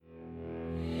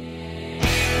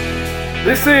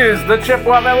This is the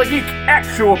Chippewa Valley Geek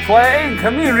Actual Play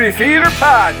Community Theater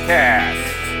Podcast.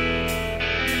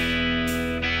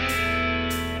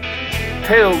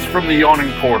 Tales from the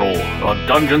Yawning Portal, a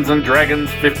Dungeons & Dragons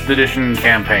 5th Edition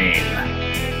campaign.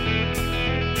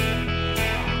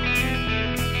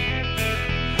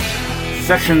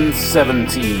 Session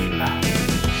 17,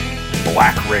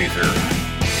 Blackrazor.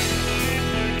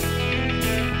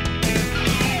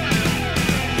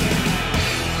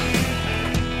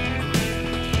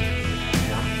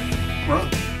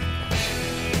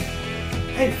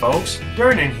 Hey folks,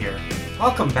 Durnan here.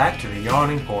 Welcome back to the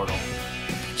Yawning Portal.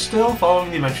 Still following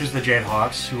the adventures of the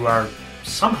Jadehawks, who are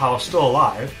somehow still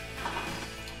alive.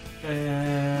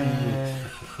 They're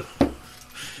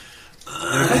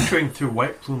adventuring through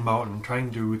White Plume Mountain, trying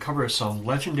to recover some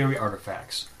legendary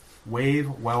artifacts. Wave,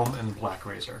 Whelm, and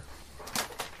Blackrazor.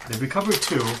 They've recovered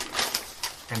 2,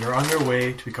 and they're on their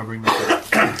way to recovering the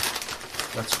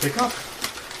 3rd. Let's pick up.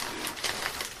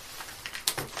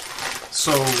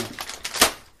 So,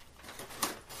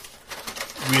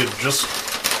 we had just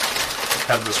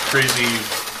had this crazy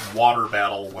water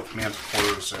battle with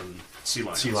manticores and sea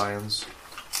lions. Sea lions.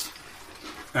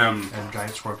 And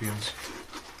giant scorpions.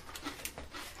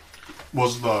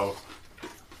 Was the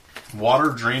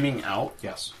water draining out?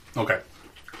 Yes. Okay.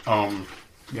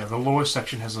 Yeah, the lowest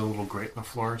section has a little grate in the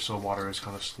floor, so water is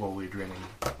kind of slowly draining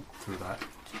through that.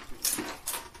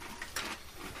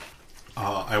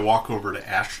 I walk over to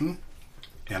Ashton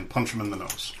and punch him in the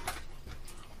nose.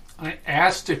 I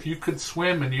asked if you could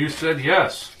swim, and you said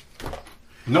yes.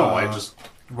 No, I just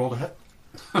rolled a hit.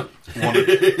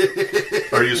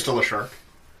 Are you still a shark?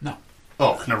 No.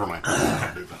 Oh, never mind. I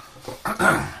can't do that.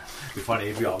 It'd be funny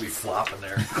if you all be flopping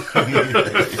there.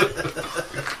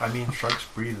 I mean, sharks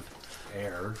breathe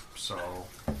air, so...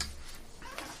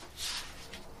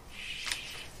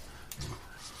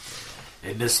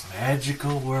 In this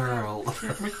magical world.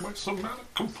 Can't make my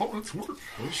somatic components work.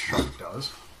 This shark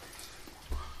does.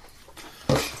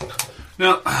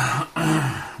 Now,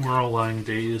 we're all lying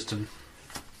dazed and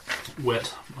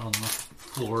wet on the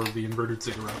floor of the inverted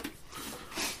cigarette.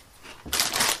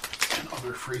 And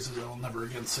other phrases I'll never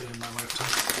again say in my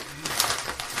lifetime.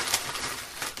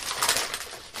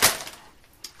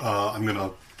 I'm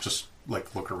gonna just,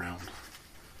 look around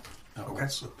at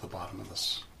what's at the bottom of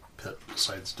this pit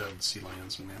besides dead sea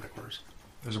lions and manticores.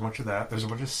 There's a bunch of that. There's a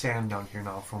bunch of sand down here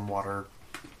now from water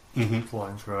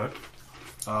flowing through it.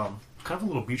 Kind of a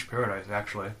little beach paradise,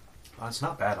 actually. It's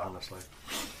not bad, honestly.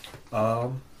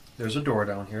 There's a door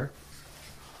down here.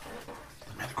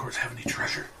 The manticores have any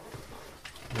treasure?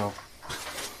 No.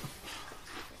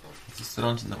 Is this the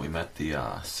dungeon that we met the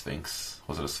Sphinx?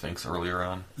 Was it a Sphinx earlier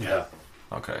on? Yeah.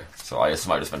 Okay, so I guess I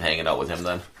might have just been hanging out with him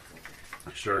then.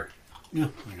 Sure. Yeah,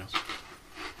 I guess.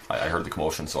 I heard the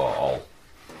commotion, so I'll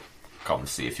come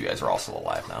see if you guys are also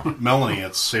alive now. Melanie,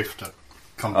 it's safe to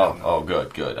come down now. Oh,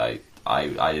 good. I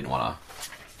didn't want to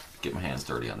get my hands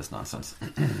dirty on this nonsense.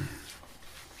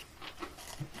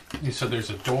 You said there's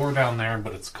a door down there,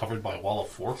 but it's covered by a wall of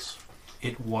force?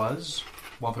 It was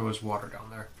while there was water down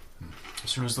there.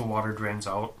 As soon as the water drains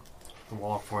out, the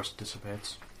wall of force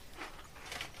dissipates.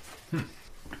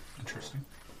 Interesting.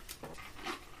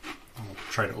 I'll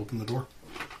try to open the door.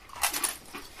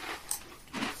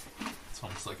 It's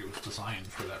almost like it was designed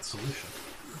for that solution.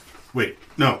 Wait,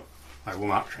 no. I will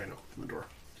not try to open the door.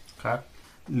 Okay.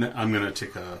 No, I'm going to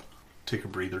take a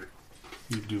breather.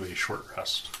 You do a short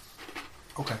rest.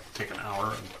 Okay. Take an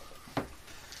hour and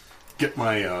get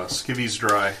my skivvies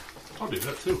dry. I'll do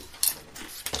that too.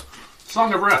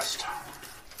 Song of Rest.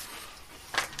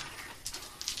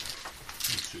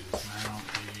 Which is now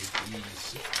a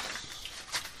D6.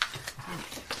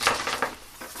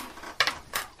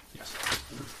 Yes.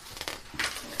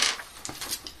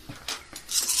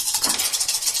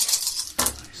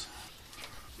 Nice.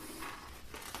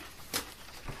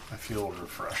 I feel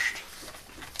refreshed.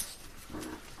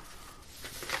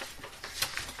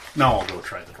 Now I'll go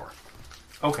try the door.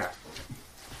 Okay.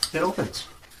 It opens.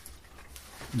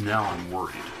 Now I'm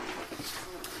worried.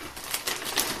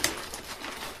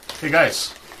 Hey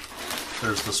guys,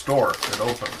 there's this door that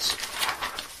opens.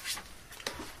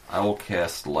 I will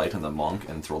cast Light on the monk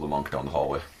and throw the monk down the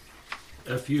hallway.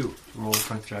 F you. Roll a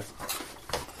strength check.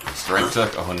 Strength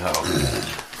check? Oh no.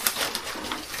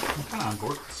 I'm kind of on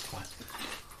board with this plan.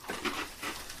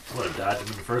 I would have dodged him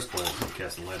in the first place if he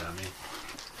cast a light on me.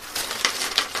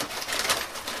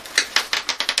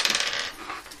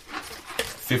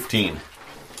 15.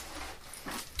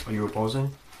 Are you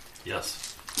opposing?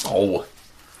 Yes. Oh.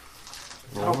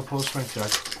 Roll an opposed strength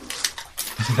check.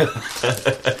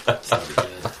 Sounded good.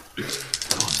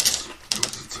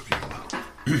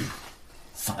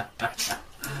 Son of a bitch.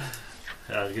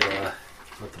 I'll get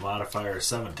with the modifier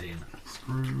 17.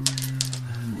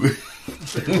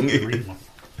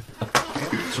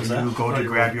 So you go to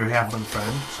grab your halfling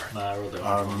friend. Nah, I rolled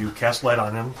it. You cast light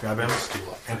on him, grab him,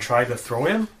 and try to throw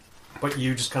him, but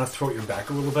you just kind of throw it your back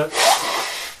a little bit.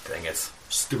 Dang it.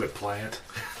 Stupid plant.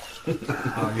 You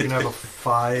can have a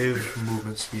 5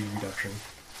 movement speed reduction.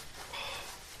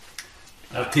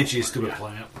 I'll teach you a stupid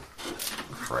plant.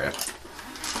 Crap.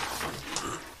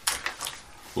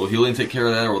 Will healing take care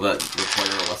of that, or will that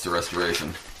require a lesser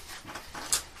restoration?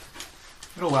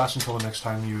 It'll last until the next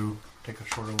time you take a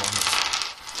shorter long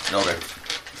rest. Okay.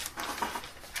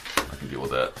 I can deal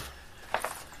with that.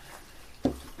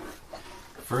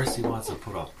 First he wants to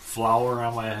put a flower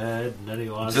on my head, and then he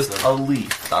wants Just to... a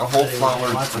leaf, not a whole flower,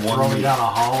 He wants to just throw one me leaf. down a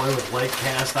hallway with light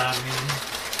cast on me.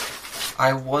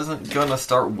 I wasn't gonna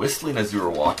start whistling as you were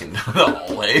walking down the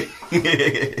hallway.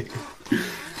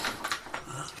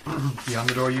 Beyond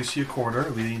the door, you see a corridor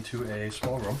leading to a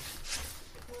small room.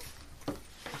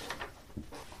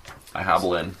 I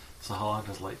hobble in. So how long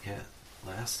does light cat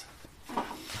last? I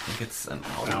think it's an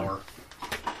Hour.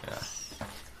 Yeah.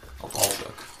 I'll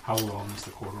look. How long is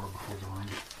the corridor before the room?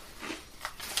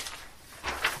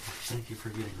 Thank you for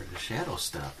getting rid of shadow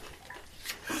step.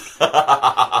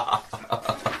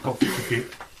 Oh, 50 feet.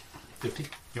 50?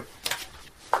 Yep.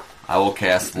 I will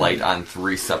cast light on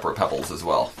 3 separate pebbles as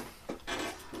well.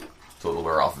 So it'll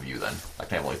wear off of you then. I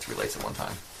can have only 3 lights at one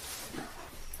time.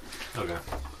 Okay.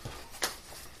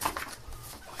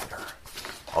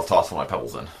 I'll toss one of my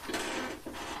pebbles in.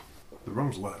 The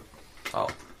room's lit. Oh.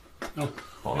 No.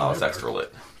 Well, now it's extra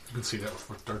lit. You can see that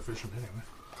with dark vision anyway.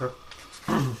 Sure.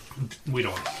 We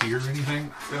don't hear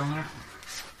anything down there.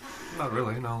 Not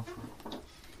really, no.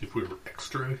 If we were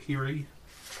extra heary.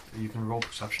 You can roll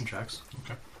perception checks.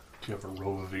 Okay. Do you have a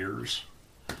row of ears?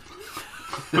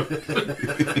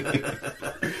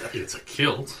 It's a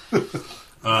kilt.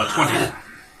 20.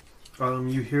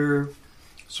 You hear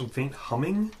some faint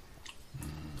humming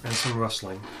and some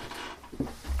rustling.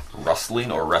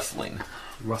 Rustling or wrestling?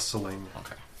 Rustling.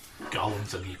 Okay.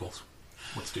 Golems and eagles.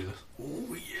 Let's do this.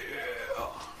 Oh, yeah.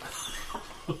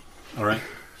 All right.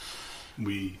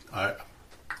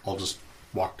 I'll just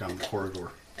walk down the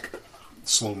corridor,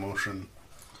 slow motion,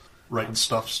 right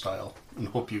stuff style, and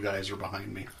hope you guys are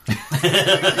behind me.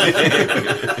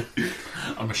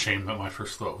 I'm ashamed that my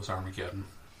first thought was Armageddon.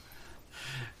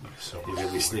 So You're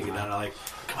gonna be sneaking down like,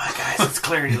 come on guys, it's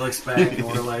clear. And he looks back and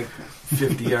we're like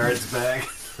 50 yards back.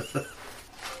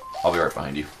 I'll be right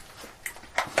behind you.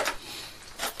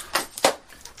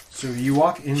 So you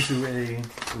walk into a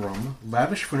room.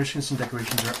 Lavish furnishings and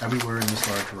decorations are everywhere in this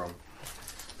large room.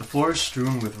 The floor is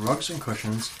strewn with rugs and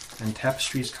cushions, and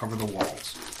tapestries cover the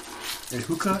walls. A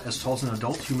hookah as tall as an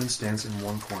adult human stands in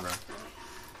one corner.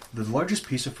 The largest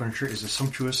piece of furniture is a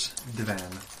sumptuous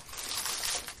divan.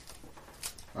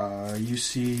 You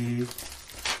see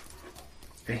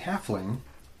a halfling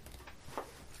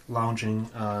lounging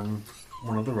on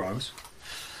one of the rugs.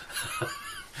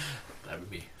 That would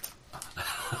be.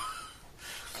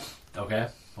 Okay.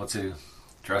 What's he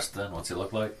dressed in? What's he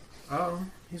look like?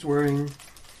 He's wearing...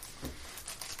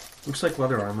 looks like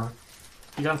leather armor.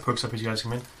 He kind of pokes up as you guys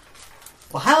come in.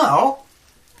 Well, hello!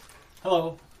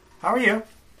 Hello. How are you?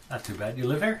 Not too bad. You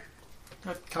live here?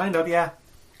 Kind of, yeah.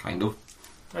 Kind of.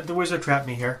 The wizard trapped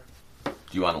me here. Do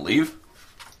you want to leave?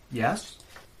 Yes?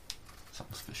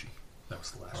 Something's fishy. that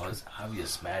was the last Well, one. it's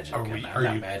obvious magic. Are and we- I'm are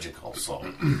not you- magical,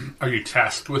 so. Are you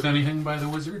tasked with anything by the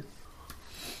wizard?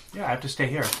 Yeah, I have to stay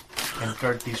here and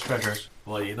guard these treasures.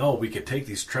 Well, you know, we could take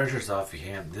these treasures off your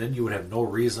hand. Then you would have no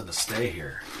reason to stay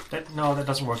here. No, that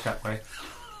doesn't work that way.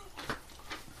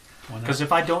 Why not? Because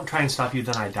if I don't try and stop you,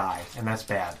 then I die, and that's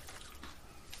bad.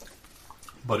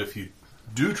 But if you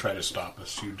do try to stop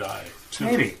us, you die too.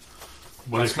 Maybe.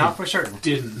 What It's if not we for certain.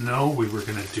 didn't know we were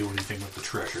going to do anything with the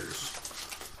treasures,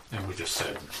 and we just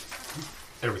said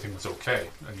everything was okay?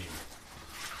 I mean,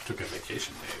 took a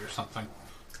vacation day or something.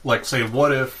 Like, say,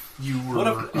 what if you were What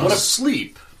if-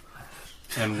 asleep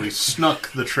and we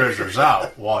snuck the treasures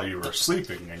out while you were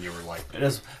sleeping and you were like,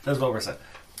 That's what we're saying.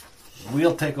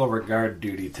 We'll take over guard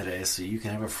duty today, so you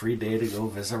can have a free day to go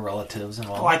visit relatives and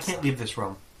all. Oh, I that can't stuff. leave this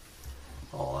room.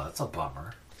 Oh, that's a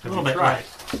bummer. A little bit, tried?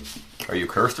 yeah. Are you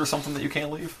cursed or something that you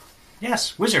can't leave?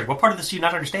 Yes, wizard, what part of this do you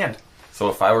not understand? So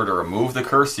if I were to remove the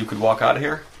curse, you could walk out of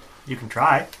here? You can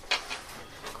try.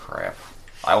 Crap.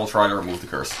 I will try to remove the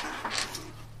curse.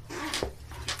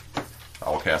 I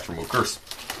will cast Remove Curse.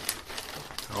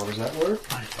 How does that work?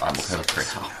 I'm looking at it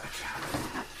right now.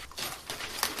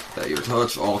 At your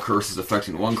touch, all curses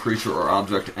affecting one creature or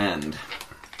object end.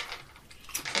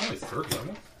 Only third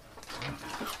level.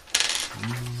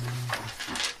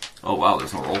 Oh wow,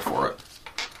 there's no roll for it.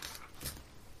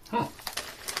 Huh.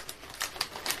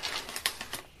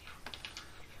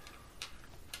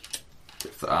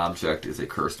 If the object is a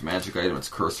cursed magic item, its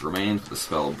curse remains. If the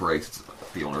spell breaks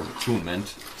the owner's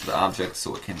attunement to the object,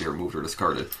 so it can be removed or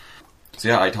discarded. So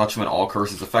yeah, I touch him and all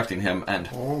curses affecting him end.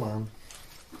 Hold on.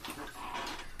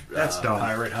 That's dumb.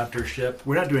 Pirate hunter ship.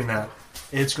 We're not doing that.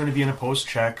 It's going to be an opposed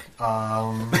check. 8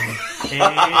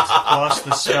 plus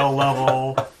the spell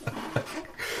level.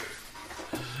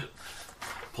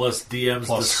 Plus DM's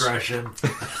Plus- discretion.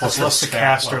 Plus the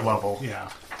caster level. Yeah.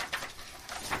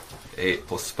 8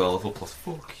 plus spell level plus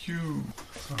fuck you.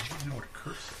 Oh, I know what a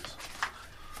curse is.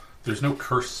 There's no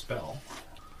curse spell.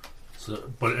 So,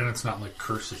 and it's not like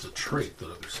curse is a trait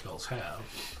that other spells have.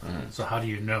 So how do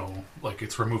you know? Like,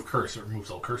 it's remove curse, it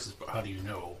removes all curses, but how do you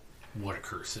know what a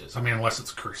curse is? I mean, unless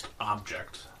it's a cursed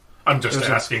object. I'm just There's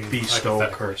asking. a bestow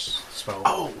hypothetically. curse spell.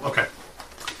 Oh, okay.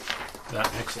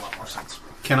 That makes a lot more sense.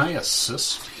 Can I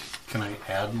assist? Can I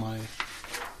add my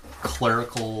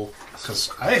clerical? Because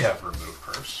I have remove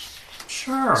curse.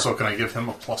 Sure. So can I give him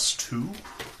a +2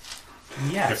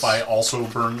 yes. if I also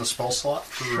burn the spell slot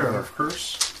for Sure. remove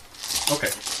curse? Okay.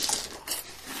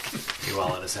 He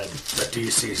well in his head. The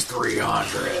DC's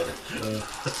 300.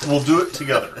 We'll do it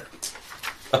together.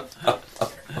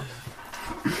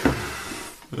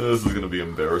 This is going to be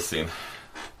embarrassing.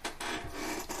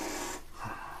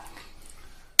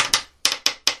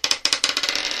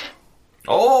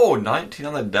 Oh, 19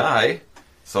 on the die.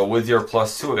 So with your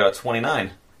 +2, I got a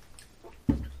 29.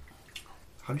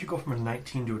 How did you go from a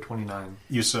 19 to a 29?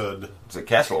 You said It's a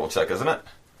caster roll check, isn't it?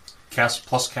 cast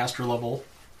plus caster level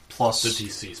plus The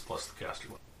DC's plus the caster.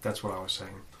 That's what I was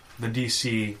saying. The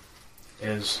DC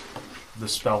is the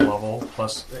spell level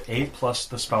plus 8 plus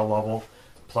the spell level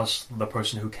plus the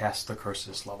person who casts the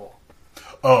curses level.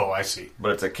 Oh, I see.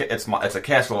 But it's a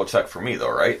caster roll check for me,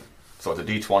 though, right? So it's a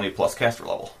D20 plus caster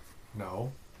level.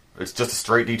 No. It's just a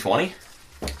straight D20?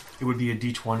 It would be a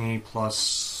D20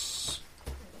 plus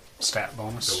Stat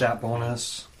bonus stat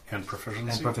bonus and proficiency.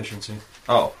 and proficiency.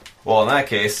 Oh. Well, in that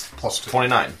case, +2.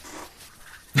 29.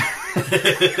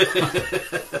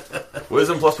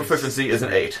 Wisdom plus proficiency is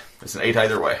an 8. It's an 8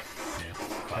 either way. Yeah.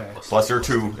 Okay. Plus your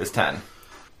 2 is 10.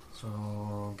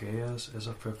 So Gaius is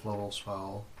a 5th level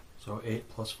spell. So 8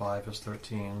 plus 5 is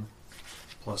 13.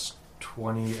 Plus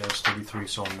 20 is 33,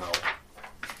 so no.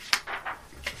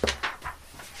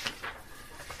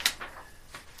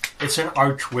 It's an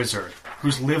arch wizard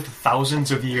who's lived thousands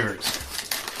of years.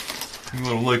 You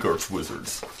don't like arch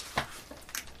wizards.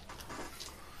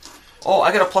 Oh,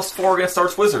 I got a +4 against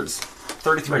arch wizards.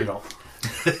 33. You know.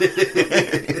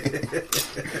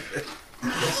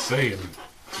 Just saying.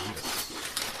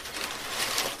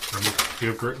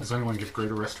 Does anyone give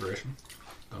greater restoration?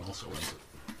 That also wins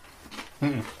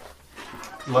it.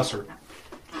 Lesser.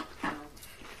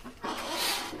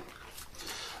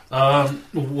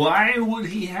 Why would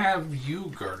he have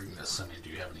you guarding this? I mean, do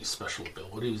you have any special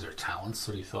abilities or talents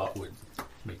that he thought would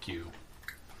make you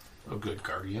a good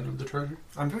guardian of the treasure?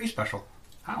 I'm very special.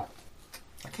 How?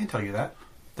 I can't tell you that.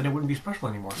 Then it wouldn't be special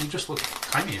anymore. You just look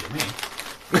tiny to me.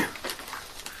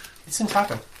 It's in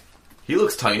Taka. He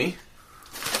looks tiny.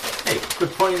 Hey,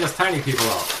 quit pointing us tiny people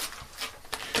out.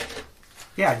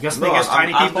 Yeah, you got something against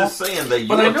tiny I'm people? just saying that you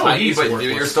But I look know tiny, he's but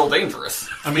worthless. you're still dangerous.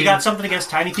 I You got something against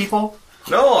tiny people?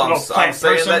 No, I'm Little plant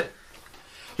saying person? that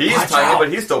he's Watch tiny, out. but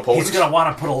he's still potent. He's gonna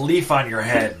want to put a leaf on your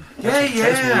head.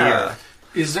 Yeah.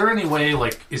 Is there any way,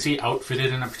 like, is he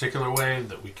outfitted in a particular way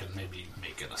that we can maybe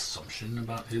make an assumption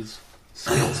about his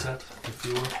skill set, if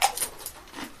you will?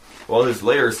 Well, his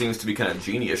lair seems to be kind of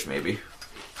genie-ish, maybe.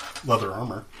 Leather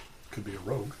armor. Could be a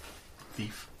rogue.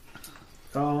 Thief.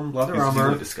 Leather He's armor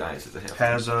usually disguised as a half.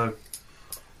 has a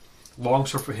long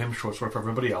sword for him, short sword for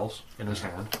everybody else in his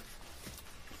hand.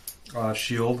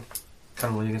 Shield,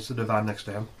 kind of leaning against the divan next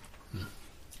to him.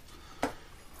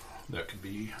 That could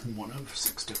be one of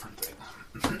 6 different things.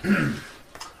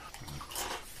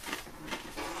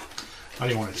 How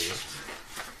do you want to do this?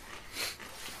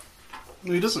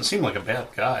 Well, he doesn't seem like a bad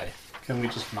guy. Can we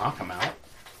just knock him out?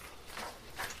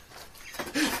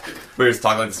 We're just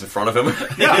talking like this in front of him.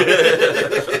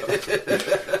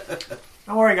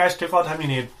 Don't worry, guys. Take all the time you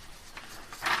need.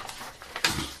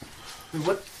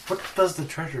 What does the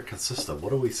treasure consist of? What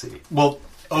do we see? Well,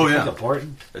 oh Anything yeah.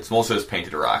 important? It's mostly just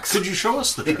painted rocks. Could you show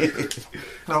us the treasure?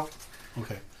 No.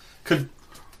 Okay. Could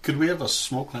we have a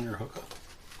smoke on your hookup?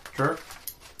 Sure.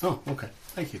 Oh, okay.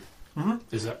 Thank you.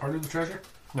 Is that part of the treasure?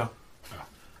 No.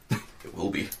 It will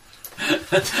be.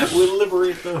 We'll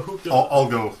liberate the hookah. I'll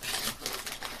go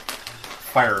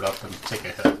fire it up and take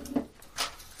a hit.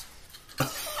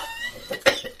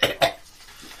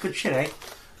 Good shit, eh?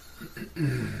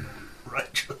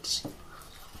 Righteous.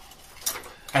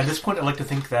 At this point, I like to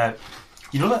think that,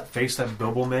 you know that face that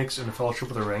Bilbo makes in the Fellowship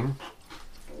of the Ring?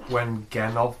 When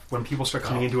when people start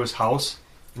coming into his house,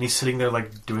 and he's sitting there,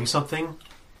 like, doing something,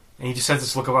 and he just has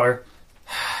this look of utter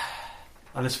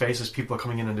on his face as people are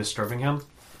coming in and disturbing him.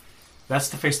 That's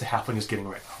the face the halfling is getting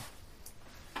right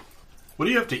now. What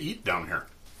do you have to eat down here?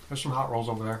 There's some hot rolls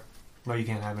over there. No, you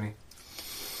can't have any.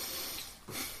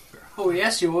 Well, we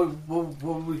asked you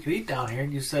what we could eat down here,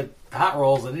 and you said hot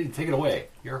rolls, and then you take it away.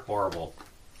 You're horrible.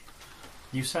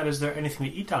 You said, is there anything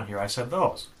to eat down here? I said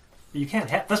those. You can't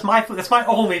have... That's my food. That's my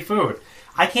only food.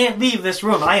 I can't leave this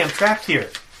room. I am trapped here.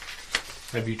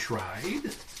 Have you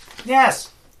tried?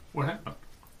 Yes. What happened?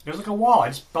 There's like a wall. I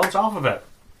just bounced off of it.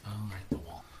 Oh, right, the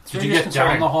wall. It's Did very you get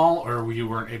disconcerting. down the hall, or you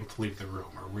weren't able to leave the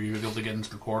room? Or were you able to get into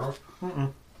the corridor?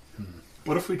 Mm-mm.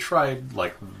 What if we tried,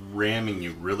 like, ramming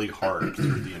you really hard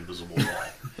through the invisible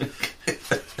wall?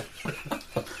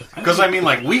 Because, I mean,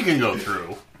 like, we can go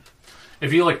through.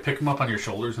 If you, like, pick them up on your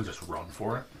shoulders and just run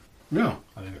for it, Yeah.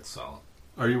 I think it's solid.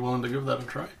 Are you willing to give that a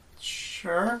try?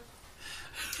 Sure.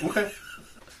 Okay.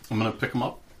 I'm going to pick them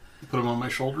up, put them on my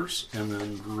shoulders, and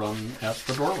then run at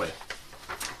the doorway.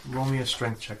 Roll me a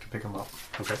strength check to pick him up.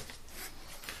 Okay.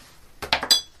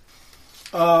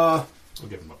 We'll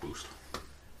give him a boost.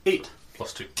 8.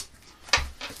 +2.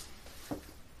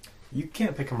 You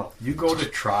can't pick him up. You go to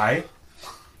try,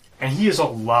 and he is a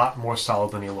lot more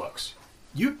solid than he looks.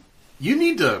 You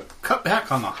need to cut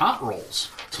back on the hot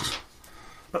rolls.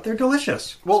 But they're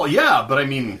delicious. Well, yeah, but I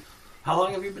mean... How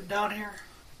long have you been down here?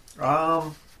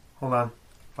 Hold on.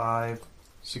 5,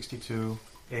 62,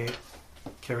 8,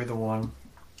 carry the 1.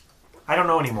 I don't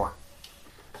know anymore.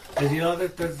 Because you know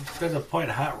that there's a point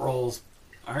hot rolls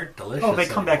aren't delicious. Oh, they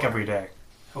come back anymore. every day.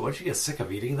 Oh, wouldn't you get sick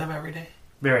of eating them every day?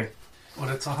 Very. But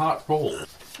it's a hot roll.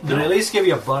 Then at least give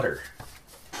you butter.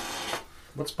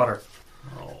 What's butter?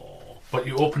 Oh, but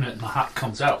you open it and the hot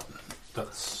comes out.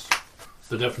 That's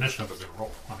the definition of a good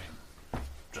roll. I mean,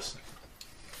 just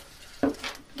saying.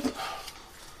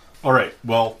 All right,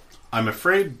 well, I'm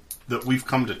afraid that we've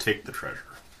come to take the treasure.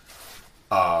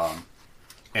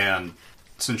 And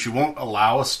since you won't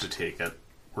allow us to take it,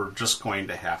 we're just going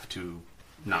to have to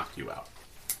knock you out.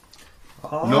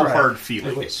 No hard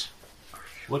feelings.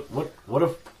 What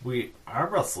if we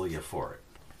arm wrestle you for it?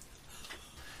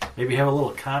 Maybe have a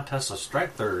little contest of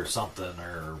strength or something,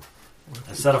 or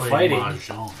instead of Play fighting.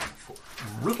 mahjong for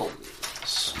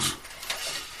Riddles.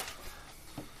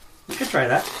 We could try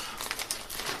that.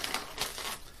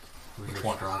 Who's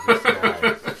the strongest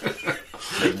guy?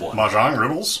 Big one. Mahjong,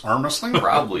 riddles, arm wrestling?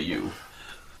 Probably you.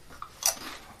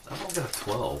 I'm gonna get a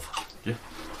 12. Yeah.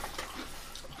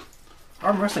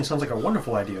 Arm wrestling sounds like a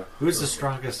wonderful idea. Who's the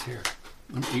strongest here?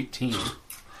 I'm 18.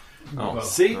 Oh,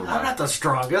 See, never I'm mind. not the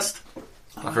strongest.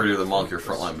 I figured you're the monk, you're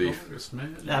frontline beef.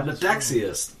 I'm the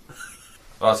dexiest.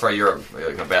 Oh, that's right, you're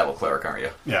like a battle cleric, aren't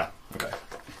you? Yeah. Okay.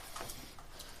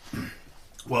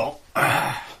 Well,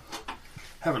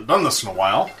 haven't done this in a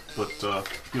while, but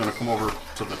if you want to come over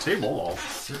to the table,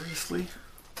 Seriously?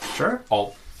 Sure.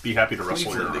 I'll be happy to Please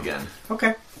wrestle did your it arm. again.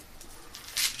 Okay.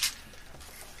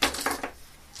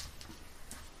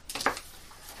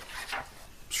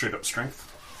 Straight up strength.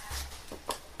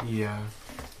 Yeah.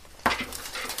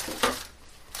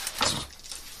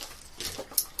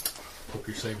 Hope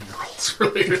you're saving your rolls for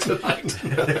later tonight.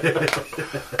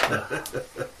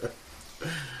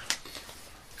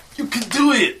 You can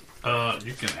do it!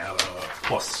 You can add a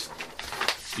plus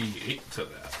D8 to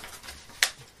that.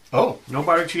 Oh, No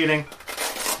butter cheating.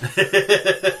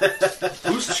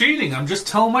 Who's cheating? I'm just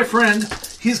telling my friend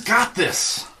he's got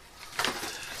this.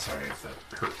 Sorry if that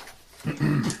hurt.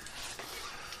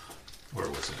 Or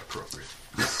was it appropriate?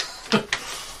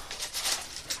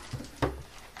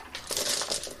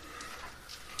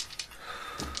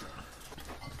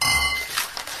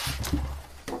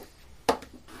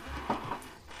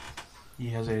 He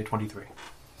has a 23.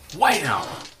 white out!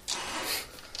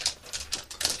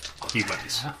 He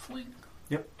wins. Halfling?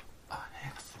 Yep. A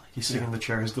halfling. He's sitting in the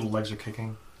chair, his little legs are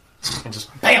kicking. And just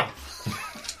BAM!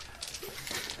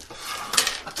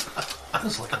 That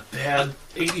was like a bad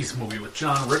 80s movie with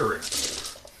John Ritter in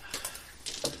it.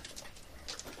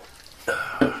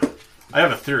 I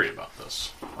have a theory about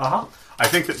this. Uh-huh. I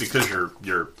think that because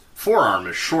your forearm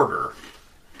is shorter,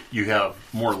 you have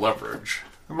more leverage.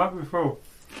 It might be true.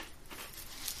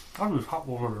 I'll just hop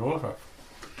over to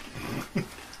the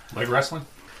Like wrestling?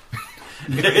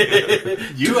 You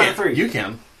 2 out of 3. You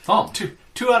can. Thumb. 2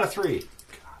 out of 3.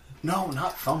 No,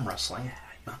 not thumb wrestling.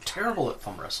 I'm terrible at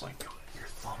thumb wrestling. Your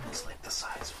thumb is like the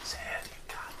size of his head. You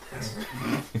got this.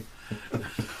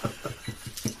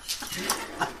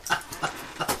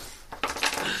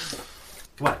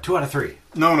 What? 2 out of 3.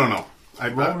 No.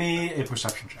 Roll me a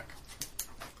perception check.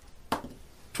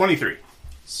 23.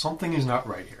 Something is not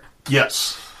right here.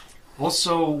 Yes.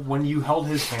 Also, when you held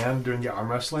his hand during the arm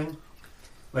wrestling,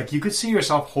 like, you could see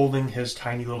yourself holding his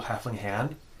tiny little halfling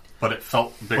hand, But it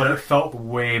felt bigger. but it felt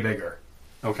way bigger.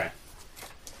 Okay.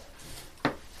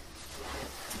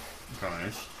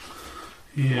 Nice.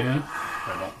 Yeah.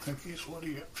 I don't think he's what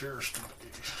he appears to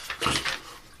be.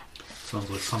 Sounds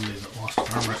like somebody that lost an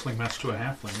arm wrestling match to a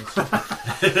halfling.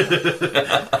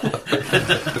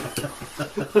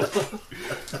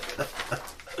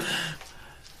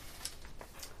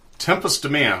 Tempest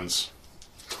demands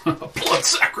Blood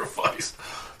sacrifice.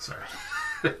 Sorry.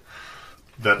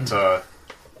 that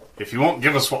if you won't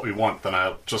give us what we want, then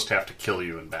I'll just have to kill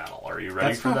you in battle. Are you ready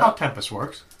That's for not that? how Tempest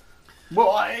works.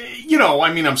 Well,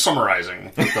 I'm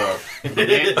summarizing the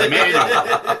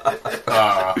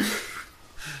manual.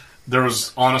 There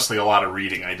was honestly a lot of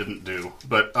reading I didn't do,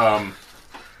 but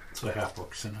It's a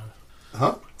half-orc synod.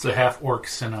 huh? It's a half-orc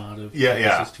synod of Yeah.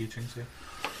 Tempest's teachings.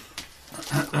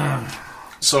 Yeah.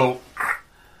 So,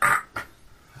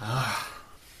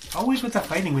 Always with the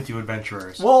fighting with you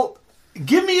adventurers. well,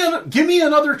 give me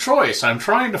another choice. I'm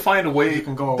trying to find a way You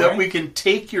can go that away? we can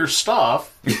take your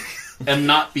stuff and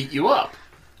not beat you up,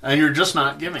 and you're just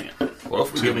not giving it. What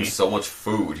if we give him so much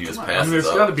food he just I passes mean, there's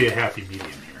up? got to be a happy medium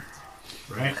here,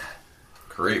 right?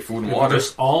 Create food and We water.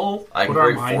 just all I can put our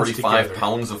create minds 45 together.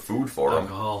 pounds of food for him.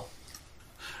 Alcohol.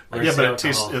 Yeah, but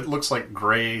it looks like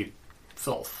gray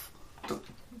filth.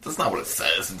 That's not what it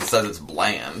says. It says it's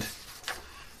bland.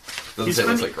 Doesn't say it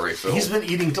looks like great food. He's been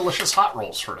eating delicious hot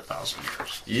rolls for 1,000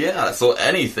 years. Yeah, so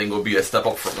anything would be a step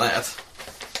up from that.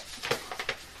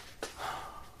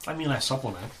 I mean, I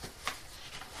supplement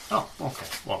Oh, okay.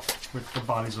 Well, with the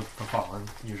bodies of the fallen,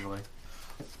 usually.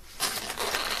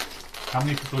 How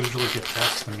many people usually get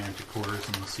past the manticores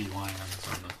and the sea lions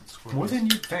and the squirrels? More than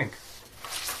you'd think.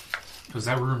 Does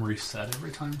that room reset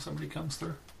every time somebody comes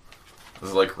through? This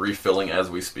is like refilling as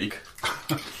we speak.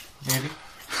 Maybe.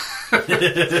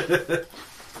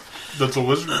 does the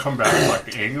wizard come back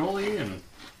like annually? And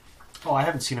Oh, I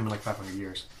haven't seen him in like 500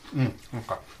 years. okay.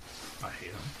 I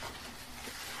hate them.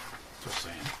 Just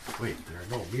saying. Wait, there are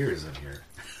no mirrors in here.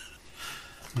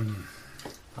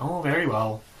 Oh, very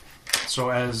well. So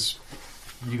as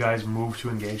you guys move to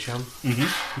engage him, he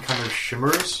kind of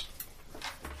shimmers,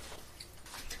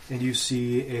 and you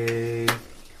see a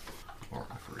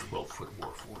 12-foot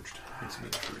warforged. Makes me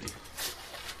pretty.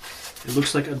 It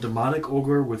looks like a demonic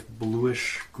ogre with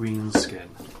bluish green skin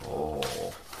Oh.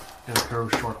 and a pair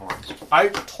of short horns. I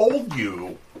told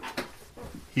you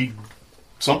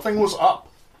something was up.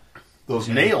 Those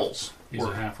nails He's a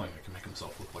were... halfling that can make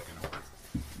himself look like an ogre.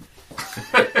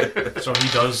 So he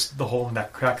does the whole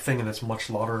neck crack thing, and it's much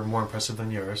louder and more impressive than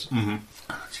yours. Oh,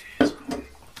 jeez.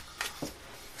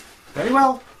 Very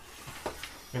well.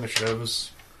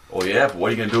 Initiatives. Oh yeah, but what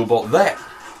are you gonna do about that?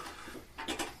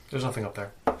 There's nothing up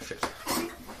there. Shit.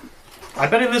 I've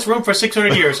been in this room for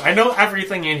 600 years. I know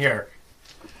everything in here.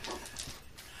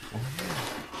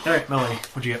 Alright, Melanie,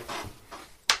 what'd you get?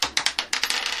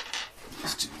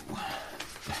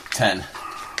 10.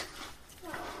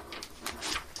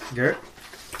 Garrett?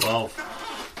 12.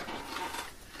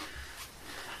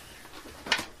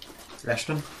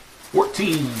 Ashton?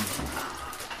 14.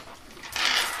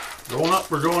 Going up,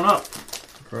 we're going up.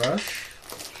 Rush?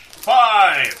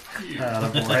 5!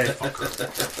 Attaboy.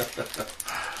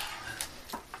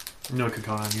 I knew I could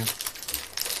count on you.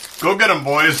 Go get him,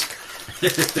 boys. We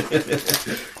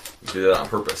did it on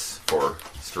purpose for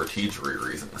strategery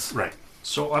reasons. Right.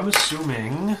 So I'm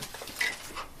assuming...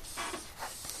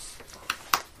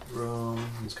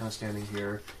 he's kind of standing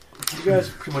here. You guys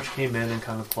pretty much came in and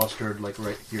kind of clustered like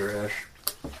right here-ish.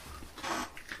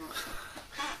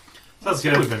 That's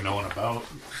good. We've been knowing about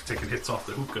taking hits off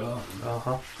the hookah and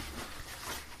Uh-huh.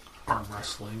 arm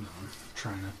wrestling and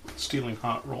trying to. Stealing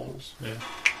hot rolls. Yeah.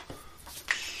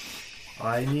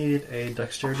 I need a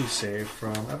dexterity save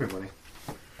from everybody.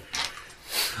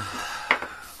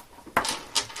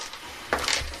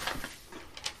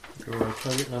 Your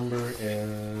target number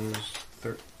is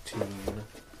 13.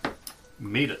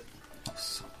 Made it.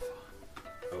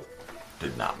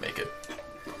 Did not make it.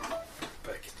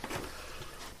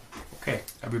 Okay,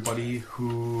 everybody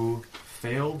who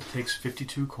failed takes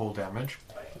 52 cold damage.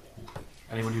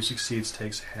 Anyone who succeeds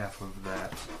takes half of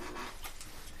that.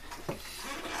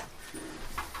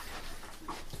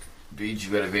 Beej,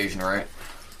 you got evasion, right?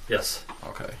 Yes.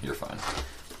 Okay, you're fine.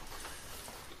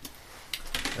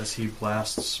 As he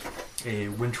blasts a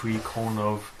wintry cone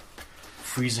of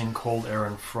freezing cold air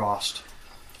and frost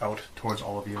out towards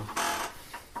all of you.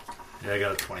 Yeah, I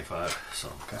got a 25,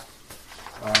 so. Okay.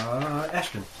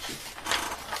 Ashton.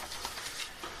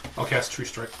 I'll cast Tree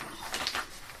Strike.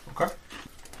 Okay.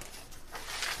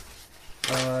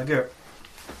 Garrett.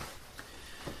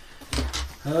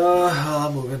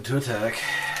 I'll move into attack.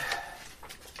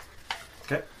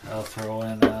 Okay. I'll throw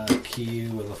in a key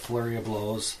with a flurry of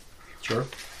blows. Sure.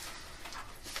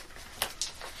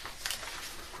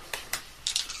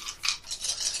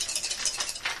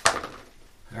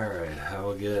 Alright, I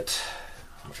will get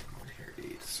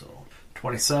 8, so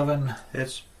 27,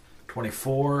 Hits.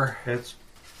 24, Hits.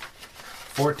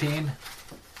 14.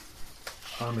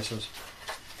 Misses.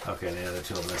 Okay, and the other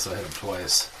two will miss, so I hit him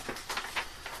twice.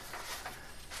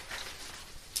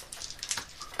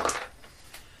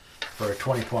 For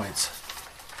 20 points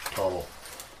total.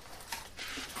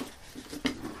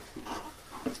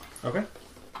 Okay.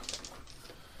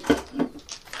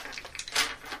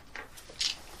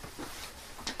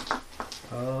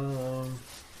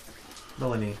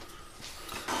 Melanie.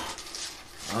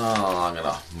 Oh, I'm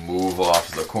gonna move off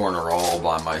to the corner all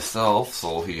by myself,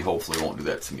 so he hopefully won't do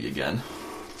that to me again.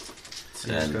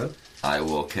 Seems and good. I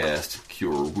will cast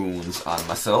Cure Wounds on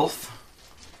myself.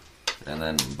 And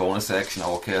then bonus action, I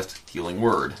will cast Healing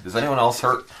Word. Does anyone else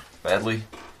hurt badly?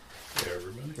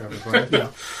 Everybody. Yeah.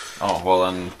 Oh, well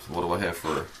then, what do I have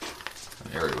for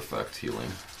an area effect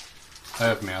healing? I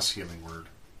have Mass Healing Word,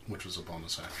 which was a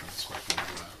bonus action, so I can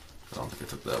do that. I don't think I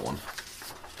took that one.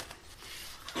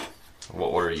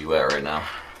 What are you at right now?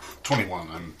 21,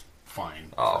 I'm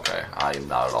fine. Oh, okay. I'm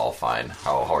not at all fine.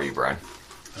 How are you, Brian?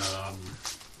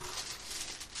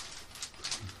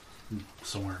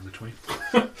 Somewhere in between.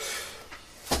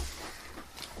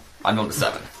 I'm down to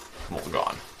 7. I'm all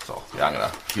gone. So, yeah, I'm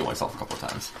gonna heal myself a couple of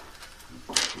times.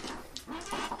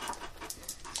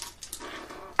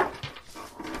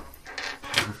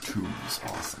 Number 2 is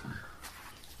awesome.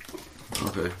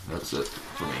 Okay, that's it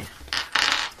for me.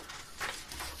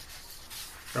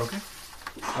 Okay.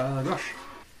 Rush.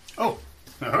 Oh.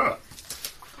 Uh-huh.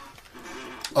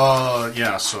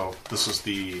 Yeah, so this is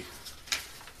the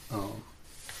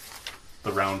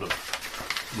round of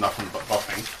nothing but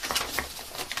buffing.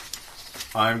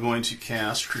 I'm going to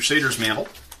cast Crusader's Mantle.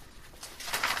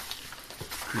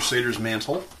 Crusader's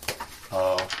Mantle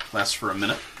lasts for a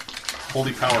minute.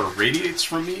 Holy power radiates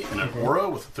from me in an aura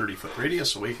with a 30-foot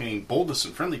radius, awakening boldness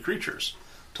in friendly creatures.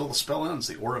 Until the spell ends,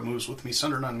 the aura moves with me,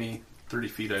 centered on me. 30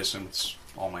 feet, I assume it's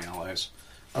all my allies.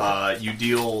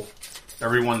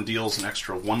 Everyone deals an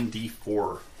extra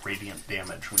 1d4 radiant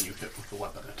damage when you hit with the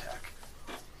weapon attack.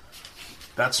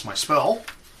 That's my spell.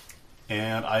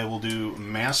 And I will do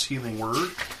Mass Healing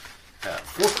Word at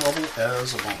 4th level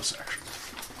as a bonus action.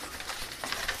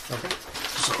 Okay.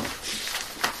 So,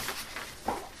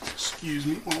 excuse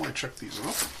me while I check these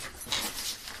off.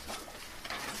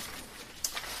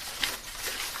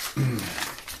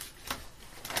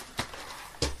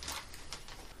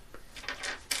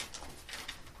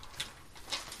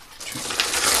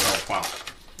 Oh, wow.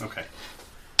 Okay.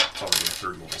 It's already a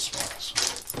 3rd level spell. So.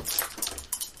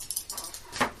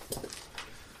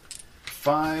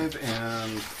 5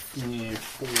 and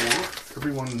 4.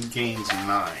 Everyone gains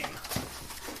 9.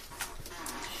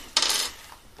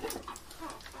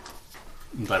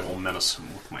 And I will menace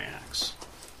him with my axe.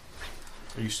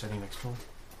 Are you standing next to him?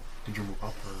 Did you move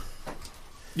up or?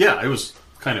 Yeah, I was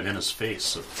kind of in his face.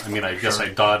 So, I mean, I guess I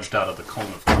dodged out of the cone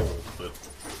of cold, but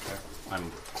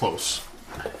I'm close.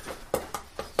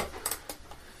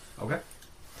 Okay.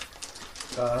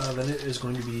 Then it is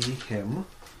going to be him.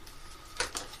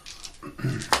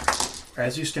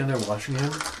 As you stand there watching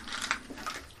him,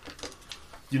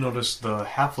 you notice the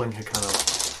halfling had kind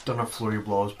of done a flurry of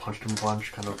blows, punched him a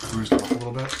bunch, kind of bruised him up a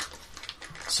little bit.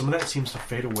 Some of that seems to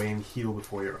fade away and heal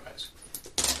before your eyes.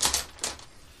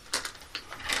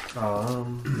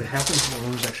 The halfling's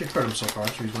wounds actually hurt him so far,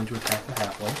 so he's going to attack the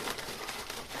halfling.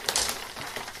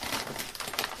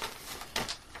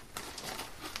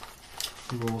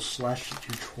 He will slash at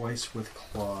you twice with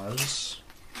claws.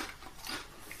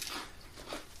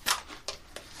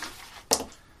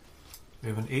 We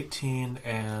have an 18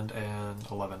 and an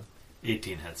 11.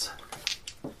 18 hits.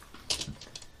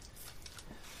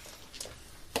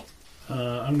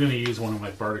 I'm going to use one of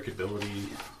my bardic ability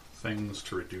things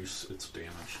to reduce its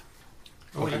damage.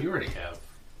 Oh, Okay. wait, you already have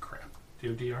crap. Do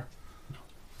you have DR? No.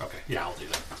 Okay, yeah, I'll do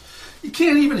that. You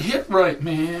can't even hit right,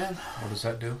 man. What does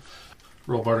that do?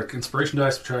 Roll bardic inspiration die,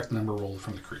 subtract the number rolled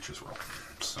from the creature's roll.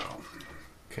 So,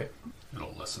 Okay.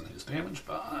 it'll lessen his damage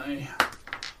by...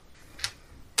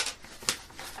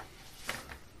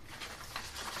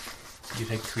 You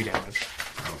take 3 damage.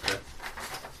 Okay.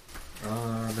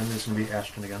 Then it's going to be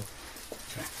Ashton again.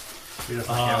 Okay. He doesn't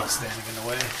like Alex standing in the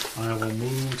way. I will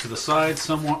move to the side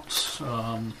somewhat,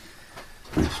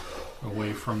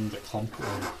 away from the clump or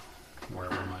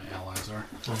wherever my allies are.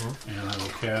 And I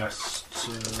will cast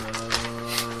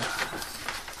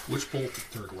Witch Bolt at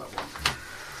 3rd level.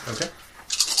 Okay.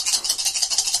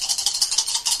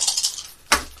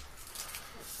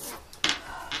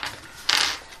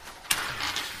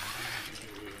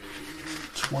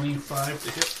 $25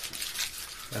 to hit.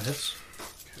 That hits.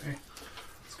 Okay.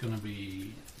 It's going to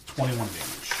be 21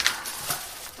 damage.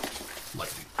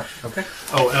 Lightning. Okay.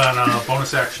 Oh, and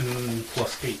bonus action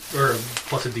 +8, or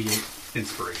plus a d8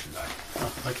 inspiration die.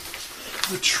 Like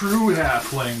the true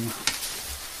halfling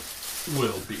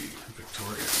will be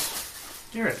victorious.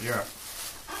 You're up.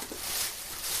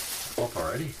 Up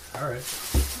already? Alright.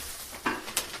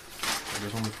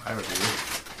 There's only 5 of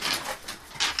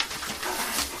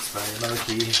Find another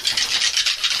key.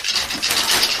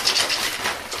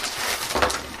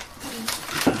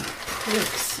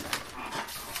 Oops.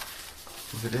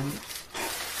 Move it in.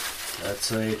 That's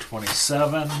a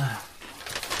 27, you.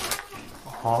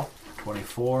 Uh-huh.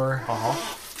 24, Uh-huh.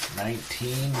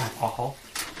 19, Uh-huh.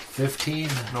 15.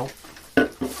 Nope.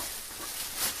 About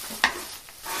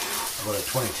a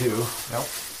 22. Nope.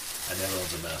 And the other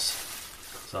one's a miss.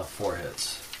 So 4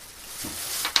 hits.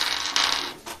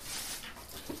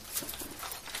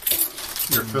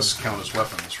 Your fists count as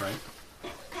weapons, right?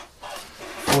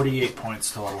 48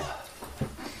 points total.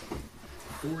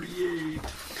 48.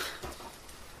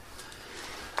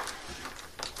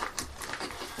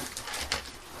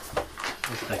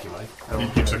 Thank you, Mike.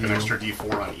 You took an extra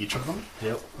d4 on each of them?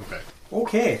 Yep. Okay.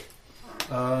 Okay.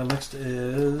 Next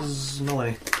is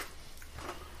Melanie.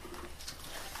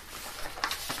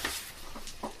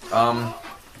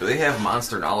 Do they have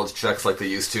monster knowledge checks like they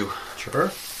used to?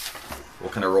 Sure.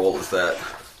 What kind of roll is that?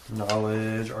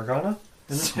 Knowledge Arcana,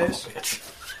 in this case.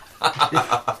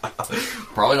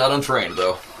 Probably not untrained,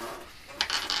 though.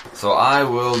 So I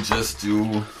will just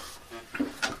do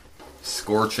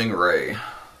Scorching Ray.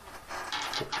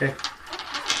 Okay.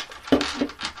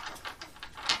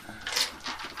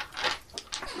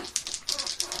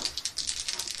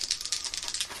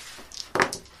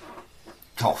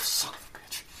 Oh, son of a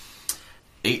bitch.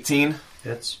 18,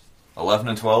 Hits. 11,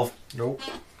 and 12. Nope.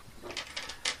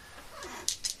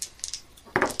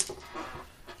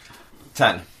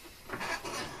 10.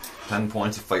 10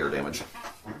 points of fire damage.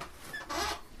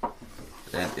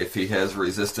 And if he has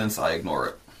resistance, I ignore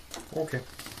it. Okay.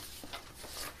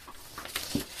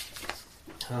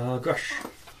 Gush.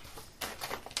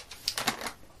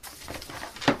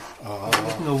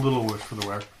 Looking a little worse for the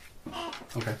wear.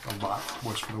 Okay. A lot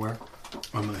worse for the wear.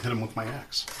 I'm going to hit him with my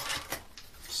axe.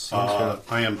 Sounds good.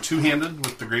 I am two-handed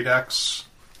with the great axe,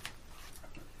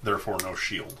 therefore no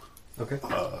shield. Okay.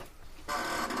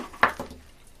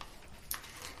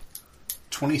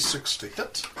 26 to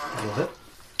hit. That'll hit.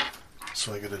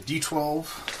 So I get a d12,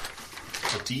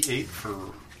 a d8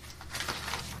 for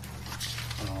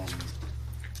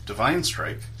Divine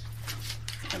Strike,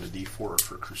 and a d4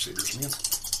 for Crusader's Mantle.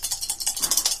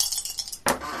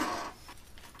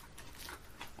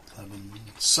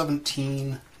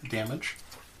 17 damage,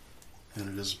 and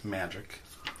it is magic,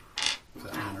 if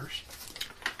that matters.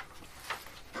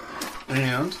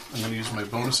 And I'm going to use my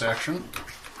bonus action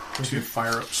to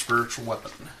fire up Spiritual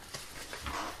Weapon.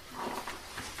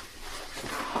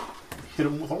 Hit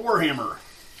him with a Warhammer,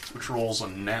 which rolls a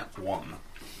nat 1.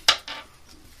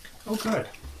 Oh, good.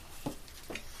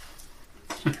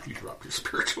 You dropped your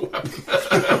spiritual weapon.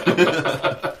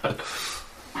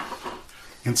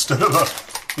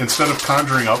 Instead of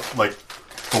conjuring up like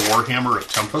the Warhammer of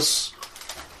Tempest,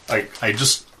 I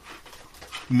just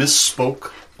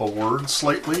misspoke a word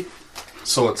slightly,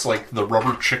 so it's like the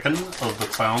rubber chicken of the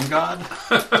clown god.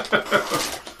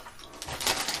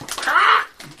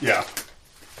 Yeah.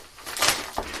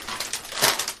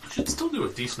 You should still do a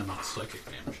decent amount of psychic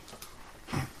damage.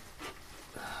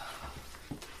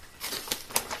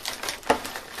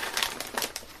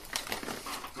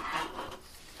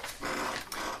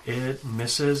 It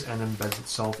misses and embeds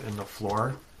itself in the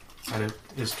floor, and it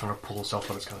is trying to pull itself,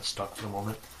 but it's kind of stuck for the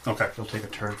moment. Okay. It'll take a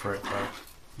turn for it to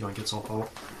yoink itself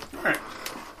out. Alright.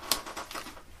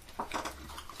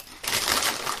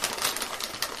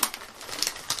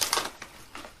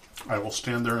 I will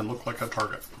stand there and look like a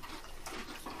target.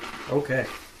 Okay.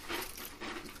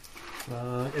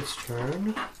 Its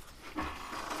turn.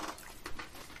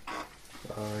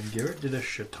 Garrett did a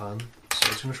shit ton,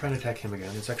 so it's going to try and attack him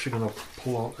again. It's actually going to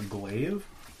pull out a glaive.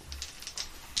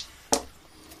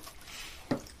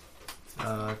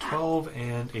 12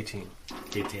 and 18.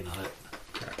 18 on it.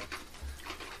 Okay.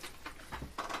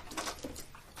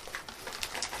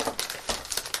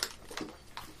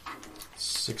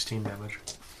 16 damage.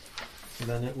 And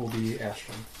then it will be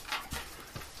Ashton.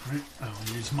 Alright,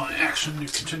 I'll use my action to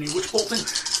continue witch bolting.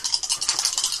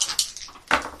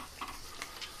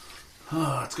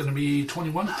 It's going to be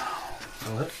 21.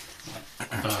 That'll hit.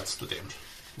 That's the damage.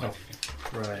 Oh.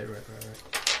 Right.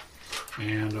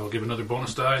 And I'll give another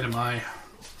bonus die to my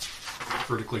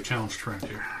vertically challenged friend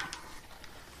here.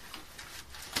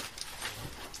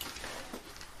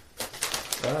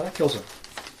 That kills him.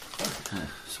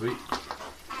 Sweet.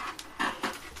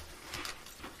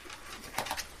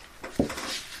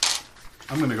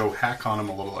 I'm going to go hack on him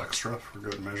a little extra for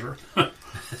good measure.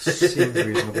 Seems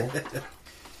reasonable.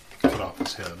 Cut off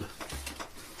his head.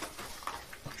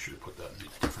 I should have put that in a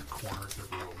different corner of the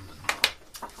room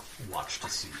and watch to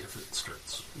see if it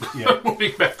starts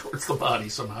moving back towards the body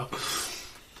somehow.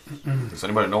 Does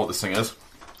anybody know what this thing is?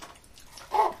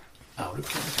 Out of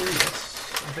character, yes.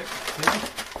 I think.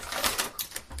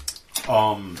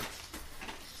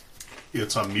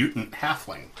 It's a mutant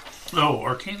halfling. Oh,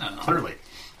 Arcana. Clearly.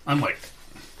 I'm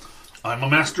a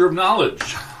master of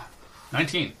knowledge.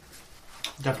 19.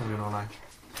 Definitely an online.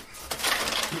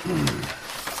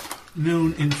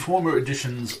 Known in former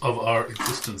editions of our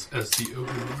existence as the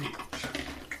Ogre Mage.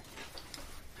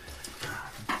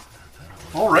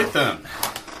 All right, then.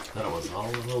 That was all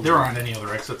a little. There aren't any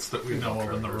other exits that we know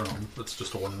of in the room. It's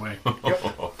just a one-way.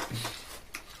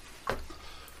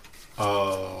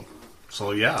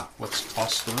 So, yeah, let's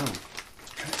toss the room.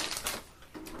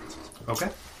 Okay.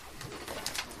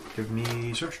 Give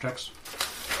me search checks.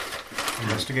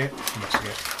 Investigate.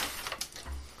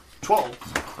 12.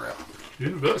 Crap.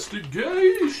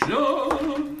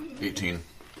 Investigation! 18.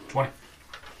 20.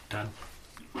 Done.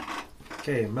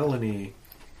 Okay, Melanie.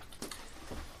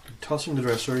 Tossing the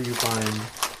dresser, you find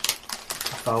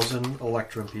 1,000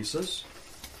 electrum pieces,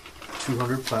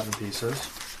 200 platinum pieces,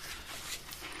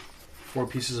 4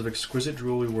 pieces of exquisite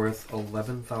jewelry worth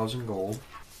 11,000 gold.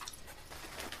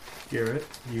 Garrett,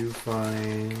 you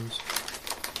find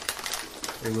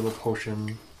a little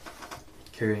potion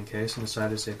carrying case.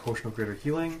 Inside is a potion of greater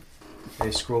healing,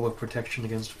 a scroll of protection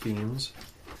against fiends,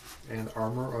 and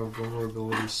armor of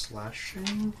vulnerability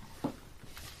slashing. I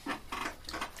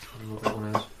don't know what that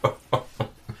one is.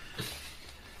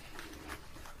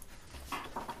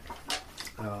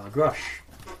 Grush.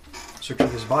 Searching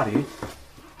his body,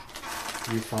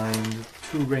 you find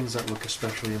 2 rings that look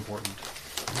especially important.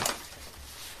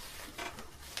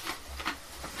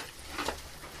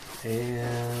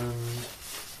 And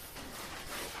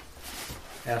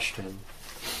Ashton,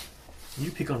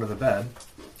 you peek under the bed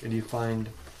and you find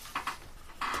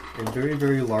a very,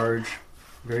 very large,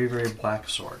 very, very black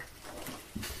sword.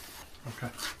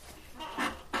 Okay.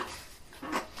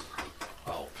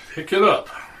 I'll pick it up.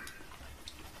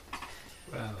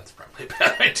 Well, that's probably a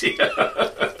bad idea.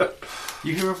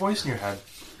 You hear a voice in your head.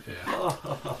 Yeah.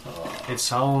 It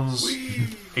sounds I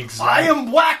exactly.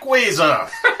 am Blackrazor!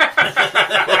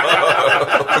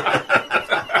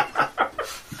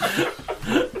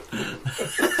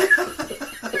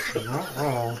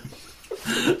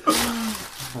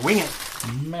 Wing it.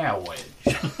 Marriage.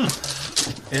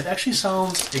 It actually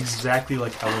sounds exactly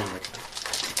like Hello Rick,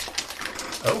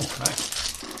 Oh,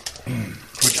 nice.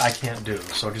 which I can't do.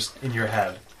 So just in your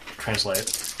head,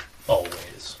 translate.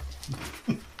 Always.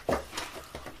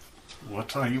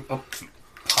 What are you up to,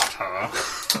 Potter?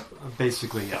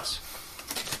 Basically, yes.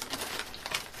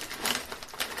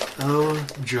 Oh,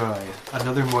 joy.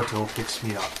 Another mortal picks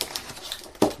me up.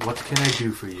 What can I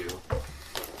do for you?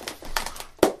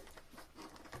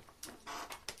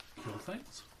 Kill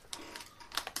things.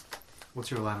 What's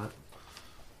your alignment?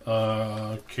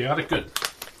 Chaotic good.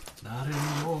 Not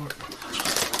anymore.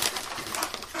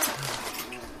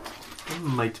 I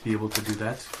might be able to do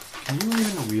that. Can you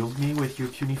even wield me with your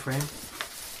puny frame?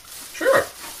 Sure.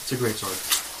 It's a great sword.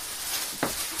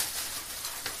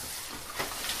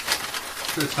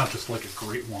 Sure, it's not just like a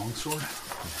great long sword.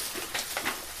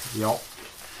 Yup.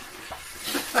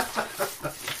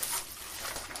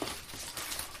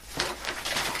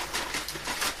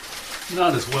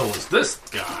 Not as well as this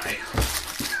guy.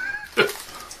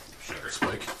 Shatter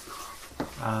Spike.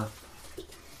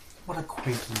 What a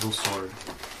quaint little sword.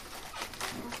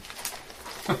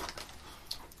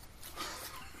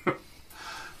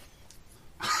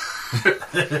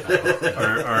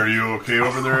 Are you okay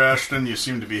over there, Ashton? You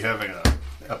seem to be having an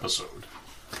episode.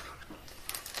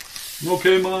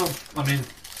 Okay, Mom. I mean,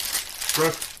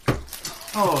 Brooke.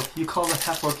 Oh, you call the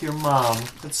half-orc your mom.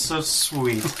 That's so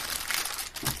sweet.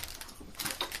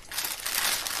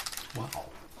 Wow.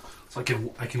 So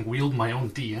I can wield my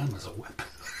own DM as a weapon.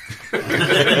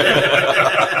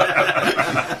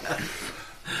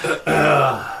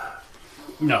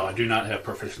 No, I do not have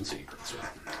proficiency in greatsword.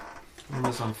 It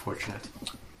was unfortunate.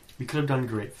 We could have done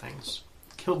great things.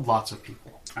 Killed lots of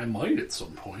people. I might at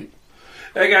some point.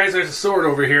 Hey guys, there's a sword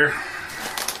over here.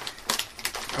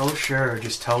 Oh sure,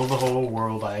 just tell the whole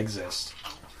world I exist.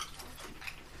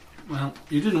 Well,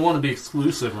 you didn't want to be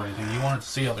exclusive or anything. You wanted to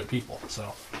see other people,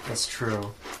 so... That's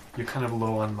true. You're kind of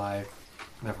low on my...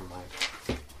 Never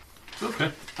mind.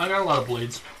 Okay. I got a lot of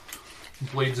blades.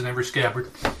 Blades in every scabbard.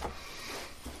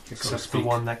 Except the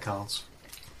one that counts.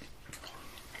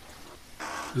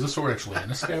 Is the sword actually in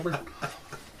a scabbard?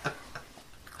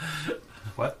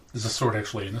 What? Is the sword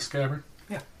actually in a scabbard?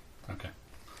 Yeah. Okay.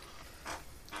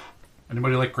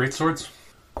 Anybody like great swords?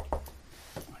 I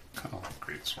kind of like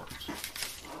great swords.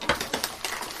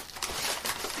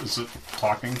 Is it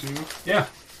talking to you? Yeah.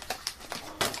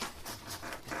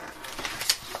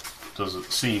 Does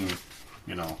it seem,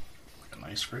 like a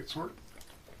nice great sword?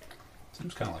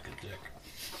 Seems kind of like a dick.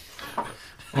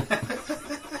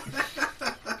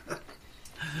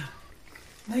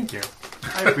 Thank you.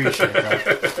 I appreciate that.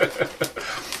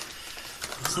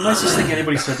 It's the nicest thing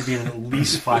anybody said to me in at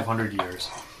least 500 years.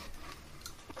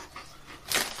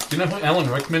 Do you know who Alan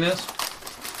Rickman is?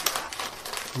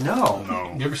 No.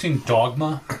 No. You ever seen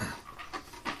Dogma?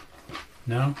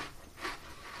 No?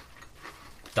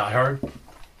 Die Hard?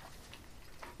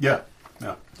 Yeah.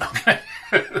 Yeah.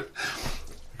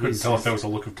 Couldn't tell if that was a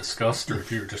look of disgust or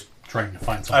if you were just trying to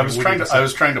find something. I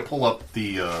was trying to pull up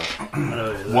the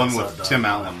one with Tim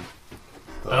Allen.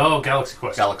 Galaxy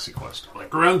Quest. Galaxy Quest. Like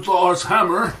Granthar's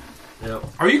hammer. Yep.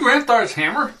 Are you Granthar's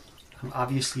hammer? I'm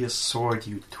obviously a sword,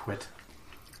 you twit.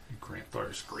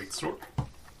 Granthar's greatsword.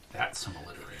 That's some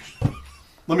alliteration.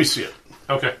 Let me see it.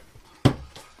 Okay.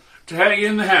 Tag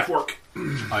in the half work.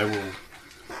 I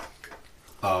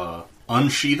will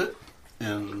unsheath it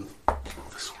and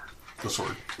The sword. the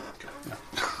sword. Yeah.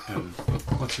 And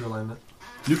What's your alignment?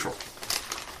 neutral.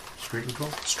 Straight neutral?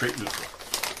 Straight neutral.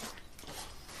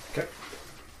 Okay.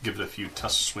 Give it a few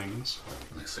test swings.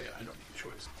 They say I don't need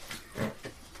choice.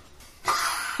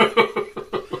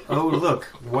 Oh, look.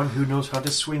 One who knows how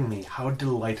to swing me. How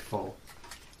delightful.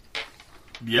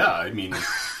 Yeah, I mean,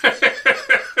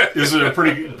 is it a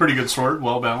pretty good sword?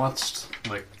 Well balanced?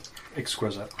 Like,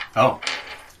 Exquisite. oh.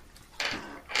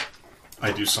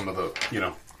 I do some of the,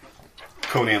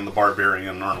 Conan the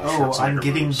Barbarian, Arnold Oh, Schwarzenegger I'm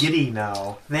getting moves. giddy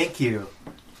now. Thank you.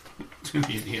 Do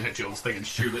the Indiana Jones thing and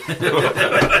shoot it.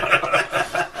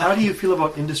 How do you feel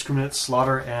about indiscriminate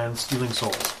slaughter and stealing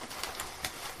souls?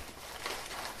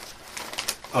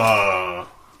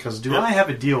 Because do I have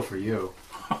a deal for you?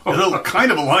 It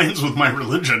kind of aligns with my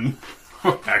religion,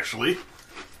 actually.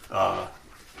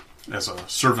 As a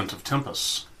servant of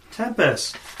Tempest.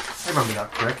 Tempest. I remember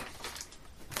that prick.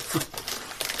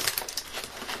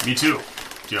 Me too.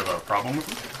 Do you have a problem with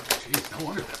it? Jeez, no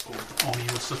wonder that old Oni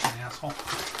was such an asshole.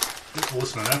 Just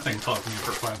listen to that thing talk to me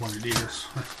for 500 years.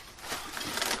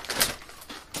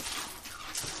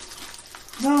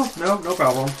 No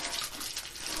problem.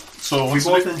 So We what's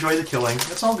both the, enjoy the killing.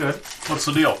 It's all good. what's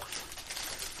the deal?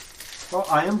 Well,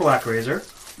 I am Blackrazor.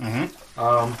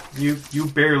 Mm-hmm. You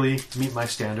barely meet my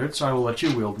standards, so I will let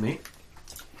you wield me.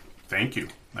 Thank you,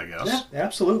 I guess. Yeah,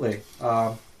 absolutely.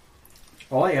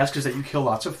 All I ask is that you kill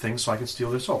lots of things so I can steal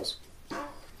their souls.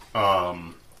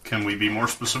 Can we be more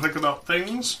specific about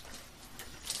things?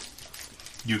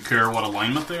 You care what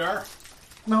alignment they are?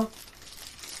 No.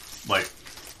 Like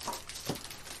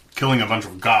killing a bunch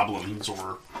of goblins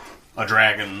or a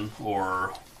dragon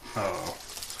or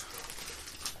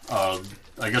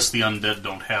I guess the undead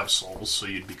don't have souls, so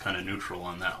you'd be kind of neutral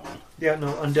on that one. Yeah,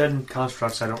 no, undead and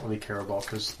constructs I don't really care about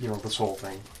because, the soul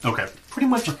thing. Okay. Pretty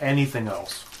much anything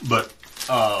else. But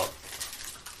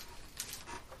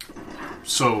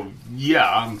so yeah,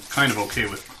 I'm kind of okay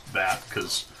with that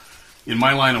because in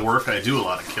my line of work I do a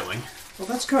lot of killing. Well,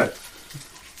 that's good.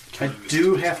 I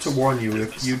do have to warn you,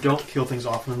 if you don't kill things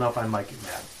often enough, I might get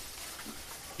mad.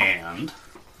 And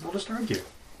We'll just argue.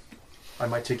 I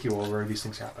might take you over, these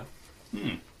things happen.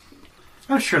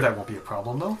 I'm sure that won't be a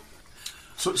problem, though.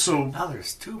 so Now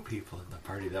there's two people in the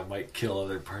party that might kill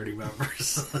other party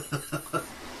members.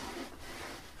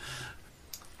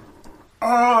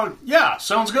 yeah,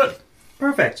 sounds good.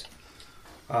 Perfect.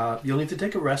 You'll need to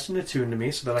take a rest and attune to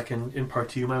me so that I can impart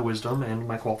to you my wisdom and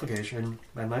my qualification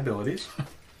and my abilities.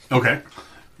 Okay.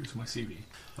 Here's my CV.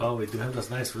 Well, we do have this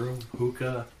nice room,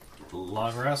 hookah,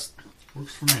 long rest.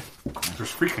 Works for me.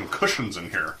 There's freaking cushions in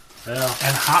here. Yeah.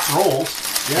 And hot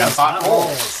rolls. Yeah, hot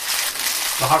rolls.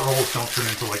 The hot rolls don't turn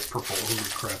into like purple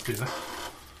ooey crap, do they?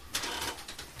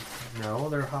 No,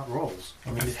 they're hot rolls.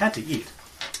 I mean, you had to eat.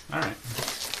 Alright.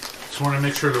 Just wanted to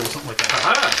make sure there wasn't like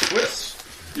a twist.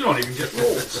 You don't even get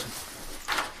rolls.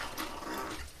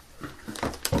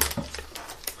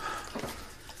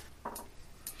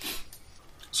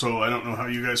 So I don't know how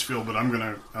you guys feel, but I'm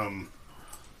going to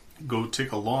go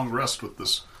take a long rest with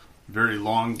this very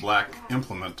long black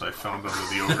implement I found under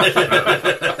the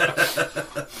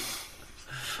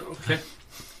oak. Okay.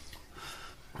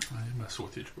 I mess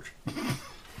with you, George.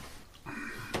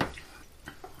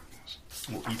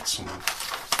 We'll eat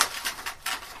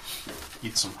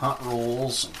some hot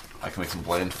rolls and I can make some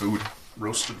bland food.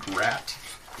 roasted rat.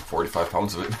 45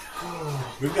 pounds of it.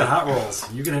 We've got hot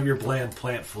rolls. You can have your bland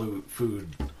plant food.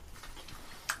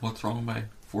 What's wrong with my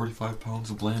 45 pounds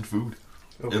of bland food?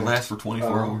 Okay. It lasts for 24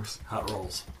 hours. Hot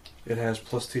rolls. It has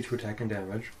 +2 to attack and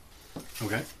damage.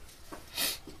 Okay.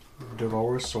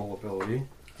 Devour Soul ability.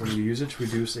 When you use it to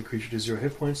reduce a creature to 0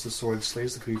 hit points, the sword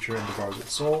slays the creature and devours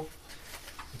its soul.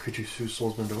 The creature whose soul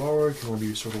has been devoured can only be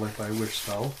restored to life by a wish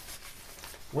spell.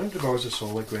 When it devours a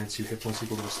soul, it grants you hit points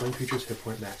equal to the slain creature's hit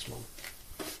point maximum.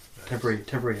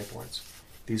 Temporary hit points.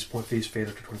 These fade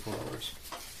after 24 hours.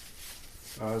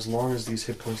 As long as these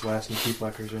hit points last and keep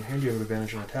Blackrazor in hand, you have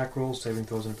advantage on attack rolls, saving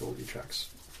throws, and ability checks.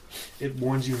 It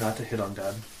warns you not to hit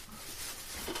undead.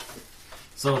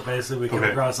 So basically, we come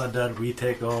Okay. across undead, we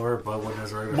take over, but when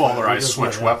there's a regular Well, fight, or we I just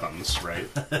switch let it. weapons, right?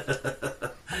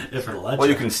 If it lets Well,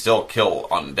 you can still kill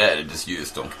undead, just you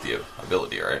just don't get the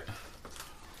ability, right?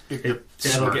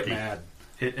 It'll get mad.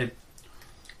 It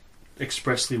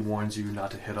expressly warns you not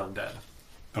to hit undead.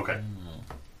 Okay.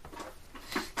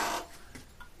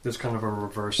 There's kind of a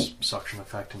reverse suction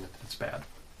effect, and it's bad.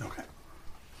 Okay.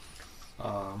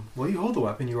 While you hold the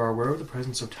weapon, you are aware of the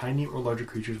presence of tiny or larger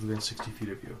creatures within 60 feet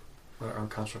of you, whether armed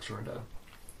constructs or undead.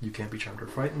 You can't be charmed or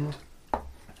frightened.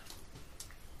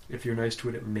 If you're nice to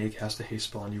it, it may cast a haste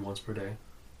spell on you once per day.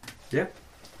 Yeah,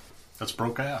 That's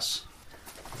broke ass.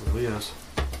 it really is.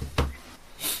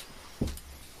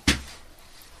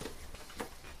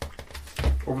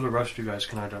 Over the rest, you guys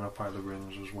can identify the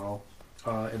rings as well.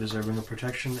 It is a ring of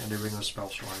protection and a ring of spell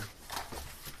storing.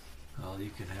 Well, you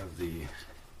can have the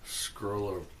scroll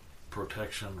of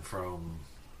protection from.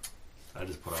 I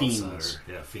just put Fiends. outsider.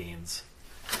 Yeah, fiends.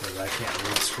 Because I can't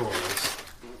read scrolls.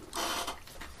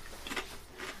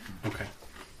 Okay.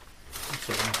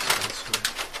 So that makes sense.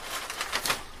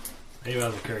 Maybe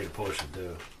I'll carry the potion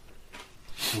too.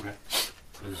 Okay.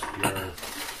 Because you're a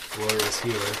glorious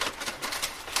healer.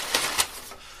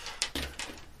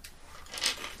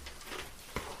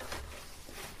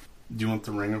 Do you want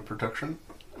the ring of protection,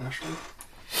 Ashley?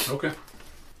 Okay.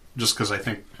 Just because I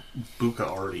think Buka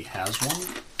already has one.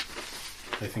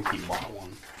 I think he bought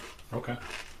one. Okay.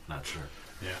 Not sure.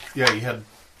 Yeah. Yeah, he had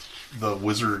the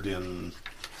wizard in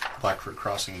Blackford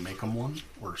Crossing make him one,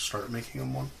 or start making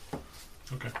him one.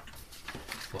 Okay.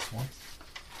 +1.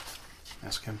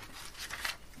 Ask him.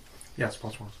 Yeah, it's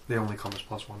 +1. They only come as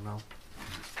 +1 now.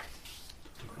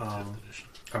 Fifth edition.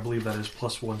 I believe that is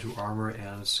 +1 to armor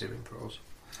and saving throws.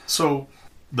 So,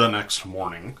 the next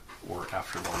morning, or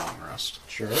after the long rest,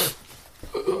 Sure.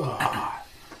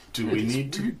 do we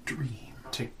need to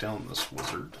take down this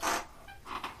wizard?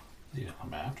 Is he gonna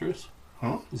come after us?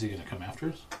 Huh? Is he gonna come after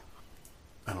us?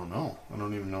 I don't know. I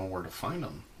don't even know where to find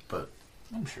him. But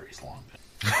I'm sure he's long dead.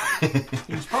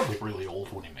 He was probably really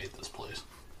old when he made this place.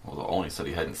 Well, the only said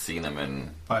he hadn't seen him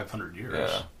in. 500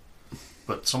 years. Yeah.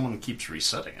 But someone keeps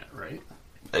resetting it, right?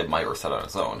 It might reset on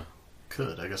its own.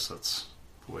 Could. I guess that's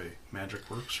the way magic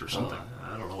works or something.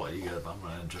 Well, I don't know what you got, but I'm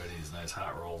going to enjoy these nice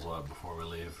hot rolls before we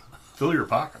leave. Fill your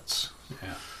pockets.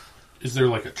 Yeah. Is there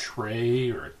like a tray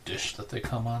or a dish that they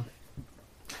come on?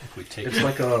 If we take It's it.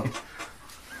 like a...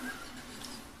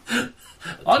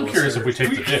 I'm curious if we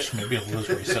take the dish, maybe it'll just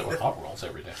reset with hot rolls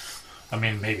every day. I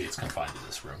mean, maybe it's confined to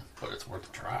this room, but it's worth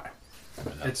a try. I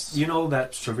mean, It's, you know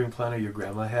that serving planner your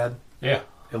grandma had? yeah.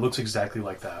 It looks exactly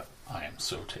like that. I am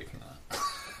so taking that.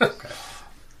 Okay.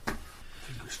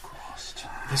 Fingers crossed.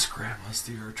 This grandma's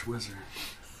the arch wizard.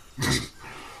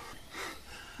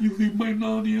 You leave my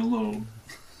nanny alone.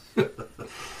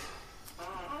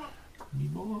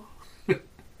 Anymore?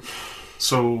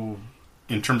 So,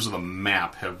 in terms of the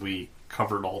map, have we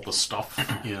covered all the stuff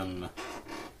in...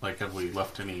 Like, have we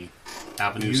left any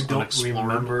avenues You don't unexplored?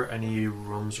 remember any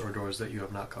rooms or doors that you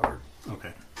have not covered.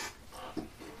 Okay.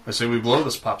 I say we blow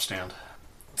this pop stand.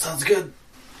 Sounds good.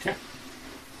 Okay.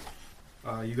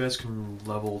 You guys can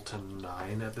level to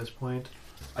 9 at this point.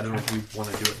 I don't know if you want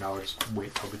to do it now or just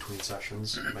wait till between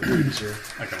sessions. It might be easier.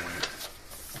 I can wait.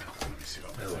 Let me see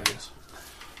what my thing is.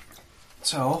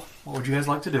 So, what would you guys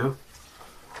like to do?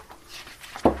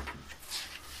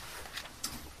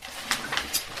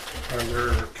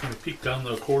 Can we peek down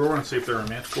the corridor and see if there are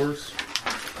manticores?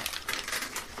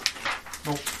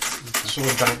 Nope. So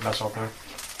a giant mess out there.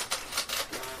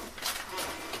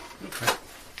 Okay.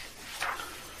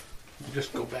 We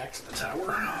just go back to the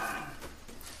tower.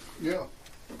 Yeah.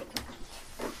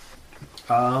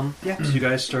 Yeah, so you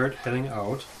guys start heading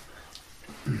out.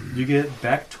 You get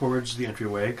back towards the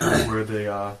entryway, kind of where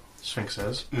the Sphinx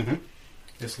is. Mm-hmm.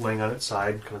 It's laying on its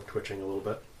side, kind of twitching a little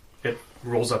bit. It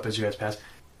rolls up as you guys pass.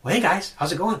 Well, hey guys,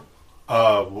 how's it going?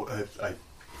 I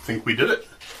think we did it.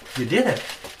 You did it.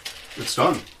 It's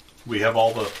done. We have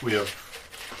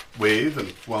Wave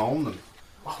and Whelm and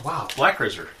Oh, wow.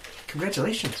 Blackrazor.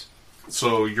 Congratulations.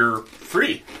 So you're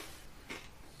free.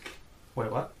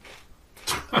 Wait, what?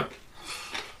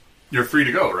 You're free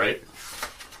to go, right?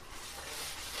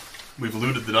 We've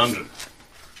looted the dungeon.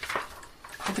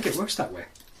 I don't think it works that way.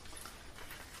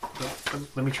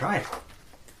 Let me try.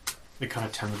 It kind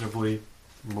of tentatively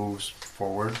moves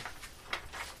forward.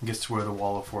 Gets to where the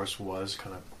wall of force was,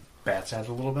 kind of bats at it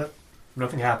a little bit.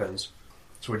 Nothing happens.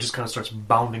 So it just kind of starts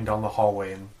bounding down the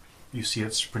hallway, and you see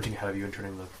it sprinting ahead of you and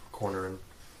turning the corner and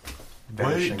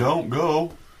vanishing. Wait, don't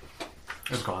go.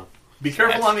 It's gone. Be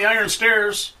careful on the iron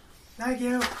stairs. Thank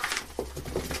you.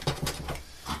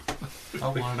 I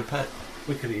wanted a pet.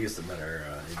 We could have used them in our,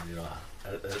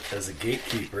 as a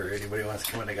gatekeeper. Anybody wants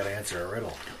to come in, they got to answer a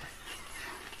riddle.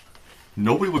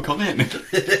 Nobody would come in.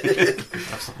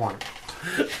 That's the point.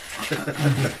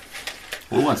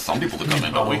 We want some people to come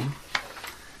in, don't we?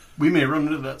 We may run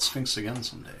into that Sphinx again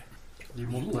someday. You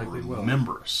most likely will.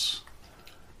 Remember us.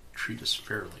 Treat us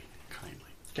fairly, kindly.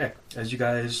 Okay, as you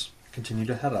guys continue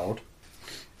to head out,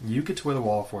 you get to where the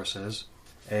wall of force is,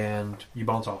 and you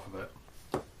bounce off of it.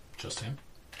 Just him?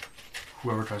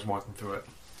 Whoever tries walking through it.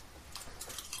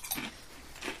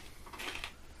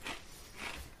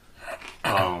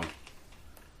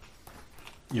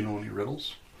 You know any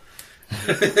riddles?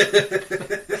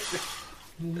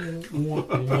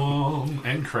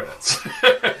 And credits.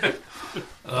 Hit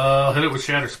it with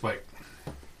Shatter Spike.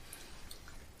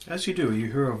 As you do, you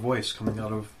hear a voice coming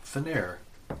out of thin air.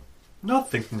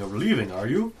 Not thinking of leaving, are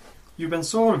you? You've been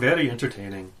so very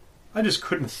entertaining. I just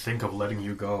couldn't think of letting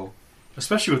you go.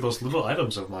 Especially with those little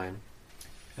items of mine.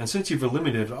 And since you've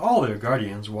eliminated all their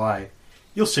guardians, why,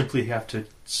 you'll simply have to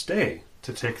stay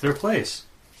to take their place.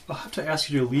 I'll have to ask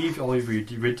you to leave all of your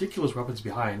ridiculous weapons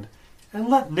behind and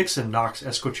let Nix and Nox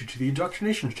escort you to the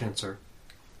indoctrination chancellor.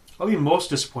 I'll be most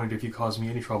disappointed if you cause me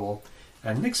any trouble,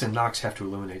 and Nix and Nox have to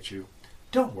eliminate you.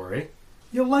 Don't worry,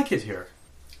 you'll like it here.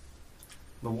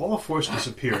 The wall of force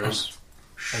disappears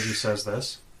as he says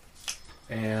this,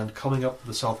 and coming up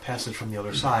the south passage from the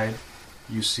other side,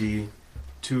 you see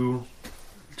two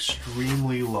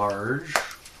extremely large...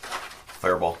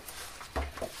 Fireball.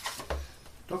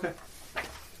 Okay.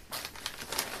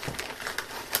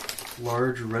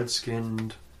 Large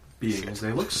red-skinned beings.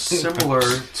 They look similar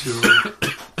to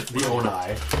the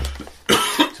Onai.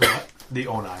 To what? The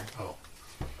Onai. Oh.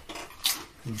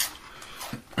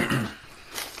 There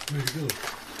you go.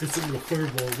 It's a little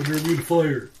fireball when you're immune to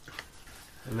fire.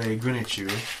 They grin at you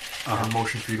and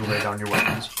motion for you to lay down your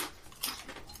weapons.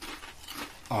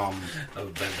 I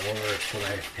would bend over, put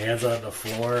my hands on the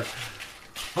floor.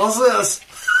 How's this?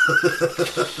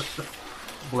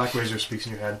 Blackrazor speaks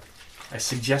in your head. I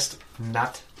suggest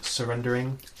not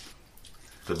surrendering.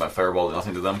 Did my fireball do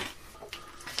nothing to them?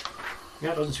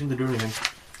 Yeah, it doesn't seem to do anything.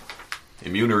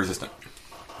 Immune or resistant?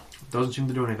 Doesn't seem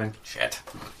to do anything. Shit.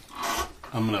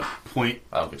 I'm going to point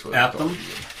I don't get to it. at them. I'm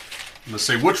going to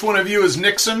say, which one of you is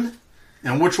Nixon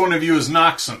and which one of you is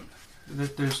Noxon?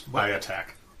 There's... I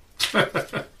attack.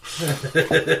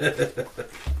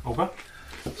 Okay.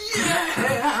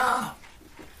 Yeah!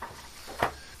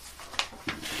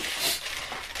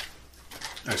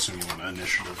 I assume you want an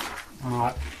initiative.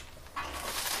 Not.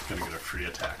 Gonna get a free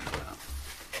attack for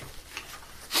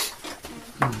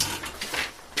that.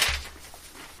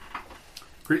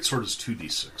 Great sword is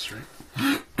 2d6, right?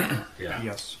 Yeah.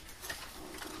 Yes.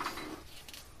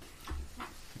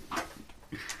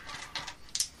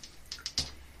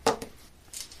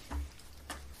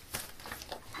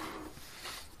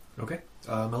 Okay.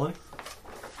 Melanie?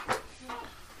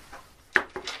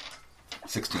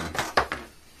 16.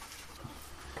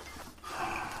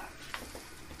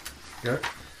 Garrett?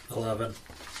 11.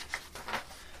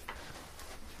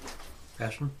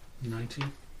 Ashton?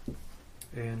 19.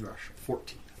 And Rush.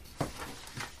 14.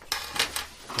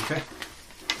 Okay.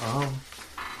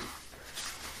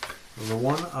 The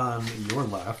one on your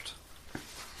left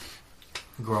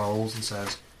growls and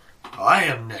says, I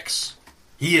am Nix.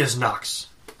 He is Nox.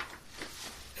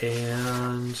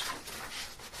 And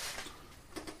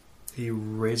he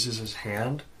raises his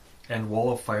hand, and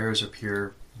wall of fires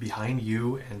appear behind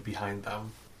you and behind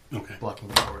them, Okay. blocking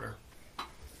the corridor.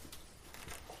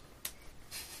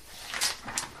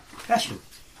 Ashton.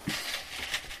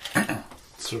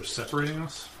 So separating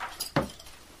us?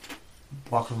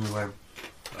 Walking away.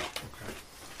 Oh,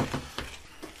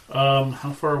 okay.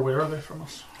 How far away are they from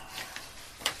us?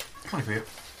 20 feet.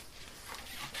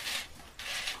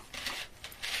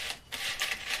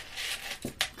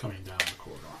 Coming down the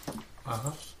corridor.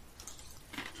 Uh-huh.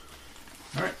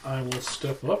 Alright, I will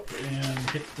step up and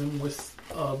hit them with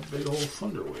a big old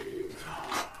thunder wave.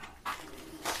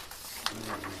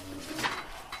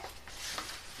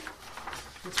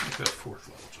 Let's make that 4th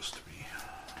level just to be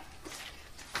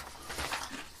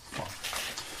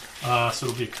fun. So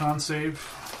it'll be a con save.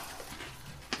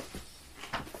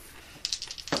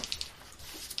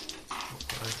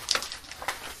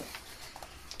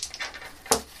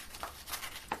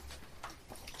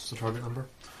 What's the target number?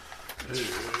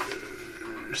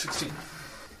 16.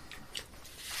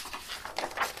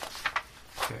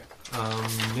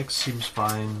 Okay. Nick seems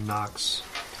fine. Nox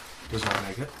does not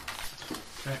make it.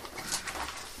 Okay.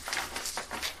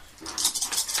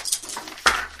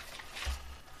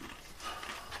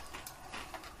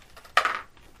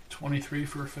 $23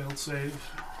 for a failed save.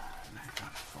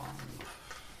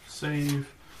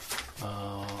 Save.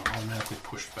 Automatically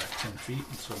pushed back 10 feet,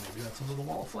 and so maybe that's a little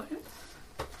wall of flame.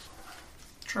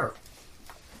 Sure.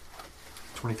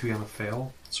 23 on a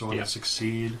fail, so on Yeah. a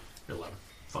succeed. 11.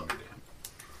 Thunder damage.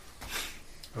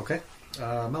 Okay.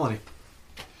 Melanie.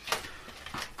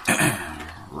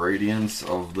 Radiance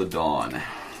of the Dawn.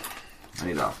 I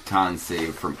need a con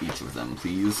save from each of them,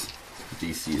 please.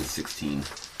 DC is 16.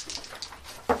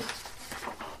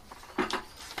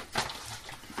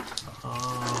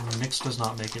 Nix does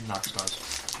not make it. Nox does.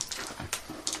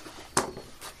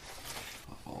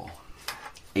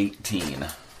 18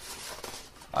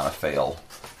 on a fail.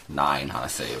 9 on a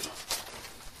save.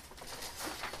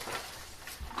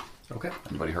 Okay.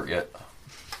 Anybody hurt yet?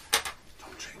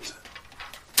 Don't change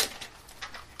that.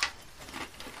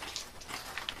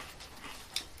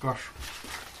 Gosh.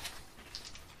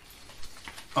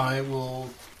 I'm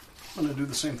going to do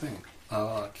the same thing.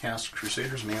 Cast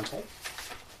Crusader's Mantle,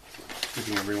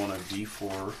 giving everyone a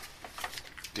D4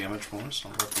 damage bonus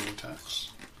on weapon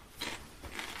attacks.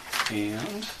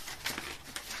 And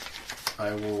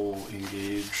I will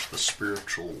engage the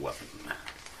spiritual weapon.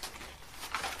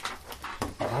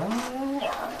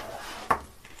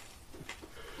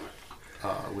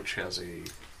 Which has a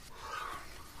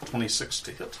 26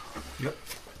 to hit. Yep.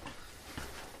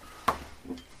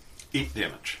 8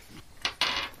 damage.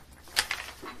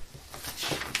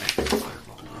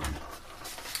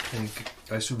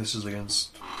 I assume this is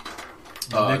against...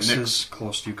 Nix Nix. is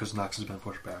close to you because Nox has been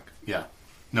pushed back. Yeah.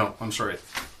 No, I'm sorry.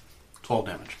 12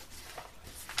 damage.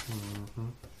 Mm-hmm.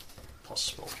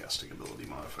 Plus spellcasting ability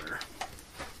modifier.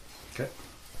 Okay.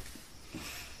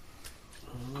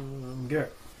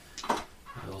 Garrett.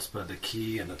 I'll spend a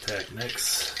key and attack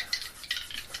Nyx.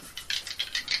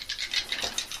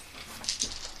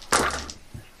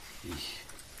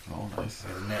 Oh, nice.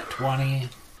 Got a net 20,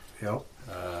 Yep.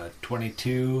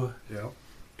 22, Yep.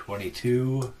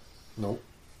 22, Nope.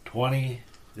 20,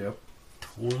 Yep.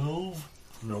 12.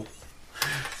 Nope.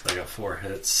 So I got 4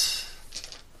 hits.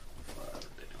 5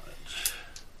 damage.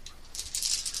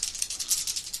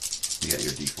 You got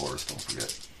your D4s, don't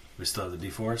forget. We still have the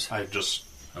D4s? I just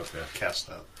Okay. cast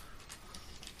that.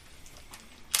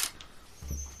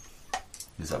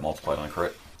 Is that multiplied on a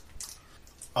crit?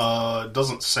 It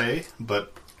doesn't say,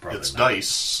 but Probably it's not. dice,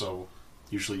 so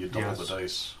usually you double Yes. the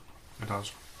dice, It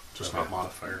does. just not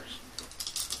modifiers.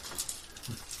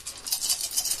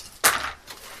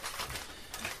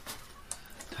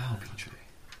 Oh, PJ.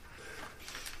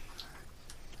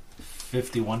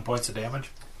 51 points of damage.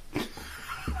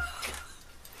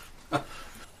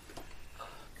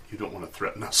 You don't want to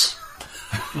threaten us.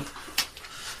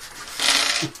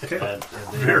 Okay. And they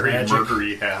are Very magic.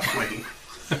 murdery halfling.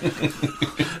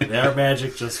 They are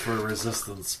magic just for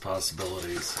resistance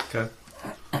possibilities. Okay.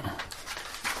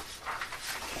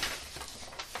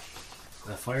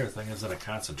 The fire thing isn't a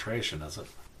concentration, is it?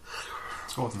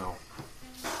 Let's go with no.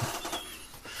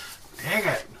 Dang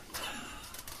it!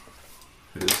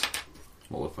 It is.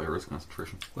 Modifier is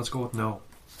concentration. Let's go with no.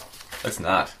 It's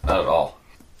not. Not at all.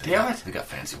 Damn it! They got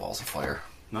fancy walls of fire.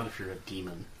 Not if you're a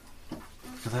demon.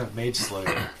 Because I have Mage Slayer.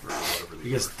 Or whatever they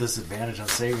You get disadvantage on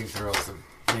saving throws to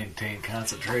maintain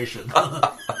concentration.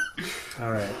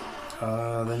 Alright.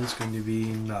 Then it's going to be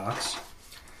Nox.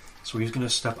 So he's going to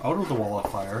step out of the wall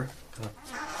of fire, kind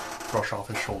of brush off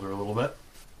his shoulder a little bit,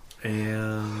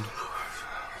 and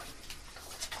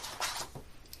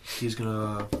he's going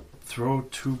to throw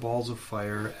 2 balls of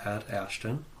fire at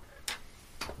Ashton.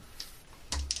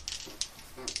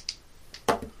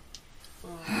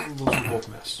 Those will both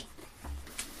miss.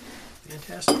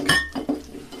 Fantastic.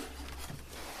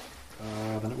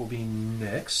 Then it will be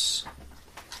Nyx.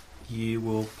 He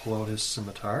will pull out his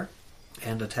scimitar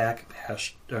and attack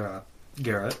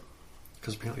Garrett,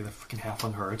 because apparently the freaking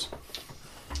halfling hurts.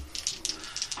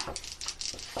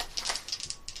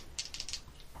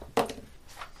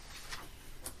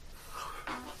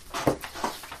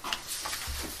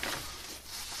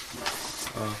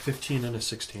 Uh, 15 and a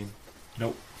 16.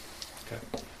 Nope. Okay.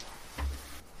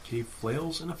 He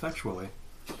flails ineffectually.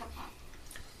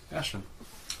 Ashton.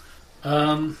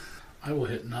 I will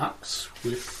hit Nox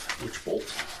with Witch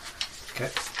Bolt. Okay.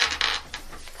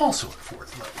 Also at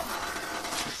 4th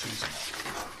level.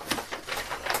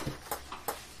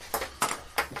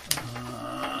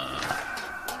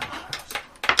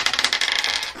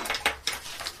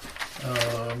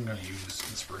 I'm going to use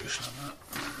inspiration on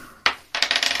that.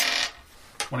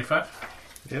 25?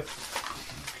 Yep.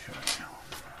 Okay.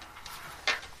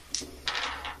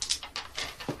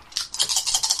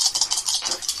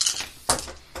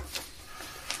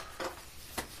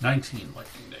 $19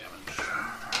 lightning damage.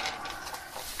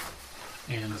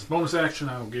 And as a bonus action,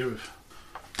 I will give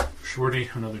Shorty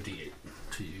another D8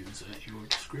 to use at your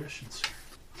discretion, sir.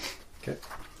 Okay.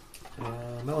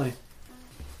 Melanie.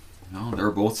 No,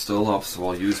 they're both still up, so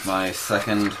I'll use my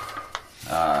second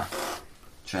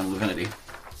Channel Divinity.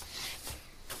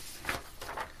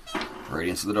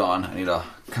 Radiance of the Dawn. I need a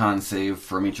con save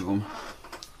from each of them.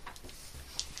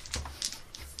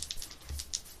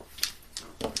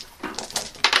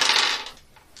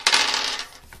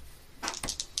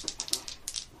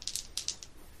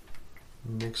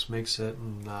 Nyx makes it,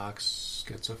 and Nox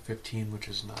gets a 15, which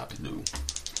is not. No.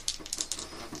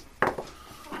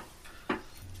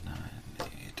 9,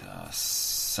 8,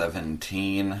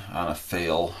 17 on a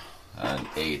fail, and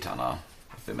 8 on a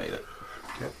if they made it.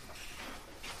 Okay.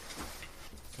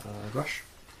 Grush.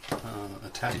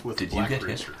 Attack with did you get Blackrazor.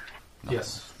 hit? No.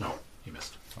 Yes. No, you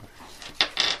missed.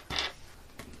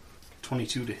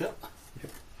 22 to hit.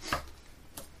 Yep.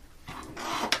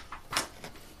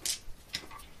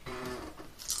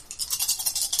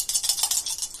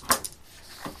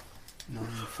 Nine,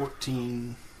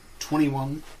 14,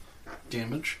 21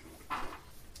 damage.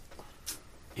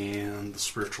 And the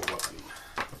spiritual weapon.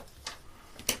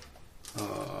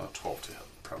 12 to hit.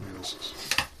 Probably misses.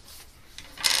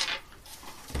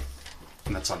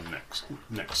 And that's on Nyx.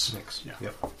 Nyx. Yeah.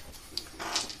 Yep.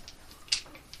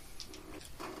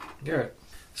 Garrett.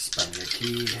 Spend your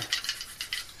key.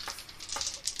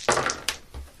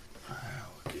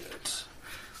 I'll get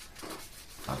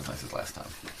Not as nice as last time.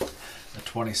 a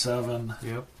 27,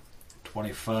 Yep.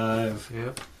 25,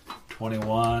 Yep.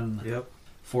 21, Yep.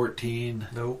 14,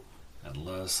 Nope. and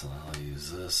less, and I'll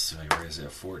use this. So I raise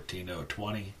it 14 to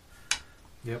 20.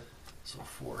 Yep. So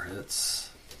 4 hits.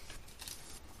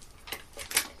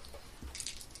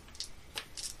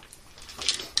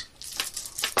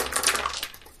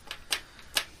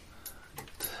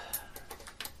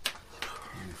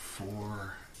 And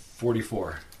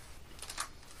 44.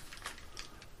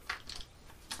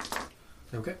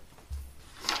 Okay.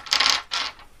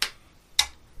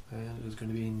 And it is going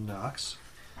to be Nox.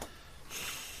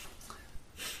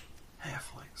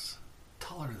 Halflings.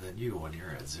 Taller than you when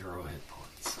you're at 0 hit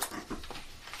points.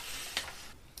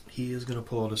 He is going to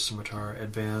pull out his scimitar,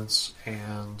 advance,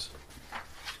 and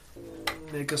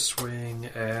make a swing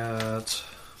at,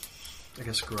 I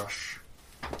guess, Grush.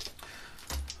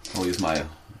 I'll use my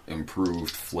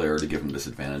improved flare to give him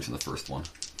disadvantage in the first one.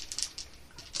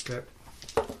 Okay.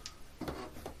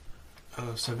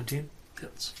 17.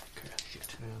 Hits. Okay.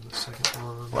 And the second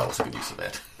one Well, that was a good use of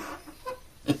that.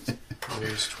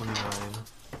 is 29.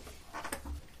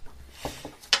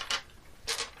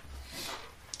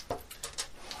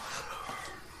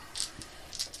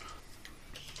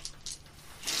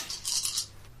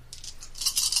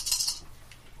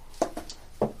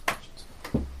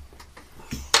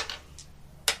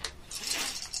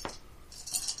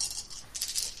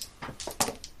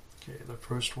 Okay, the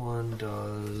first one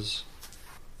does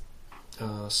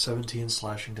 17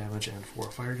 slashing damage and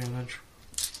 4 fire damage.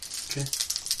 Okay.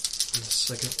 And the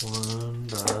second one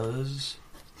does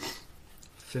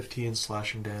 15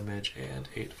 slashing damage and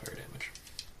 8 fire damage.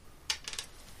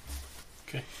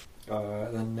 Okay.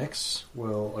 Then Nyx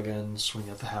will again swing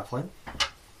at the halfling.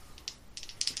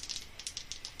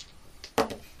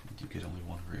 You get only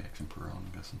one reaction per round,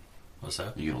 I'm guessing. What's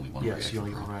that? You get only one Yes, reaction you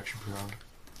only per get one round. reaction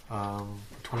per round.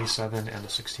 27 and a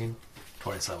 16.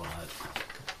 27 hit.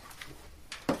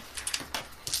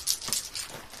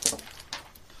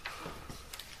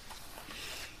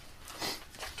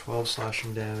 12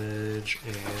 slashing damage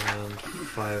and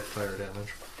 5 fire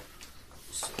damage.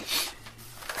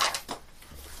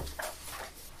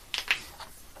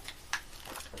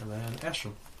 And then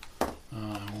Ashton. I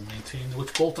will maintain the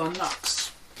Witch Bolt on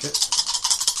Nox. Okay.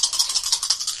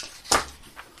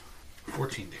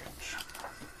 14 damage.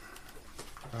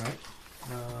 Alright.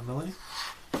 Melanie?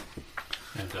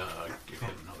 And give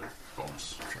it another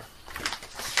bonus. Sure.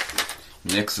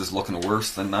 Nyx is looking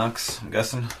worse than Nox, I'm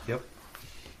guessing. Yep.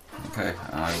 Okay,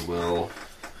 I will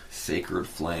Sacred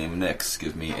Flame Nyx.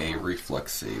 Give me a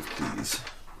reflex save, please.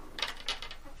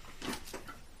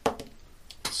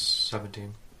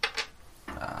 17.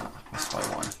 Missed by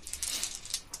 1.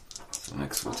 So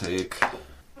Nyx will take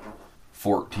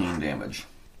 14 damage.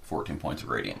 14 points of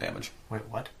radiant damage. Wait,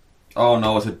 what? Oh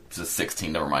no, it's a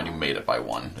 16. Never mind, you made it by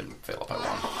 1. Didn't fail it by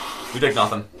 1. You take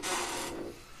nothing.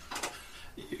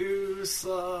 You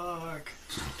suck.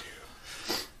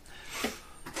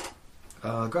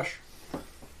 Grush.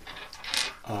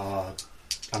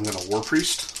 I'm going to War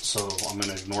Priest, so I'm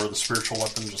going to ignore the spiritual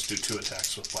weapon, just do 2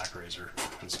 attacks with Blackrazor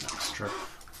and Snakes. Sure.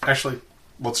 Actually,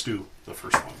 let's do the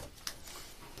first one.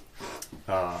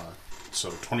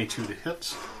 So 22 to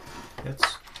hit.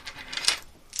 Hits.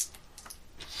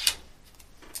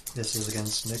 This is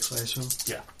against Nyx, I assume?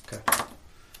 Yeah. Okay.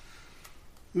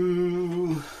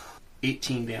 Ooh,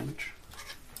 18 damage.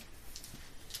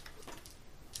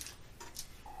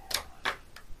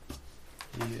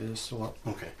 He is still up.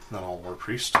 Okay, then I'll War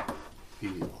Priest.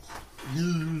 Heal.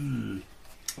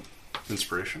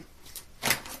 Inspiration.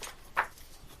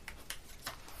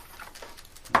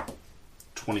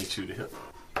 22 to hit.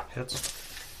 Hits.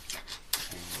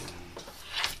 And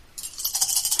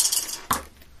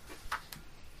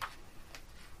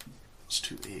it's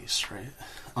 2 ace, right?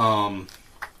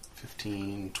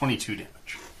 15, 22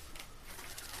 damage.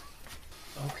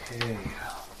 Okay.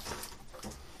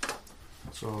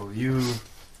 So you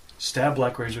stab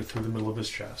Blackrazor through the middle of his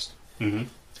chest. Mm-hmm.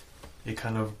 It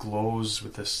kind of glows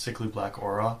with this sickly black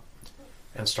aura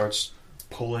and starts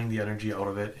pulling the energy out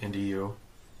of it into you.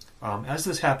 As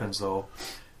this happens, though,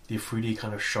 the Afridi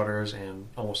kind of shudders and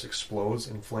almost explodes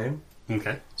in flame.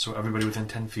 Okay. So everybody within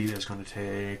 10 feet is going to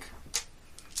take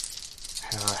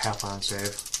half on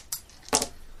save.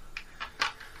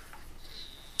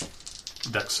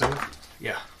 Dex save.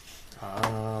 Yeah.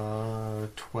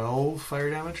 12 fire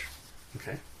damage.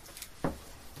 Okay.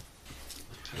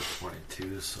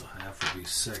 22, so half would be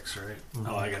 6, right?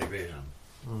 Oh, I got evasion.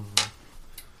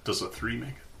 Does a 3 make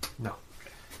it? No.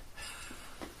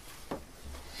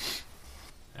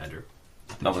 Andrew.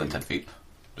 Not within 10 feet.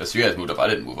 Just you guys moved up. I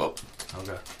didn't move up.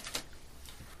 Okay.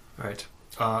 Alright.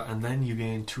 And then you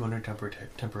gain 200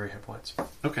 temporary hit points.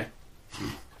 Okay.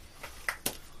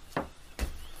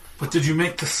 But did you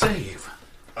make the save?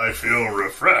 I feel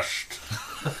refreshed.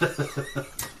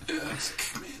 Yes,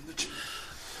 give me the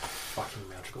Fucking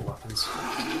magical weapons.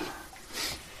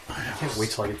 I can't wait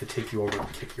till I get to take you over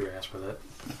and kick your ass with it.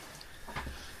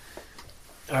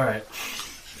 Alright.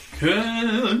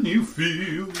 Can you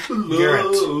feel the Garrett,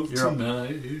 love you're up.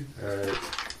 tonight? Alright.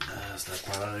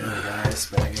 Step out of there, guys.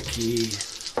 Bag a key.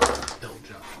 Don't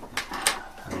jump.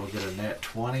 I will get a net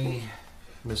 20,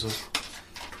 Misses.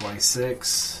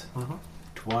 26,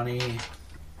 20,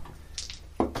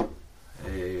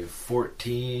 a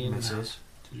 14. Misses.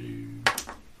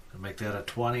 I'll make that a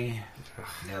 20.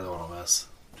 The other one will miss.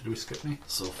 Did we skip me?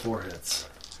 So 4 hits.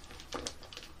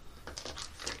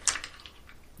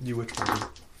 You witch bolted.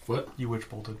 What? You witch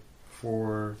bolted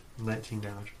for 19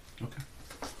 damage. Okay.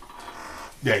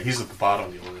 Yeah, he's at the bottom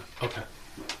of the order. Okay.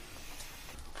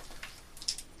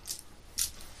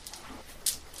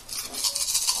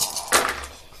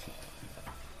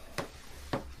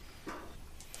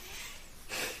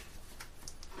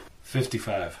 $55.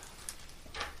 I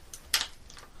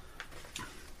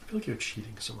feel like you're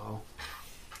cheating somehow.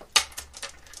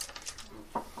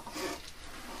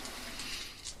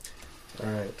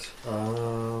 Alright.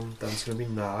 That's gonna be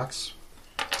Nox,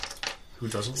 who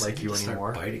doesn't like you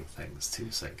anymore. Start biting things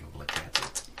too, so I can look at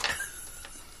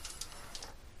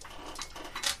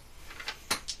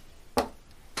it.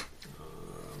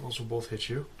 Those will both hit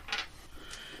you.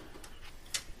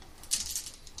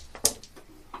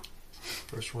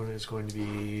 First one is going to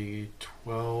be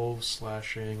 12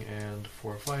 slashing and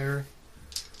 4 fire.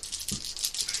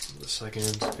 The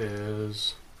second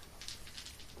is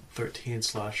 13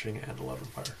 slashing and 11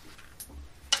 fire.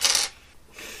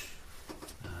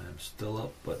 I'm still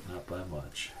up, but not by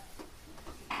much.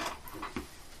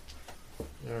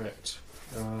 Alright.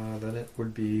 Then it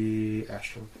would be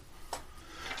Ashton.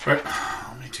 Alright,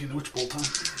 I'll maintain the Witch Bolt on.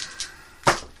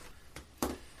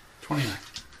 29.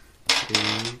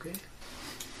 Okay.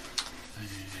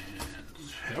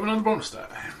 And have another bonus die.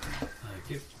 Thank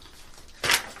you.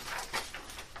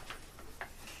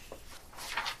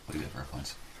 What do you get for our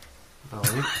points?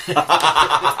 Melanie.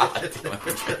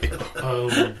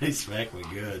 He smacked me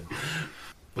good.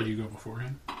 But you go before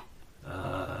him?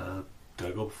 Do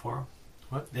I go before him?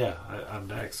 What? Yeah, I'm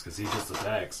next because he just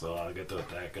attacked, so I'll get to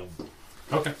attack him.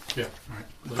 Okay, yeah. All right.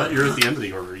 I thought you were at the end of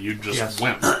the order. You just Yes.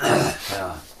 went.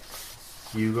 Yeah.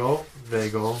 You go, they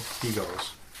go, he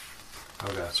goes.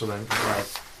 Okay. So then,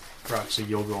 so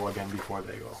you'll go again before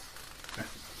they go. Okay.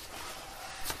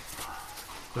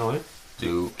 Melanie?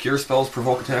 Do cure spells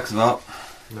provoke attacks up?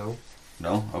 No.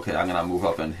 No? Okay, I'm going to move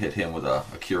up and hit him with a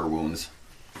cure wounds.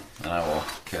 And I will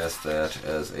cast that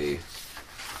as a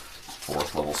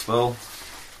 4th level spell.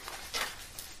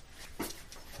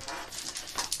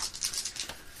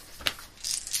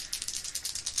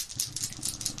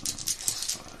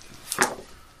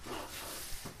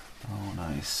 Oh,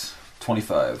 nice.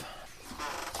 25.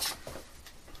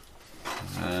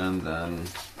 And then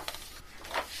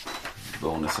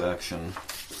bonus action.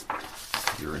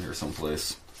 You're in here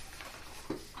someplace.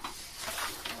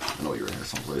 I know you're in here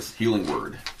someplace. Healing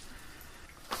Word.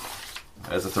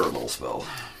 As a 3rd level spell.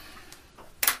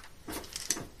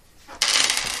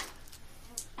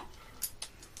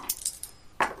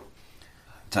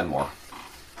 Ten more.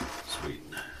 Sweet.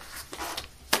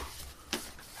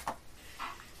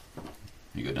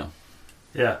 You good now?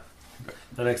 Yeah.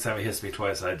 The next time he hits me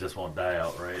twice, I just won't die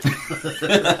outright. We'll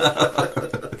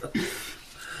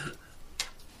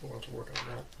have to work on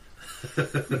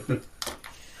that.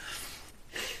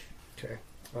 Okay.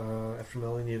 After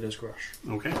Melanie, it is Grush.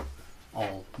 Okay.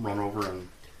 I'll run over and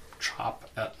chop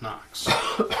at Nox.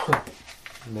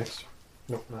 Next.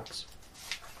 Nope, Nox.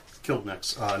 Killed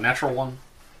Nox. Natural 1.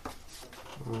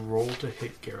 Roll to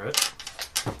hit Garrett.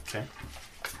 Okay.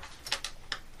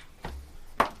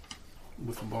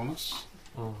 With a bonus.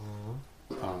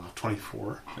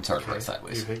 24. It's hard to Okay. play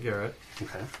sideways. You hit Garrett.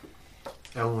 Okay.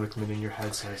 Ellen would come in your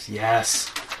head says,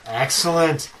 yes!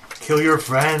 Excellent! Kill your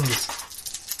friends!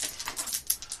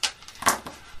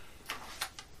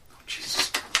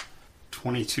 Jesus.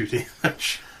 22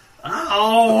 damage.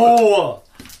 Oh!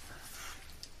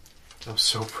 I'm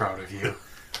so proud of you.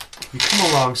 You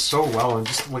come along so well in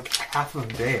just like half of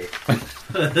a day.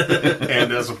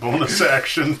 And as a bonus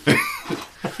action,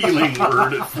 Healing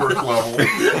Word at 4th level.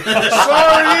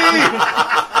 Sorry!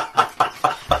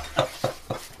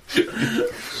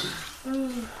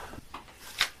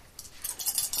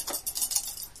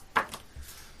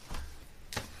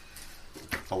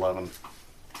 11.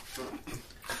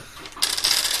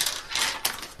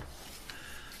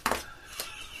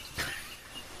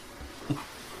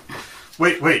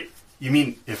 Wait. You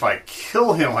mean if I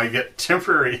kill him, I get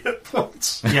temporary hit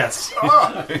points? Yes.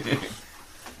 Ah!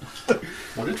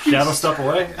 What did you Shadow step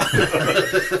away.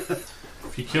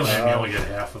 If you kill him, you only get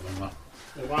half of them.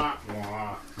 Wah,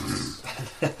 wah.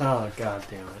 Oh, god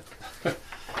damn it.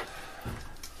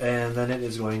 And then it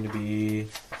is going to be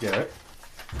Garrett.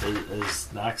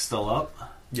 Is Nox still up?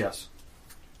 Yes.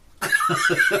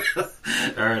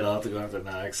 Alright, I'll have to go after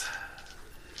Nox.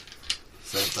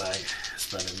 Same thing.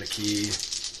 Spending the key.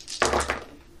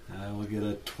 And we'll get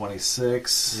a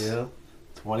 26. Yeah.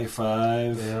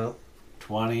 25. Yeah.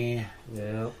 20.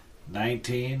 Yeah.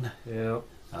 19. Yeah.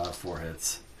 4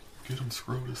 hits. Get him,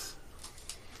 Scrotus.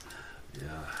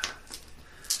 Yeah.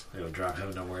 Maybe I'll drop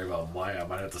him. Don't worry about Mike. I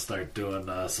might have to start doing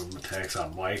some attacks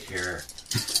on Mike here.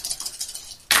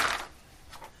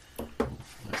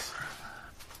 Nice.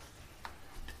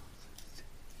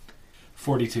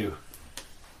 42.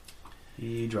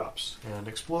 He drops and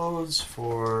explodes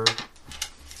for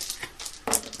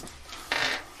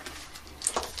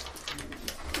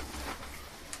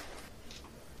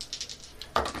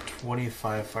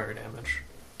 25 fire damage.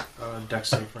 Dex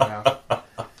save for half.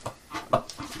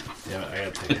 Yeah, I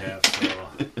gotta take half, so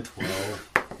 12.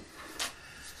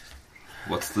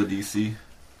 What's the DC?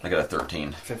 I got a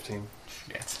 13. 15.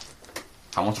 Shit.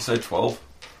 How much you say? 12?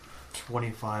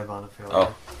 25 on a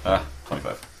failure. Oh,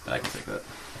 25. I can take that.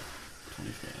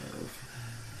 25.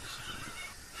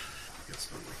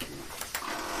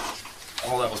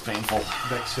 Oh, that was painful.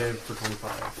 Dex save for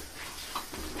 25.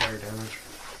 Fire damage.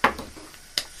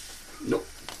 Nope.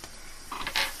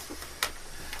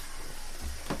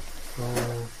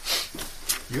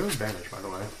 You have advantage, by the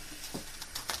way.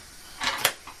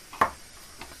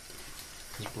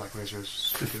 Because Blackrazor is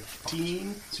stupid.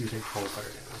 15. So you take full fire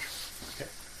damage.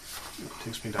 It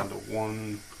takes me down to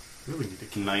 191. Really need to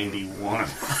keep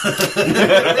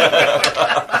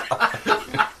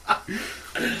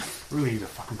Really need to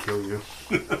fucking kill you.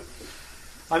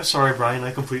 I'm sorry, Brian.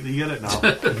 I completely get it now.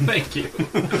 Thank you.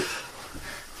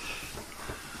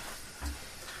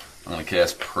 I'm gonna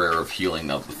cast Prayer of Healing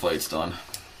now that the fight's done.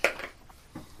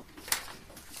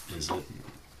 Is it?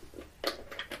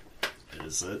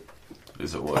 Is it?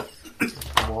 Is it what?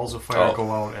 Walls of fire Oh. go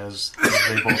out as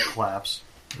they both collapse.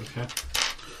 Okay.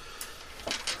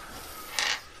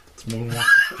 It's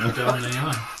moonwalk down the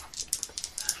aisle.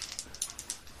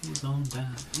 He's on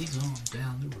down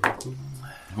the road.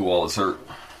 Who all is hurt?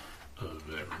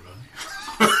 Everybody.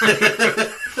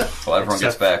 Well, everyone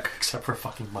gets back. Except for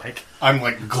fucking Mike. I'm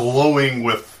like glowing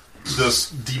with this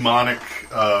demonic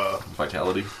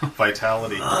Vitality.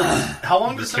 vitality. How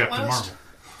long does that Captain last? Marvel.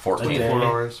 14. 4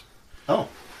 hours. Oh,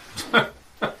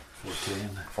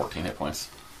 14 hit points.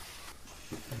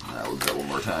 I will go one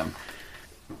more time.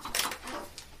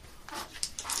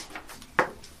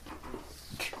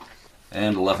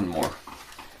 And 11 more.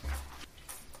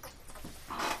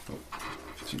 Oh,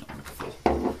 15, I'll make it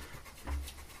full.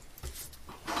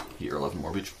 Here, 11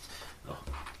 more, bitch. Oh.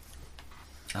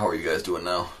 How are you guys doing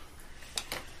now?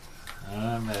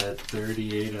 I'm at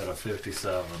 38 out of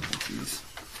 57. Jeez.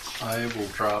 I will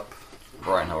drop.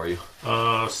 Brian, how are you?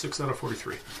 6 out of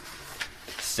 43.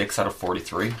 6 out of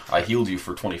 43. I healed you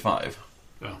for 25.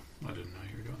 Oh, I didn't know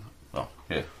you were doing Oh,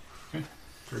 yeah. that. Okay,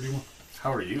 31.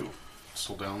 How are you?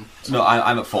 Still down? No,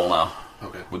 I'm at full now.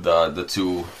 Okay. With the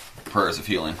 2 prayers of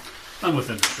healing. I'm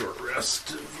within a short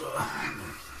rest of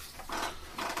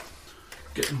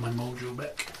getting my mojo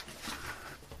back.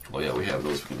 Well, yeah, we have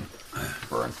those we can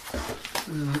burn.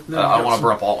 Now I don't want to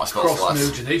burn up all my spell slots.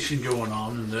 cross-nogination going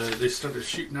on, and they started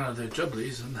shooting out of their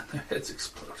jubblies, and then their heads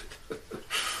exploded. Are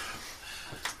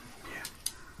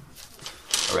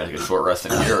we going to take a short rest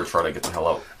in here or try to get the hell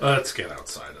out? Let's get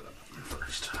outside of them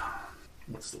first.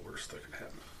 What's the worst that could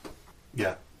happen?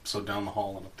 Yeah. So down the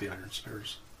hall and up the iron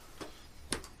stairs.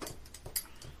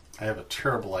 I have a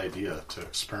terrible idea to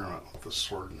experiment with this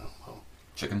sword now, though.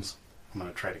 Chickens? I'm going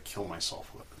to try to kill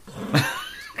myself with it.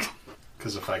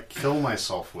 Because if I kill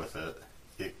myself with it,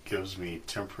 it gives me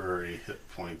temporary hit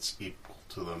points equal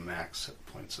to the max hit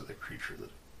points of the creature that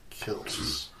it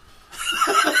kills.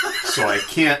 So I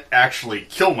can't actually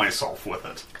kill myself with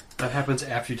it. That happens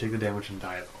after you take the damage and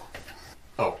die,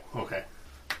 though. Oh, okay.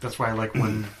 That's why, like,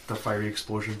 when the fiery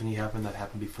explosion thingy happened, that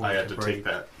happened before. I the had to temporary take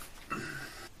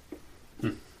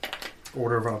that.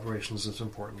 Order of operations is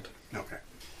important. Okay.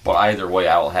 But either way,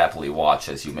 I will happily watch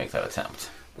as you make that attempt.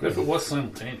 But if it was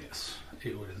simultaneous,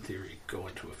 it would, in theory, go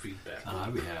into a feedback.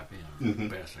 I'd be happy. Mhm.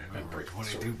 Bastard, I remember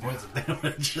 22 points of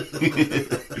damage.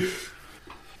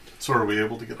 So are we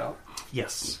able to get out?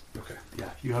 Yes. Okay. Yeah,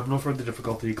 you have no further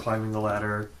difficulty climbing the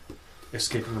ladder,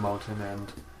 escaping the mountain,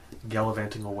 and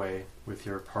gallivanting away with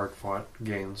your hard-fought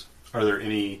gains. Are there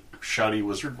any shouty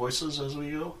wizard voices as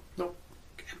we go? Nope.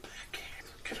 Get back here.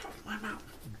 Get off my mountain.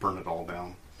 Burn it all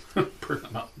down. Burn the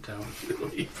mountain down if you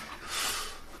leave.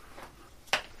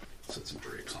 Set some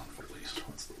drapes on for at least.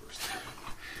 What's the worst thing?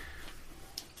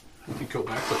 We can go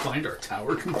back to find our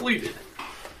tower completed.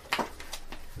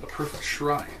 A perfect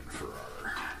shrine for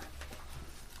our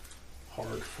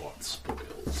hard-fought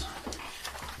spoils.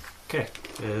 Okay,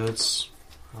 it's...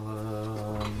 I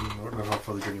don't know how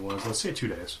far the journey was. Let's say 2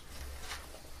 days.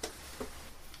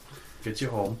 Gets you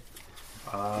home.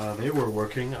 They were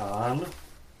working on...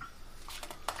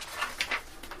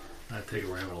 I take it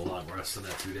we're having a long rest in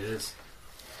that 2 days.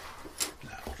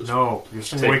 No, you're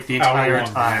staying awake the entire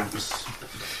time.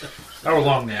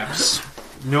 Hour-long naps.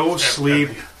 No sleep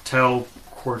till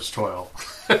quartz toil.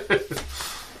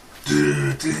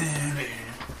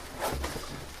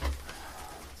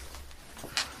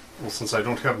 Well, since I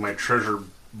don't have my treasure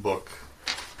book,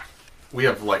 we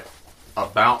have like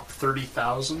about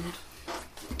 30,000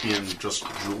 in just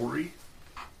jewelry.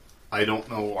 I don't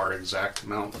know our exact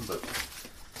amount, but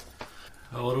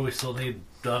What do we still need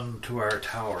done to our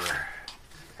tower?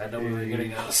 I know we were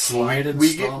getting a slide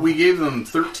we installed. gave them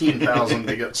 13,000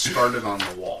 to get started on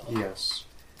the wall. Yes.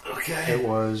 Okay. It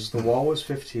was... The wall was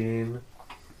 15.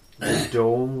 The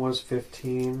dome was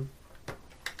 15.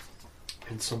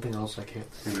 And something else I can't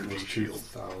think Energy was shield.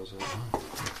 2,000.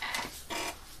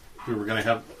 We were going to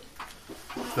have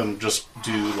them just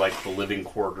do like the living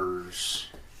quarters,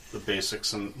 the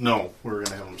basics, and no, we were going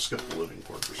to have them skip the living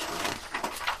quarters for now.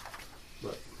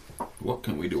 But What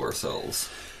can we do ourselves?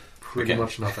 Pretty Okay.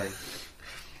 much nothing.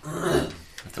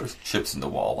 If there's chips in the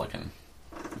wall, I can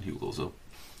heal those up.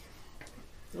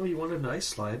 Oh, you wanted an ice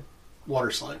slide?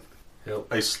 water slide, Yep.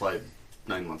 ice slide,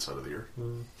 9 months out of the year.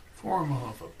 Form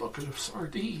of a bucket of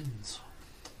sardines.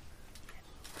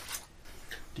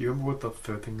 Do you remember what the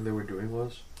third thing they were doing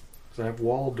was? Because I have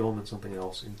wall, dome, and something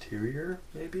else. Interior,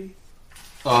 maybe?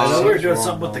 I know we were doing wrong,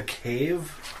 something with though. the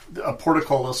cave. A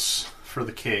portcullis for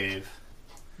the cave.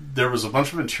 There was a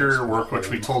bunch of interior work which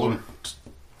we told them.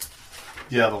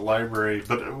 Yeah, the library,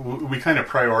 but we kind of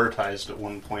prioritized at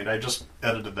one point. I just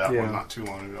edited that Yeah. one not too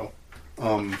long ago.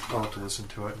 I'll have to listen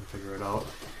to it and figure it out.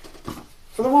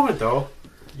 For the moment, though,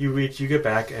 you get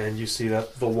back and you see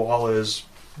that the wall is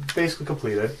basically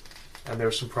completed, and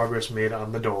there's some progress made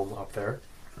on the dome up there.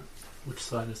 Which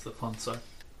side is the fun side?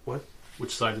 What?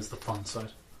 Which side is the fun side?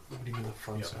 What do you mean the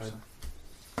front side?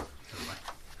 Never mind.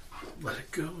 Let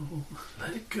it go.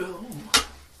 Let it go.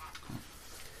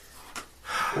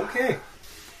 Okay.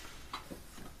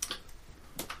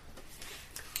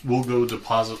 We'll go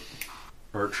deposit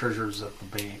our treasures at the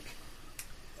bank.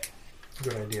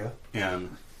 Good idea.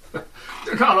 And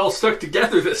they're not all stuck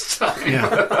together this time. yeah.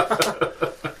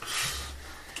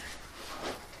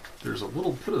 There's a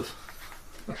little bit of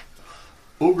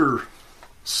ogre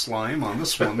slime on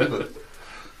this one, but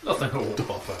nothing will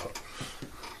buff out.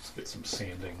 Let's get some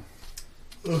sanding.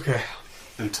 Okay.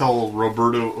 And tell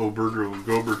Roberto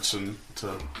Gobertson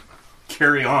to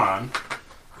carry on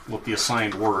with the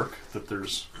assigned work, that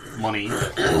there's money.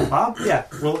 Bob? Yeah.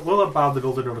 We'll let Bob the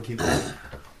builder know to keep going.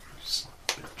 Son of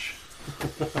a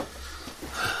bitch.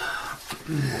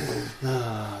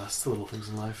 It's the little things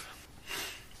in life.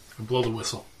 And blow the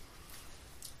whistle.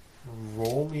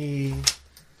 Roll me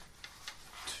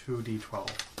 2d12.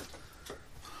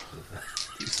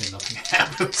 You say nothing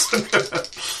happens.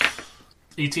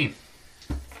 18.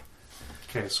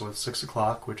 Okay, so it's 6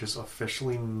 o'clock, which is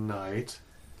officially night.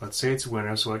 Let's say it's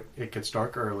winter, so it gets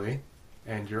dark early.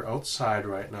 And you're outside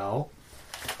right now.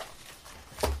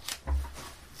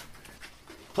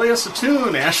 Play us a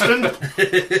tune, Ashton.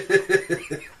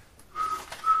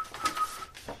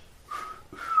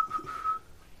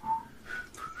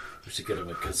 We should get him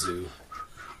a kazoo.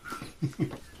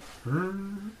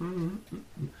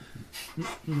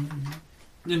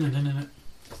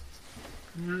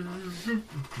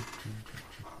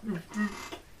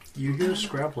 You hear a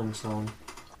scrabbling sound.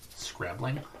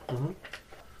 Scrabbling? Mm-hmm.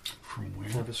 From where?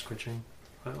 Kind of a scritching.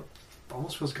 Well, it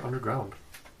almost feels like underground.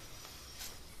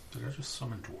 Did I just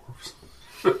summon dwarves?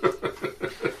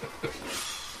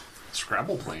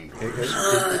 Scrabble playing.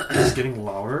 It's getting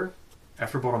louder.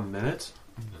 After about a minute.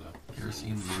 You ever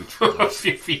seen the movie A Tremors?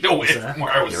 few feet away from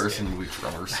where I was You ever standing. seen the movie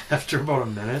Tremors? After about a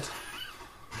minute,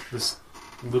 this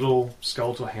little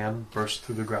skeletal hand bursts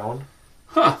through the ground.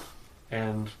 Huh.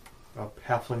 And a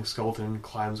halfling skeleton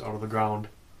climbs out of the ground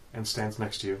and stands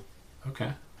next to you.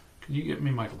 Okay. Can you get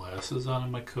me my glasses on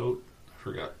in my coat? I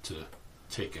forgot to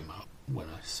take him out when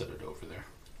I set it over there.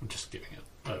 I'm just giving it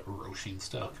a Roshin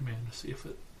style command to see if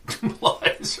it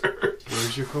complies or...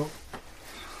 Where's your coat?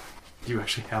 Do you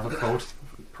actually have a coat?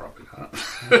 Probably not.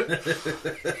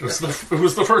 It was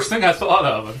the first thing I thought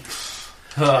of.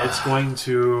 It's going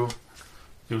to...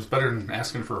 It was better than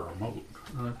asking for a remote.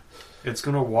 It's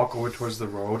going to walk over towards the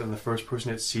road, and the first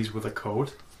person it sees with a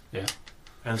coat, Yeah.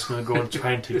 and it's going to go and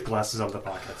try and take the glasses out of the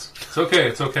pockets. It's okay,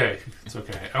 it's okay. It's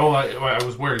okay. Oh, I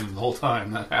was wearing them the whole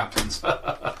time. That happens.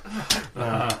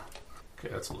 Okay,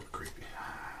 that's a little creepy.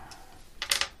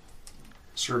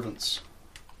 Servants.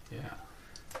 Yeah.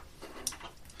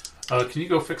 Can you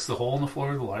go fix the hole in the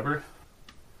floor of the library?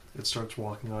 It starts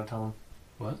walking out of town.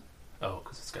 What? Oh,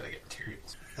 because it's got to get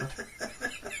materials.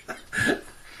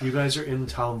 You guys are in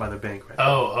town by the bank right now.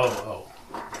 Oh.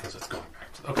 Because it's going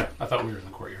back to... Okay, I thought we were in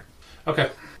the courtyard. Okay.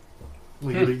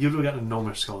 Well, you'd have gotten a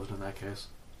gnomish skeleton in that case.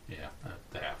 Yeah,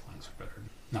 the halflings are better.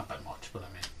 Not that much, but I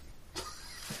mean...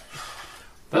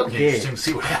 That'll be Okay. interesting to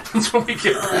see what happens when we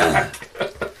get back.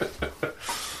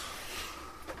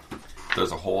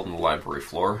 There's a hole in the library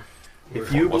floor.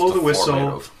 If you What's blow the floor made whistle,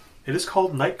 of? it is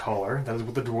called Nightcaller. That is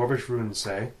what the Dwarvish runes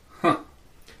say. Huh.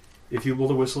 If you blow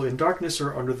the whistle in darkness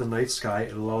or under the night sky,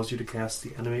 it allows you to cast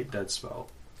the Animate Dead spell.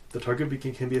 The target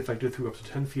can be affected through up to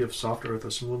 10 feet of soft earth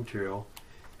or similar material,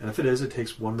 and if it is, it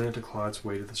takes 1 minute to claw its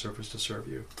way to the surface to serve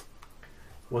you.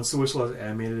 Once the whistle has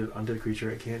animated an undead creature,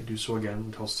 it can't do so again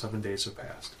until 7 days have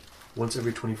passed. Once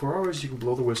every 24 hours, you can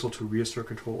blow the whistle to reassert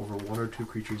control over 1 or 2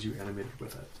 creatures you animated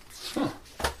with it. Huh.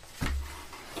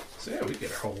 So yeah, we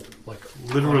get our whole, like...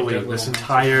 Literally, undead this little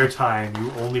entire time,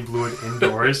 you only blew it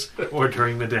indoors or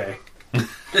during the day. monster.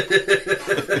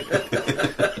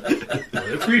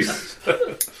 Priest.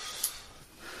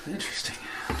 Interesting.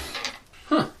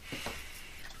 Huh.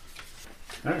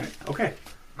 Alright, Okay.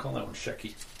 call that one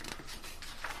Shecky.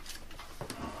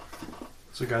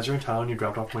 So you guys are in town, you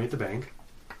dropped off money at the bank.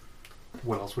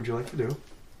 What else would you like to do?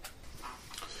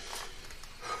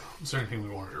 Is there anything we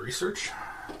wanted to research?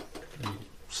 Any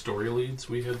story leads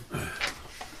we had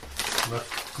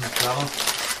left in the travel?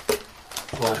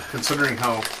 Well, considering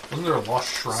how Wasn't there a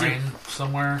lost shrine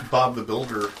somewhere? Bob the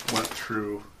Builder went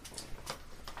through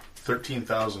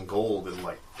 13,000 gold in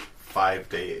like 5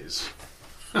 days.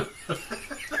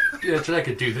 Yeah, I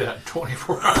could do that in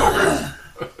 24 hours.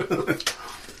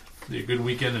 Be a good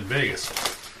weekend in Vegas.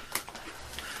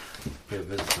 Pay a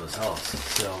visit to his house.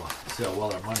 See how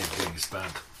well our money's being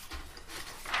spent.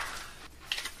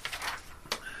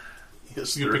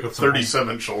 Yes, You there pick are up some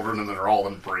 37 children, and they're all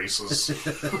in braces.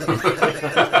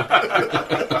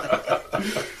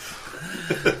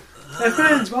 Hey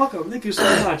friends, welcome. Thank you so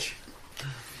much.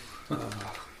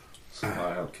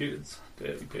 Smile, kids.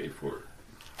 Daddy paid for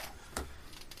it.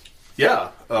 Yeah.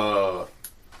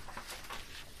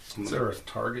 Is there a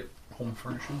Target home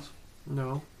furnishings?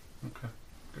 No, Okay.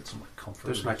 Get some like comfort.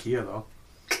 there's an IKEA though.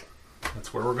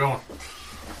 That's where we're going.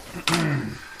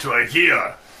 To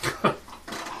IKEA.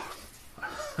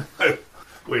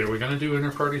 Wait, are we going to do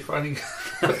inter-party fighting?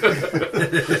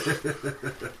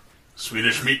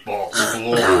 Swedish meatballs.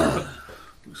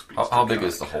 Cool. How big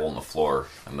is the hole in the floor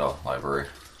in the library?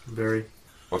 Very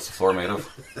What's the floor made of?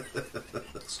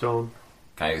 stone,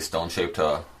 Can I use stone shape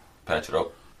to patch it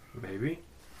up? maybe.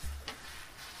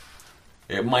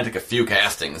 It might take a few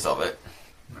castings of it.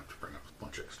 I have to bring up a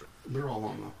bunch extra. They're all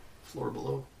on the floor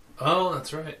below. Oh,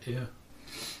 that's right. Yeah,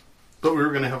 But we were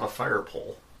going to have a fire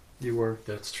pole, You were.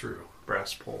 that's true.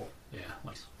 brass pole. Yeah,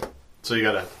 like So you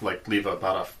got to like leave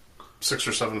about a 6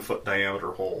 or 7 foot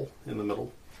diameter hole in the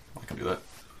middle. I can do that.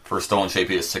 For a stone shape,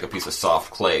 you just take a piece of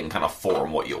soft clay and kind of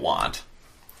form what you want.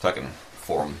 So I can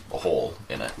form a hole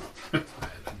in it. I had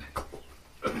a nickel.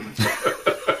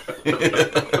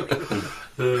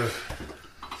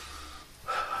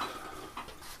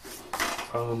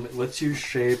 It lets you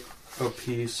shape a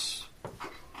piece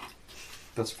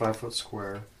that's 5 foot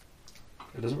square.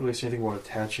 It doesn't really say anything about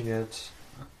attaching it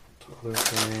to other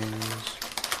things.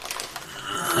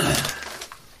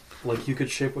 Like, you could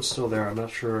shape what's still there. I'm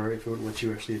not sure if it would let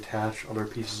you actually attach other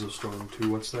pieces of stone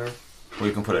to what's there. Or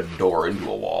you can put a door into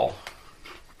a wall.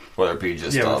 Whether it be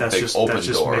just Yeah, but a that's big just open that's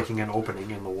just door. making an opening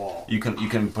in the wall. You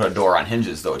can put a door on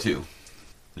hinges though too.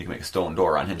 You can make a stone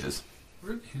door on hinges.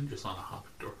 Where are the hinges on a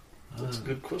hobbit door? That's a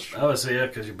good question. I would say yeah,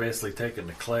 because you're basically taking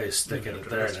the clay, sticking Yeah, it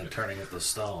there, and then that's turning it to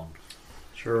stone.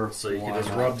 Sure. So you can why just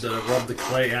not? rub the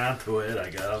clay onto it, I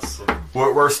guess.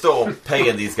 We're still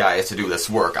paying these guys to do this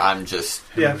work. I'm just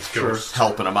Yeah, sure.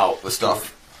 helping them out with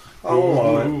stuff. I'll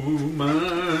allow it. My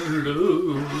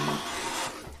love.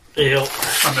 Ew.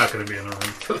 I'm not going to be in the room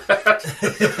for that.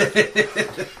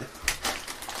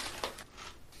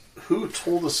 Who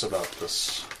told us about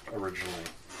this originally?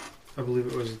 I believe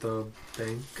it was the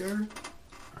banker.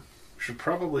 We should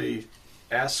probably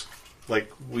ask. Like,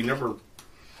 we never.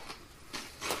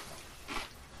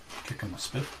 Kick him a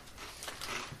spit.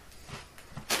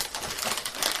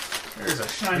 There's a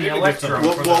shiny Maybe electrum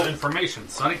get for some- the information,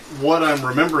 Sonny. What I'm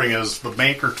remembering is the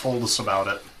banker told us about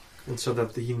it. And so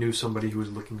that he knew somebody who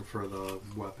was looking for the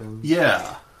weapon.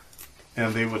 Yeah.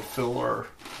 And they would fill our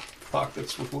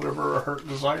pockets with whatever our heart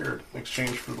desired in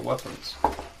exchange for the weapons.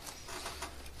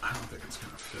 I don't think it's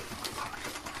going to fit in my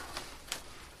pocket.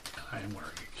 I am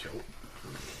wearing a kilt.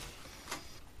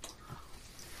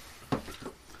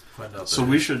 Find out So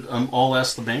we should. I'll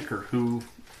ask the banker who.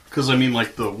 Because, I mean,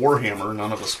 like the Warhammer,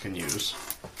 none of us can use.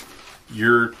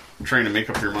 You're trying to make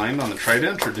up your mind on the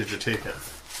trident, or did you take it?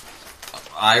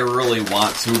 I really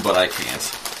want to, but I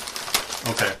can't.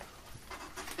 Okay.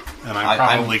 And I'm- I'm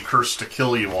probably cursed to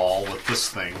kill you all with this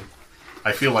thing.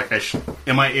 I feel like I should.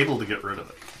 Am I able to get rid of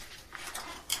it?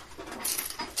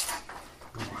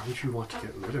 Why would you want to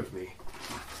get rid of me?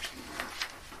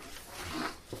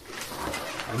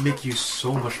 I make you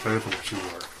so much better than what you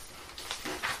were.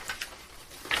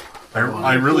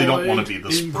 I really don't want to be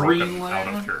this in broken out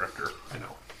of Greenland? character. I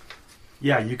know.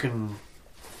 Yeah, you can.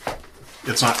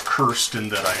 It's not cursed in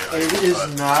that I It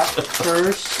is not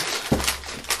cursed.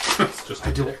 It's just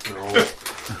I don't know.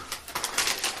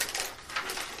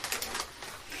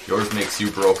 Yours makes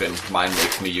you broken. Mine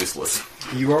makes me useless.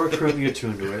 You are currently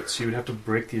attuned to it, so you would have to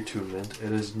break the attunement.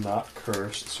 It is not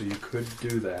cursed, so you could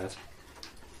do that.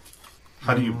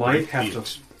 How do you might break have the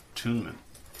to. attunement?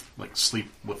 Like sleep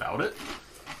without it?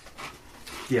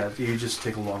 Yeah, if you just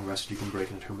take a long rest, you can break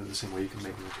an attunement the same way you can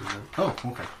make an attunement. Oh,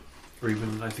 okay. Or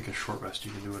even, I think, a short rest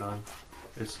you can do it on.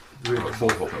 It's really Both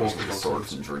both of of those those swords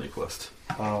things. and journey quest.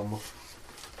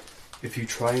 If you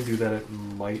try and do that, it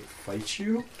might fight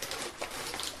you.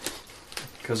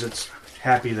 Because it's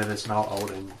happy that it's now out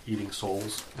and eating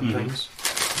souls and things.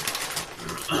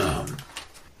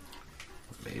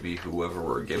 Maybe whoever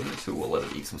we're giving it to will let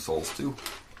it eat some souls too.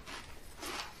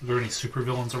 Are there any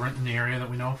supervillains around in the area that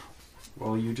we know of?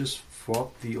 Well, you just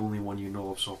fought the only one you know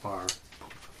of so far.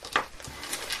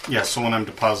 Yeah, so when I'm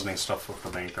depositing stuff with the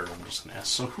banker, I'm just going to ask,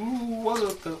 so who was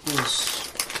it that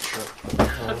was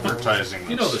advertising this?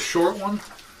 You know the short one?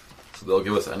 So they'll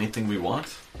give us anything we want?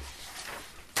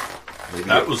 Maybe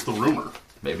That was the rumor.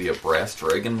 Maybe a brass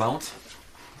dragon mount?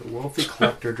 The wealthy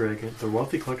collector dragon. The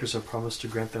wealthy collectors have promised to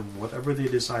grant them whatever they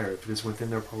desire if it is within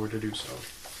their power to do so.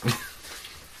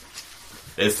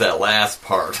 It's that last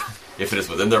part. If it is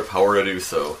within their power to do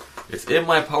so. It's in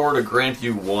my power to grant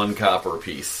you 1 copper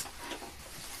piece.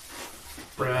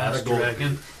 Brass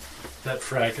dragon. That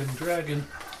frackin' dragon.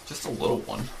 Just a little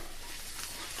one.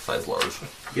 Size large.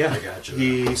 Yeah, I got you.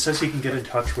 He says he can get in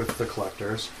touch with the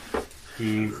collectors.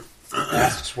 He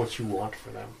asks what you want for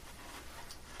them.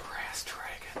 Brass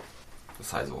dragon. The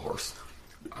size of a horse.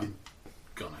 I'm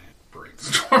gonna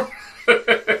brainstorm.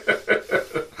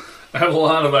 I have a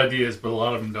lot of ideas, but a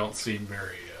lot of them don't seem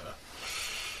very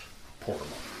portable.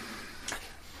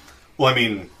 Well, I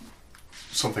mean,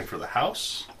 something for the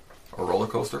house? A roller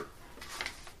coaster?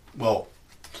 Well,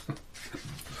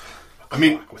 I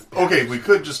mean, okay, we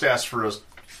could just ask for a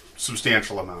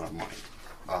substantial amount of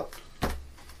money.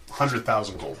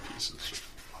 100,000 gold pieces.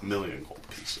 1,000,000 gold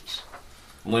pieces.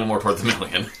 I'm leaning more towards $1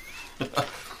 million.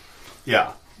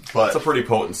 Yeah, but It's a pretty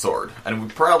potent sword, and we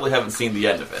probably haven't seen the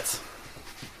end of it.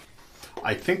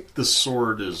 I think the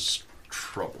sword is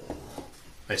trouble.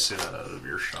 I say that out of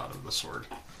earshot of the sword.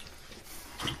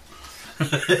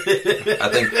 I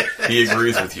think he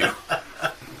agrees with you.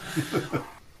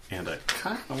 And I'd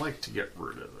kind of like to get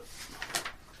rid of it.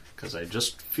 Because I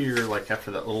just fear, like,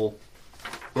 after that little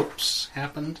oops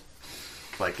happened,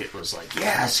 like, it was like,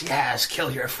 yes, yes,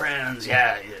 kill your friends,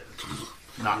 yeah.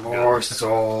 Not More good.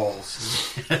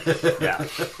 souls. Yeah.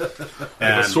 The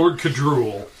And, sword could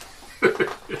drool.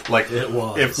 like, It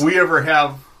was. if we ever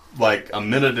have, like, a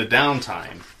minute of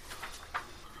downtime,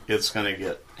 it's going to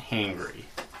get hangry.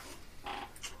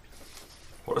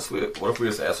 What if we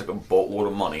just ask like a boatload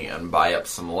of money and buy up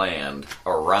some land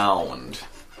around?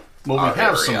 Well, we Our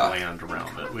have some area. land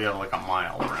around it. We have, like, a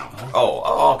mile around it.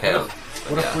 Oh, okay.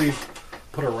 What if we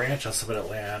put a ranch on some of that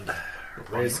land,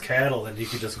 raise cattle, and you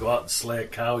could just go out and slay a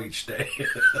cow each day?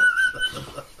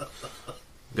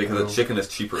 Because a chicken is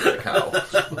cheaper than a cow.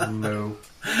 No.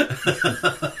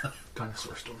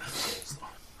 Dinosaurs don't have souls, though.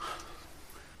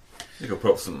 You could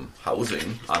put up some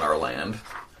housing on our land.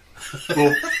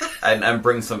 Well, And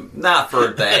bring some, not for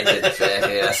that, you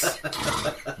jackass.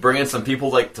 Bring in some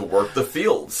people like to work the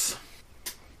fields.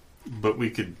 but we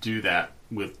could do that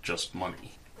with just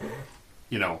money.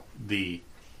 You know, We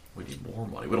need more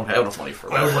money. We don't have enough money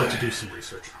for I would that. like to do some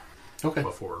research Okay.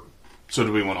 before. So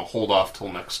do we want to hold off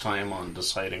till next time on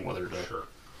deciding whether to Sure.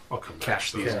 I'll come back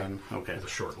cash to these those in? Okay. as a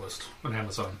short list, an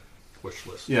Amazon wish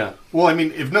list. Yeah. Well, I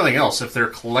mean, if nothing else, if they're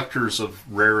collectors of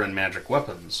rare and magic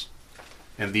weapons,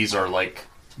 and these are like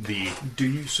the...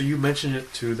 So you mentioned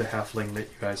it to the halfling that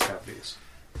you guys have these.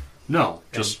 No,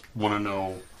 just want to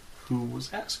know who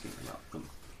was asking about them.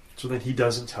 So then he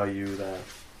doesn't tell you that...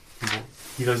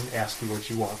 He doesn't ask you what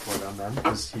you want for them then,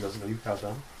 because he doesn't know you have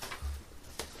them.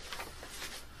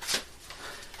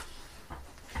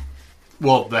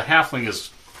 Well, the halfling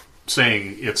is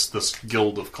saying it's this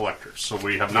guild of collectors, so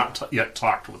we have not yet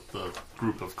talked with the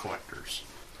group of collectors.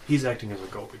 He's acting as a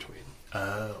go-between.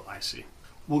 Oh, I see.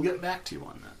 We'll get back to you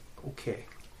on that. Okay.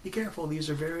 Be careful, these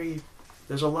are very...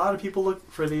 There's a lot of people looking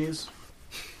for these.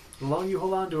 The longer you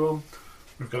hold on to them...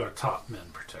 We've got our top men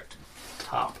protecting.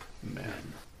 Top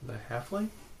men. The halfling?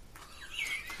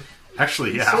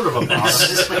 Actually, yeah. Sort of a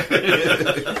boss. I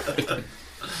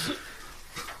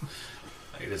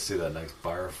can just see that next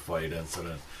bar fight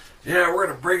incident. Yeah, we're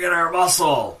gonna bring in our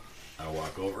muscle. I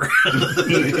walk over.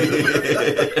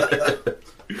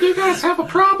 You guys have a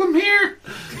problem here?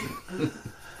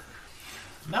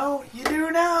 No, you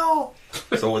do now.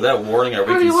 So with that warning, are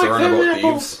we How do you like concerned them about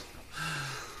apples? thieves?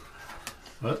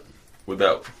 What? With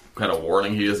that kind of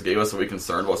warning he just gave us, are we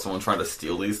concerned about someone trying to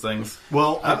steal these things?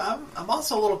 Well, I'm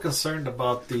also a little concerned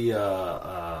about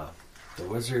the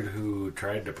wizard who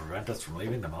tried to prevent us from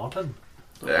leaving the mountain.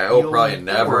 Yeah, we'll probably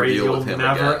never deal with him You'll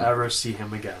never, again. ever see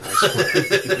him again, I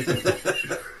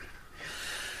swear.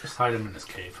 Just hide him in his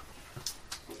cave.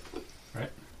 Right?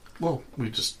 well,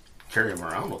 we just carry him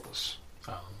around with us.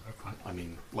 They're fine. I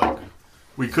mean, like,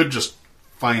 we could just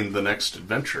find the next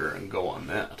adventure and go on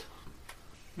that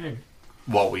Maybe.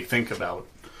 while we think about...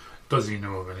 Does he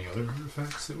know of any other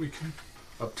artifacts that we can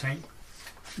obtain?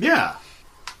 Yeah.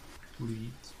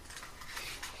 Leads.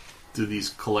 Do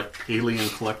these alien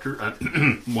collector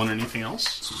want anything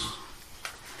else?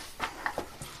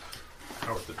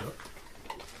 Howard the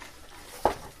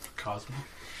Duck. Cosmo.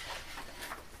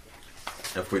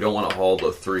 If we don't want to haul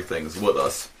the 3 things with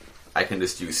us, I can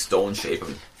just use stone shape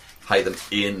and hide them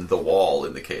in the wall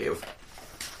in the cave.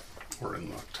 Or in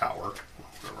the tower?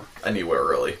 Whatever. Anywhere,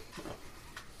 really.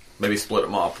 Maybe split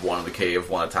them up. One in the cave,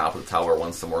 one on top of the tower,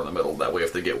 one somewhere in the middle. That way,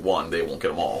 if they get one, they won't get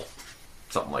them all.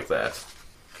 something like that.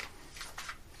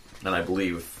 And I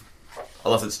believe,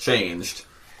 unless it's changed,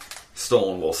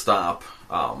 stone will stop,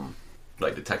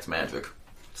 detect magic.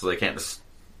 So they can't just...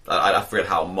 I forget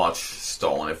how much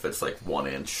stone, if it's like 1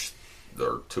 inch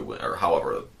or 2, or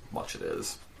however much it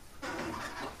is.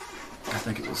 I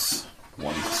think it was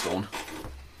 1 inch stone.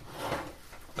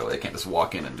 That way they can't just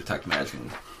walk in and detect magic and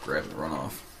grab it and run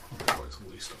off. Otherwise,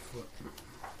 at least a foot.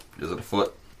 Is it a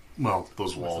foot? Well,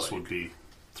 those walls would be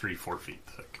 3-4 feet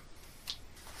thick.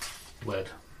 Lead.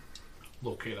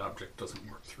 Locate object doesn't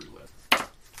work through lead.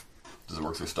 Does it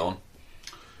work through stone?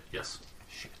 Yes.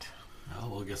 Shit. Well,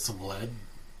 we'll get some lead,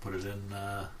 put it in,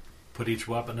 put each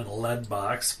weapon in a lead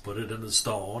box, put it in the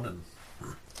stone, and...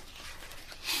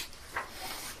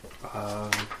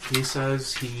 He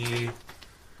says he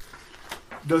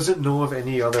doesn't know of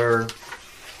any other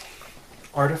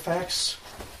artifacts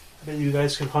that you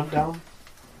guys can hunt down.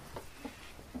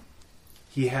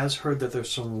 He has heard that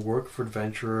there's some work for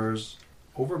adventurers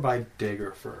over by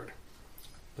Daggerford.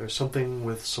 There's something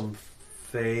with some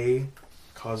fae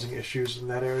causing issues in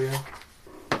that area.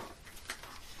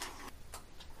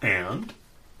 And?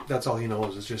 That's all he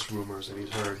knows, is just rumors that he's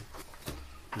heard.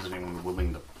 Is anyone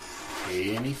willing to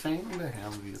pay anything to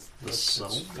have this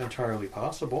settled? It's entirely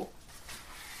possible.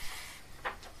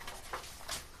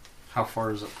 How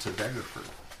far is it to Daggerford?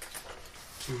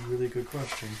 It's a really good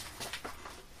question.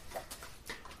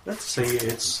 Let's say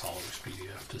it's Follower's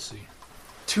PDF to see.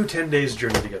 2 10-days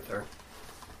journey to get there.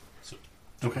 So,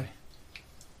 Okay.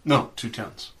 No, 2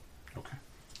 10s. okay.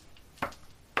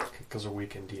 Because a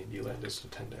week in D&D land is a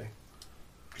 10-day.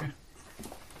 Okay.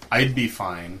 I'd be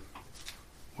fine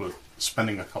with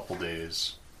spending a couple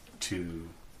days to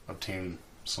obtain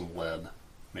some lead,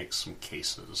 make some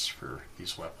cases for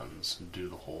these weapons, and do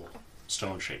the whole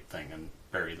stone-shaped thing and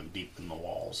bury them deep in the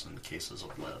walls in cases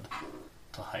of lead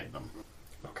to hide them.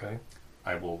 Okay.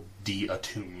 I will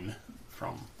de-attune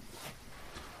from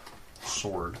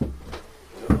sword.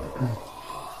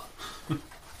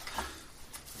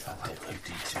 I'll help you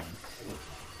detune.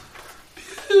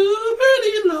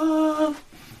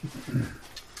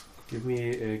 Give me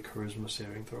a charisma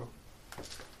saving throw.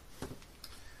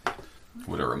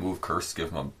 Would a remove curse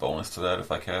give him a bonus to that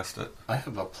if I cast it? I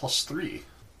have a +3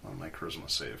 on my charisma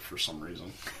save for some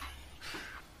reason.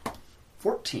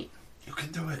 14. You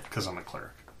can do it. Because I'm a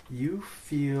cleric. You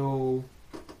feel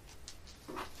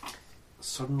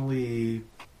suddenly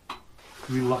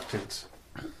reluctant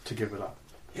to give it up.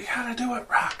 You gotta do it,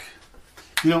 Rock.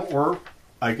 Or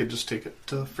I could just take it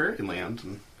to Fairyland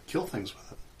and kill things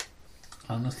with it.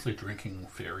 Honestly, drinking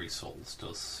fairy souls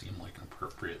does seem like an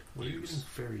appropriate What are you use. using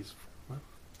fairies? What?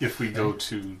 If we go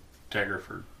to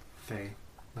Daggerford. Fae.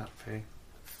 Not Fae.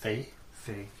 Fae?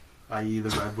 Fae. I.e. the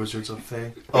Red Wizards of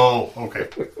Fae. Oh, okay.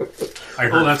 I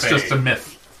heard Oh, that's Fae. just a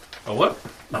myth. A what?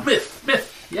 A myth.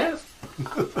 Myth. Yes.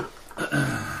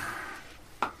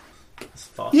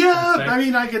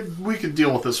 Yeah, we could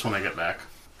deal with this when I get back.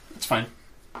 It's fine.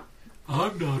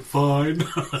 I'm not fine.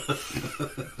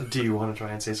 Do you want to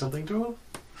try and say something to him?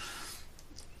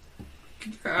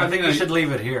 I think you should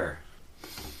leave it here.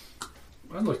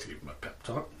 I'd like to give him a pep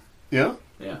talk. Yeah?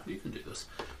 Yeah, you can do this.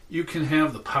 You can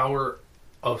have the power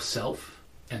of self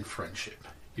and friendship.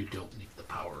 You don't need the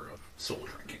power of soul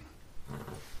drinking.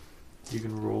 You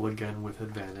can roll again with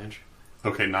advantage.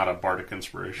 Okay, not a bardic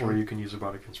inspiration. Or you can use a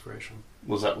bardic inspiration.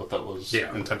 Was that what that was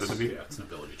intended to be? Yeah, it's an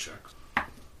ability check.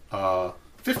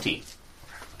 15.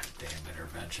 Damn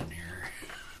intervention here.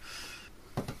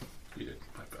 You did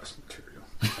my best material.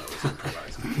 I was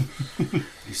improvising.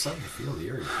 You suddenly feel the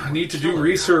area. I need to do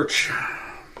research.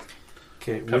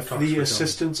 Okay, Pep with talks the for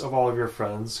assistance of all of your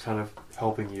friends kind of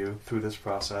helping you through this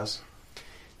process,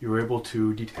 you were able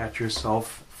to detach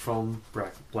yourself from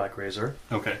Blackrazor.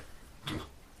 Okay.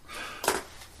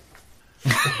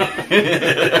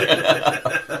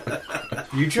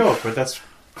 You joke, but that's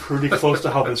pretty close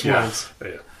to how this went.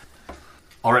 Yeah.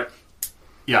 All right.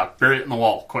 Yeah, bury it in the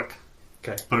wall, quick.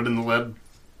 Okay, Put it in the lead.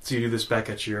 so you do this back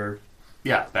at the Tower.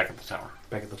 tower.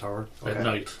 At Okay.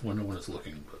 night, when no one is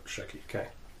looking but Shecky. Okay.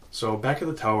 So back at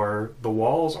the tower, the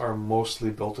walls are mostly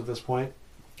built at this point.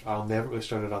 They haven't really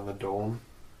started on the dome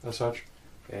as such,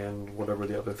 and whatever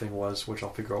the other thing was, which I'll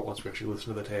figure out once we actually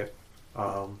listen to the tape.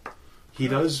 He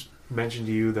does mention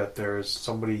to you that there's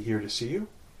somebody here to see you.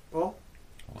 Well,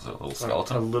 Was it a little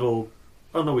skeleton? a little.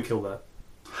 Oh no, we killed that.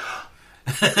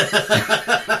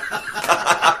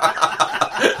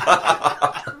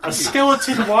 A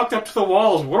skeleton walked up to the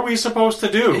walls. What are we supposed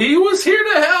to do? He was here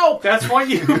to help! That's what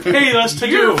you paid us to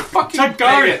You're do. fucking to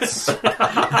guard bigots. it.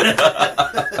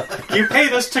 You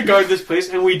paid us to guard this place,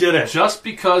 and we did it. Just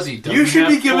because he doesn't You should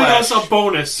have be giving flesh, us a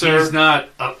bonus, sir. he's not.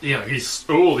 He's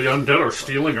the undead are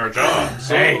stealing our jobs.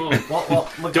 Hey. Well,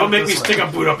 look Don't at make it me this stick way.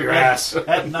 a boot up your ass.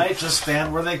 At night, just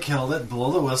stand where they killed it,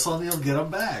 blow the whistle, and you'll get them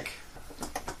back.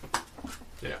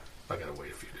 Yeah, I gotta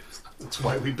wait a few days. That's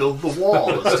why we build the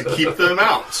wall, is to keep them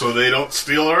out so they don't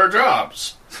steal our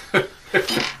jobs.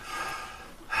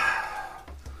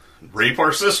 Rape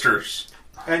our sisters.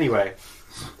 Anyway,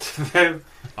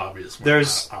 Obviously,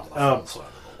 There's, on the front side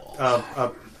of the wall.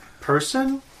 a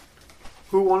person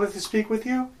who wanted to speak with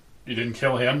you? You didn't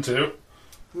kill him too?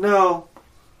 No.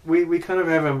 We kind of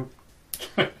have him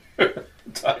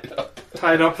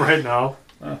tied up right now.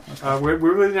 We're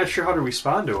really not sure how to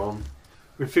respond to him.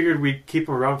 We figured we'd keep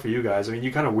him around for you guys. I mean,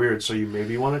 you're kind of weird, so you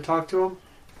maybe want to talk to him?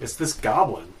 It's this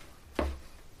goblin.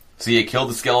 So you killed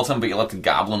the skeleton, but you let the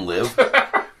goblin live?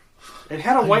 It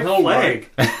had a white flag.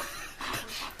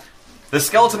 The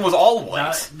skeleton was all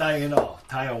white. Now you know.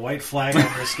 Tie a white flag on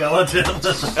your skeleton.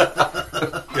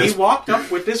 He walked up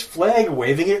with this flag,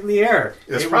 waving it in the air.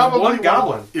 It's It probably was one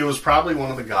goblin. It was probably one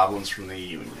of the goblins from the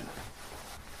Union.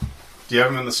 Do you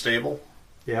have him in the stable?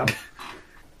 Yeah.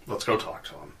 Let's go talk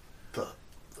to him.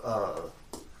 The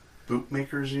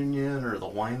bootmakers union or the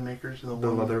winemakers? The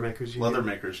Leathermakers Union.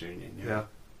 Leathermakers union. Yeah.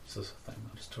 Is this a thing?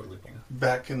 I'm just totally wrong.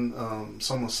 Back in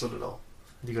Sunless Citadel.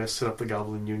 You guys set up the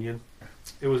Goblin Union.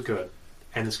 It was good.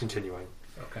 And it's continuing.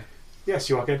 Okay. Yes,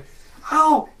 you walk in.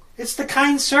 Oh, it's the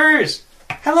kind sirs.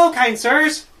 Hello, kind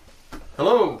sirs.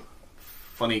 Hello,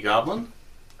 funny goblin.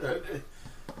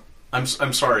 I'm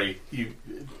sorry. You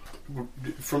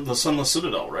from the Sunless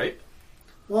Citadel, right?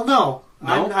 Well, no.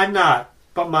 No? I'm not.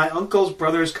 But my uncle's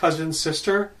brother's cousin's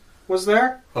sister was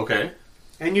there, Okay.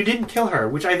 and you didn't kill her,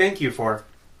 which I thank you for.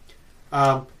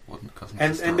 Wasn't cousin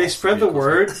And sister they all spread the three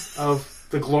word of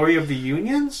the glory of the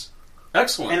unions,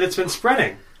 Excellent. and it's been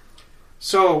spreading.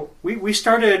 So we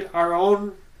started our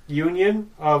own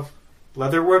union of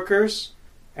leather workers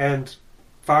and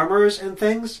farmers and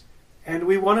things, and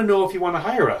we want to know if you want to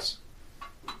hire us.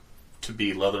 To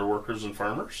be leather workers and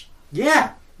farmers?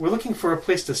 Yeah, we're looking for a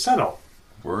place to settle.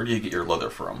 Where do you get your leather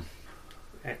from?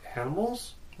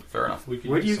 Animals? Fair enough. We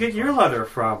could Where do use you get some your farm. leather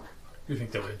from? You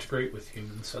think that would integrate with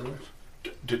human settlers?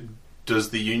 Does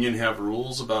the Union have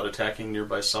rules about attacking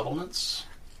nearby settlements?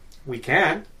 We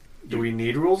can. Do we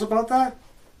need rules about that?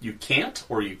 You can't,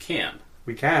 or you can?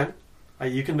 We can.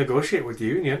 You can negotiate with the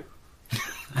union.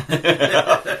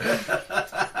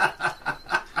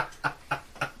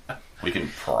 We can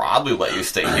probably let you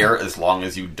stay here as long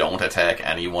as you don't attack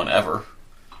anyone ever.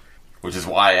 Which is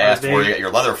why I asked where you get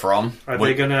your leather from. Are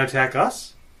they going to attack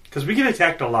us? Because we get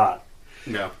attacked a lot.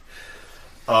 No.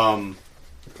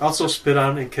 Also spit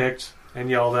on and kicked and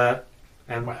yelled at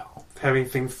and Wow. having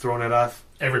things thrown at us.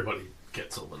 Everybody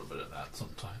gets a little bit of that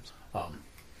sometimes.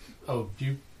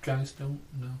 You guys don't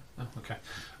know? Oh, okay.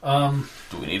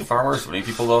 Do we need farmers? Do we need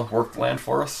people to work the land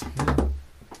for us?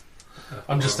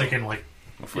 I'm just thinking, like,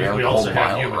 If we have a also whole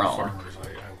have mile human around. farmers.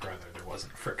 I would rather there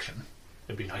wasn't friction.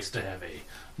 It'd be nice to have a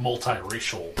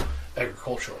multiracial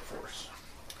agricultural force.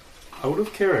 Out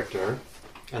of character,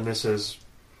 and this is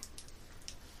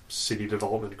city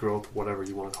development growth, whatever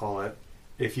you want to call it,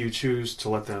 if you choose to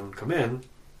let them come in,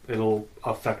 it'll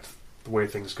affect the way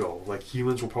things go. Like,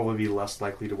 humans will probably be less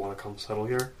likely to want to come settle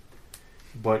here,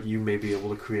 but you may be able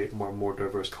to create more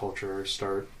diverse culture,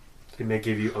 it may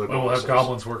give you other Well, we'll have bonuses.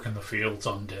 goblins work in the fields,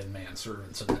 undead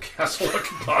manservants in the castle. That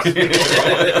could possibly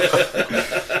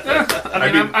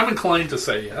I'm inclined to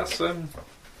say yes.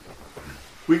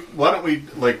 Why don't we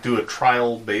do a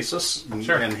trial basis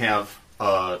Sure. and have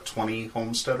 20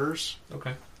 homesteaders,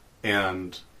 Okay.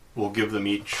 and we'll give them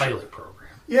each Pilot program.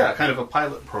 Yeah, kind of a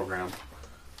pilot program.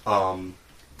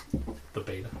 The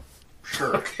beta.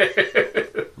 Sure.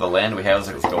 The land we have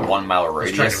is like a 1 mile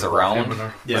radius around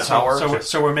Yeah. the tower.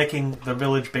 So we're making the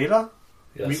village beta?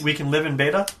 Yes. We can live in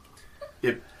beta?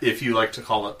 If you like to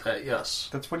call it that, yes.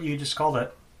 That's what you just called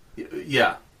it.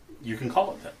 Yeah, you can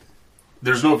call it that.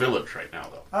 There's no village right now,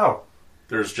 though. Oh.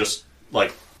 There's just,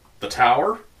 the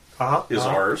tower is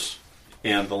ours,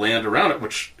 and the land around it,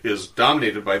 which is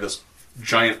dominated by this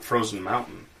giant frozen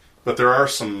mountain. But there are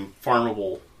some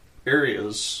farmable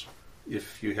areas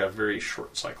if you have very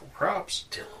short cycle crops.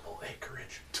 Tillable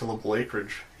acreage. Tillable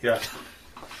acreage, yeah.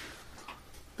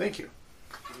 Thank you.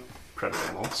 Credit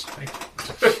analyst. Thank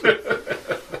you.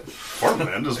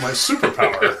 Farmland is my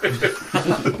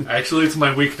superpower. Actually, it's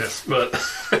my weakness, but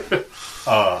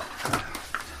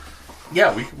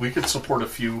Yeah, we could support a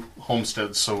few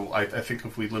homesteads, so I think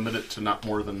if we limit it to not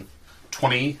more than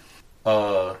 20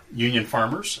 union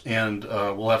farmers, and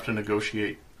we'll have to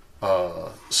negotiate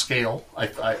scale. I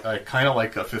kind of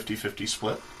like a 50-50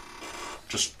 split.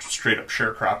 Just straight up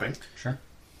sharecropping. Sure.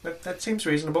 That seems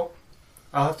reasonable.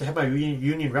 I'll have to have my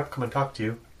union rep come and talk to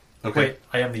you. Okay. Wait,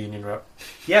 I am the union rep.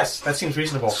 Yes, that seems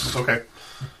reasonable. Okay.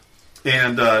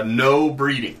 And no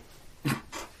breeding.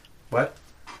 What?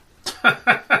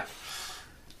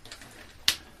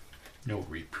 No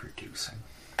reproducing.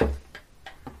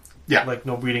 Yeah. Like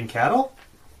no breeding cattle?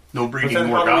 No But breeding then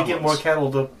more how do goblins. we get more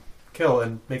cattle to kill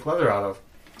and make leather out of?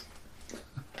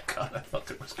 God, I thought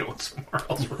it was going somewhere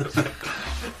else with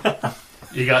it.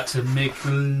 You got to make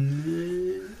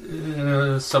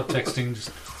subtexting.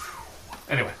 Just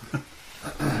anyway.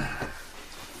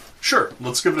 Sure,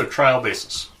 let's give it a trial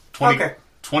basis.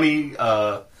 20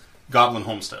 goblin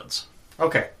homesteads.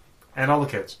 Okay. And all the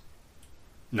kids.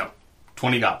 No,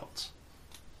 20 goblins.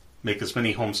 Make as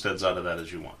many homesteads out of that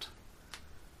as you want.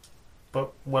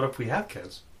 But what if we have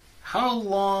kids? How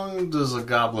long does a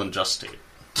goblin gestate?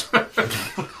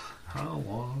 How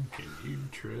long can you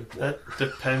tread water? That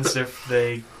depends if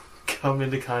they come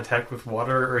into contact with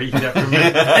water or eat after me.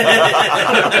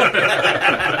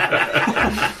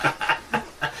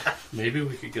 Maybe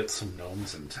we could get some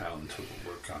gnomes in town to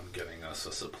work on getting us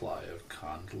a supply of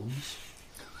condoms.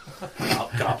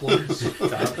 Goblins?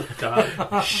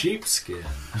 Sheepskin.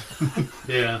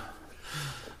 Yeah.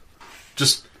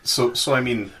 Just so I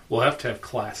mean, We'll have to have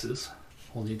classes.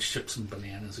 We'll need to ship some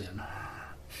bananas in.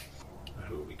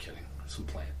 Who are we kidding? Some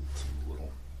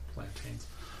little plantains.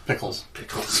 pickles.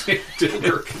 Pickles.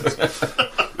 Gherkins.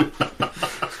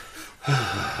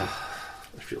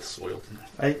 I feel soiled.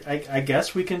 I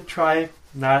guess we can try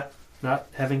not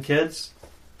having kids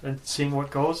and seeing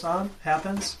what goes on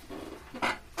happens.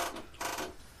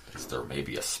 Is there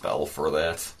maybe a spell for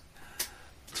that?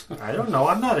 I don't know.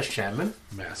 I'm not a shaman.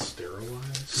 Mass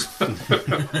sterilize.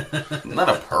 Not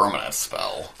a permanent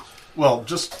spell. Well,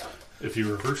 just If you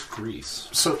reverse grease.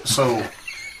 so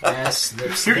Yes,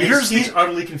 here's He's the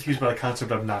utterly confused by the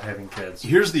concept of not having kids.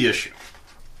 here's the issue.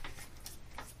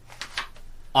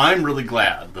 I'm really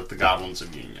glad that the goblins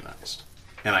have unionized,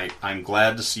 and I'm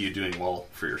glad to see you doing well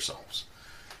for yourselves.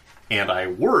 And I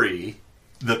worry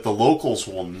that the locals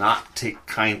will not take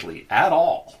kindly at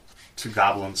all to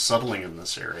goblins settling in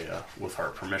this area with our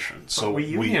permission. So we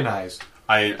unionized.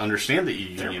 I understand that you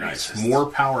unionize. More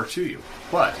power to you.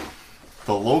 But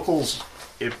the locals,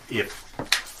 if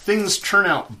things turn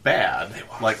out bad,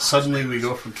 like suddenly we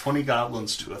go from 20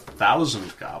 goblins to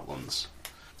 1,000 goblins,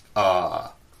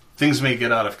 things may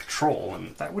get out of control.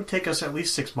 And That would take us at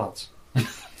least 6 months.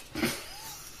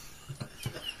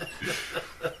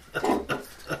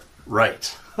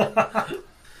 right.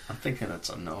 I'm thinking it's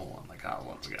a no on the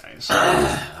goblins, guys.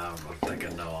 I'm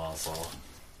thinking no also.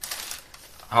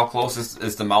 How close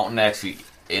is the mountain actually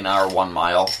in our 1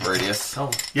 mile radius?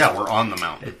 Oh, Yeah, we're on the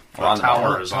mountain. We're on The the tower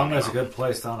mountain. is on Tom the has a mountain. good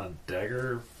place down in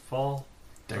Daggerfall.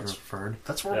 Daggerford.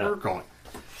 That's where Yeah. we're going.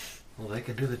 Well, they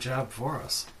can do the job for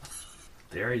us.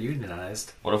 They are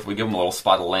unionized. What if we give them a little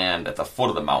spot of land at the foot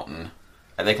of the mountain,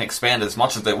 and they can expand as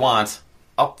much as they want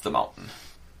up the mountain?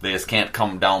 They just can't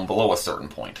come down below a certain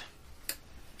point.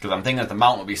 Because I'm thinking that the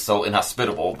mountain would be so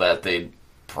inhospitable that they'd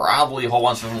probably a whole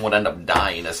bunch of them would end up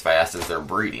dying as fast as they're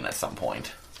breeding at some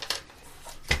point.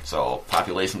 So,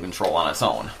 population control on its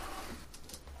own.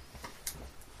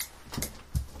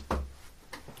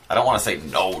 I don't want to say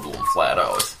no to them flat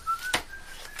out.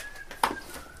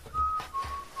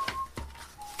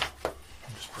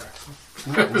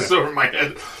 It's over my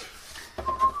head.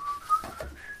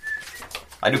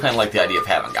 I do kind of like the idea of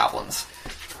having goblins.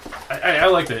 I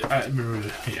like that.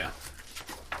 Yeah.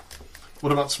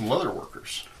 What about some leather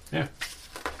workers? Yeah.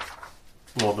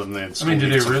 Well, then they'd I still mean, do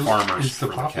need they some really? farmers Is the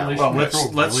for the cattle. population? Well,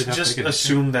 control let's really that just big an issue?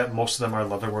 assume that most of them are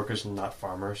leather workers and not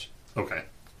farmers. Okay.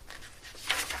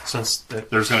 Since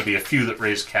There's going to be a few that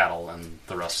raise cattle and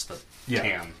the rest that Yeah.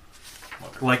 tan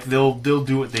leather. like they'll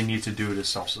do what they need to do to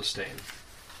self-sustain.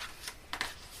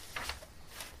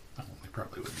 Oh, they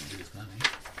probably wouldn't do as many.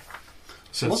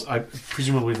 Since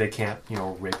presumably they can't,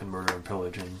 rape and murder and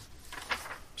pillage and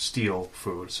steal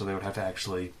food, so they would have to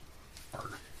actually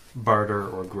barter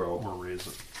or grow, Or raise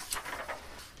it.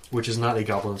 which is not a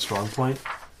goblin strong point,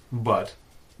 but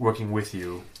working with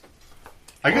you.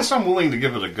 I guess I'm willing to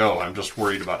give it a go. I'm just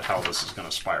worried about how this is going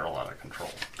to spiral out of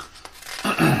control.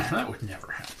 That would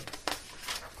never happen.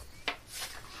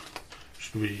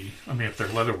 Should we? I mean, if they're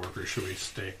leather workers, should we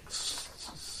stay?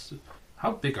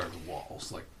 How big are the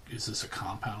walls? Like, is this a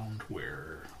compound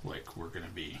where, like, we're going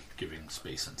to be giving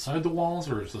space inside the walls,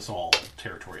 or is this all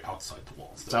territory outside the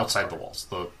walls? It's outside the walls.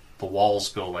 The walls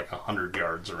go like 100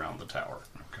 yards around the tower,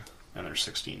 Okay. and they're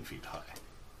 16 feet high.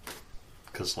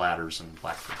 because ladders in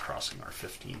Blackford Crossing are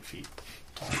 15 feet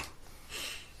tall. God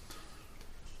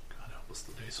help us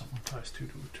the day someone ties two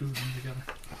of them together.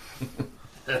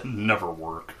 That never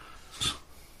work.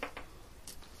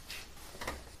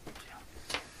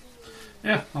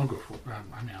 Yeah, I'll go for it.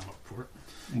 I mean, I'm up for it.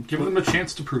 Give them a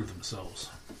chance to prove themselves.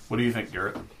 What do you think,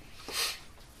 Garrett? We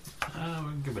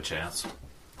can give him a chance.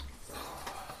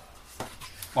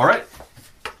 All right.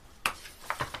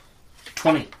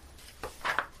 20.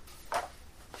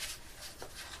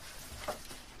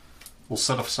 We'll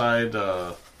set aside...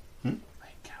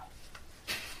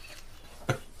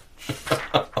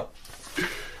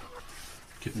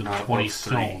 Give them Not 20 worth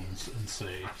three. stones and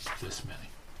say this many.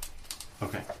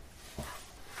 Okay.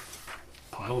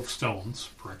 Pile of stones,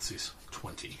 parentheses,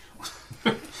 20.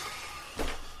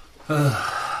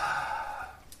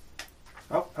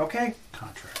 Oh, okay.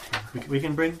 Contract. We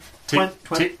can bring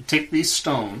Take these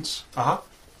stones. Uh-huh.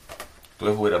 Do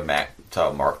we have a way to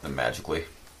mark them magically?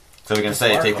 So we can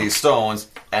say, mark take them. these stones,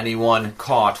 anyone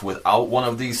caught without one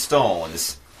of these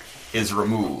stones is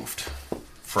removed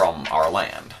from our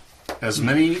land. As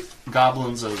many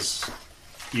goblins as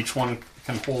each one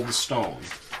can hold a stone.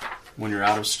 When you're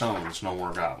out of stones, no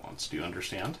more goblins. Do you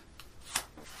understand?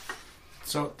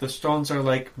 So the stones are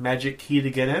like magic key to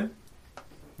get in?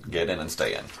 Get in and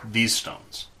stay in. These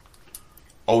stones.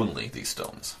 Only these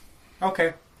stones.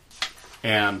 Okay.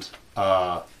 And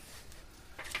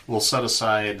we'll set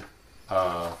aside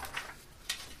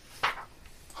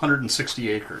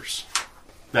 160 acres.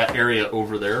 That area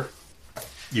over there,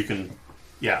 you can,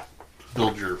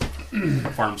 build your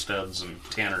farmsteads and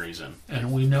tanneries in.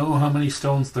 And we know how many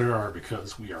stones there are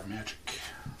because we are magic.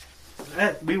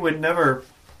 We would never...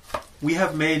 We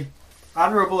have made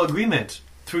honorable agreement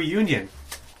through union.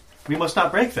 We must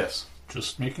not break this.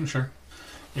 Just making sure.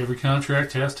 Every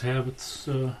contract has to have its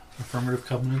affirmative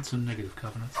covenants and negative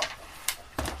covenants.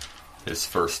 His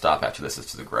first stop after this is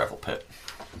to the gravel pit.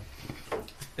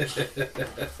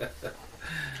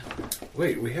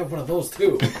 Wait, we have one of those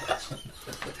too.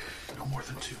 No more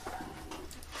than 2.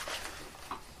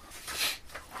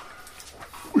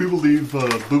 We will leave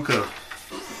Buka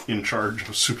in charge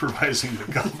of supervising the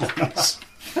goblins.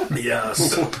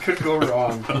 Yes. What could go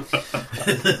wrong?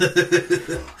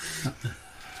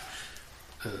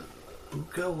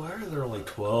 Buka, why are there only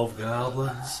 12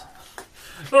 goblins?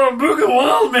 Oh, Buka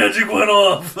wild magic went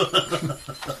off!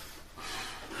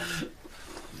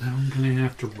 Now I'm going to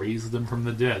have to raise them from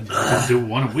the dead. I can do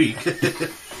one a week. That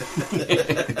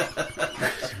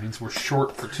means we're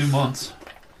short for 2 months.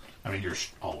 I mean, you're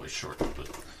always short, but...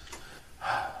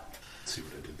 Let's see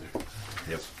what I did there.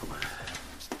 Yep.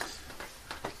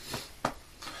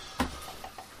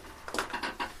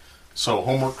 So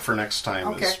homework for next time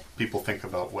Okay. is people think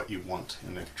about what you want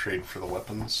in a trade for the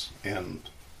weapons, and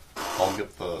I'll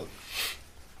get the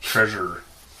treasure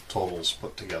totals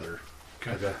put together.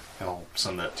 Okay. And I'll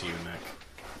send that to you, Nick.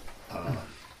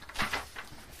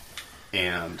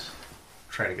 And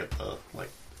try to get the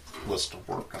list of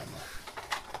work on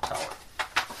the tower.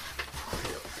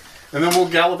 And then we'll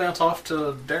gallivant off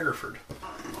to Daggerford.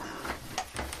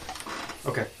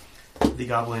 Okay. The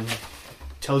goblin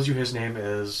tells you his name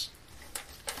is...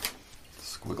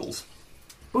 Squiggles.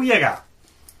 Booyaga!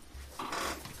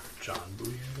 John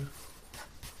Booyaga.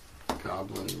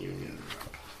 Goblin Union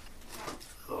rep.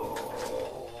 Oh,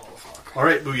 fuck.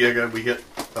 Alright, Booyaga, we get...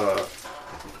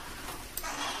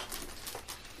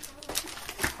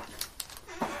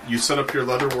 you set up your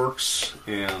leatherworks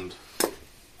and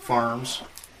farms.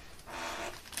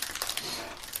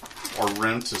 Our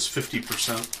rent is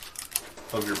 50%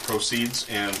 of your proceeds,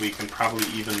 and we can probably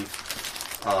even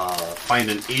find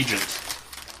an agent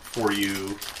for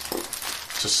you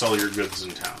to sell your goods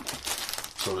in town.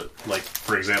 So that,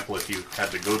 for example, if you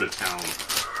had to go to town,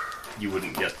 you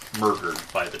wouldn't get murdered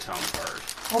by the town guard.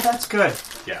 Oh, that's good.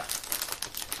 Yeah,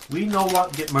 We no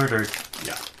longer get murdered.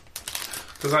 yeah.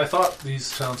 Because I thought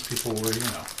these townspeople were,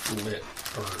 lit.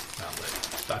 Or not lit.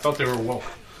 I thought they were woke.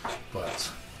 But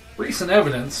recent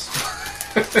evidence...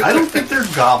 I don't think they're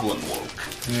goblin woke.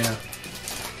 Yeah.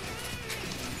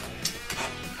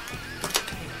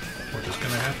 We're just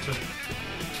going to have to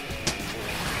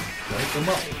write them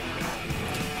up.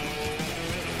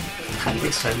 I'm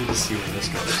excited to see where this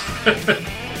goes.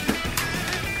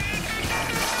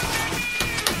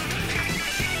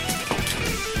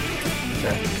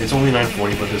 Okay. It's only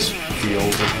 9:40, but this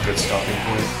feels like a good stopping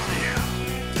point.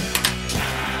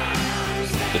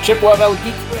 The Chippewa Valley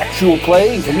Geek Actual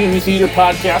Play and Community Theater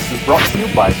Podcast is brought to you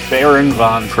by Baron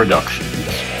Von Productions.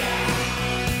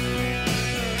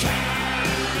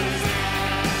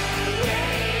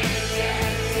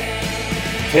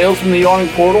 Tales from the Yawning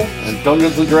Portal and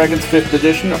Dungeons & Dragons 5th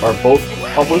Edition are both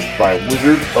published by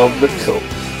Wizards of the Coast.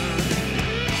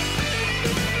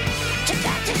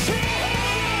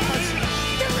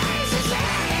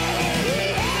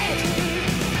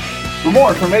 For more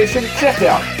information, check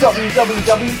out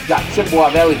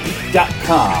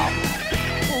www.chippewaValleyGeek.com.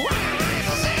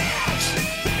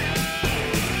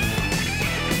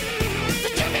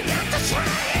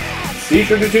 Be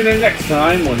sure to tune in next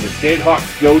time when the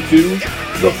Jadehawks go to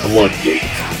the Floodgate.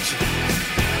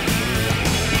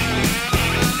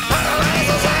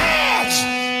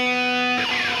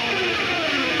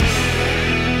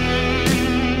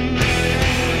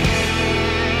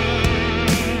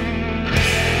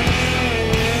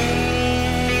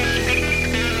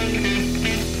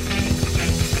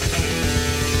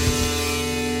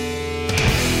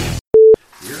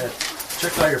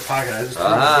 Check out your pocket. I just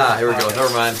here we go.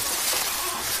 Never mind.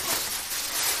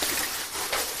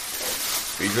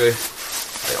 BJ,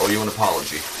 I owe you an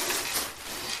apology.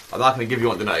 I'm not going to give you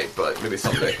one tonight, but maybe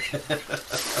someday.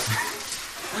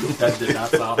 That did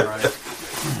not sound right.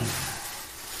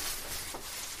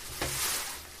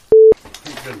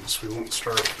 Thank goodness we won't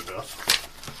starve to death.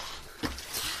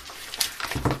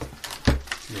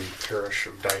 We may perish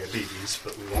of diabetes,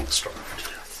 but we won't starve to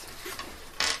death.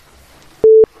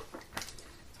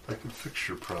 I can fix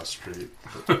your prostrate,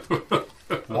 but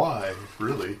why,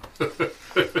 really?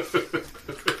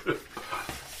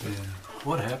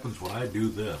 What happens when I do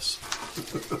this?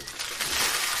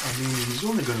 I mean, he's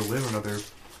only going to live another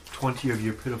 20 of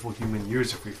your pitiful human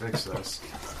years if we fix this.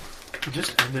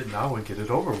 Just end it now and get it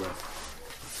over with.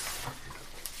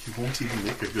 He won't even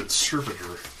make a good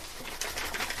servitor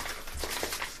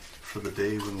for the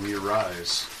day when we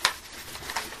arise.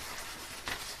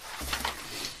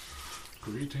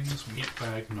 Greetings, meat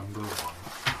bag number 1.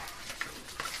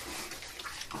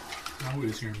 How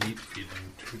is your meat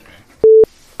feeding today?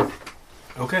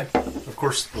 Okay. Of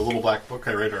course, the little black book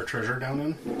I write our treasure down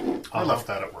in, I left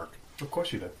that at work. Of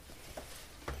course you did.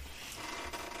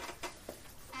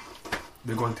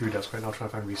 They're going through your desk right now trying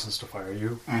to find reasons to fire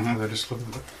you. Mm-hmm. And they're just looking,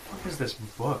 what the fuck is this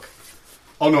book?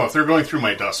 Oh no, if they're going through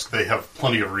my desk, they have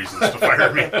plenty of reasons to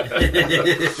fire me.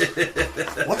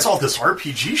 What's all this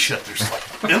RPG shit? There's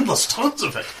like endless tons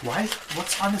of it. Why?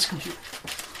 What's on this computer?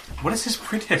 What is his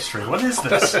print history? What is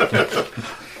this?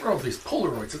 Where are all these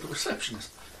Polaroids at the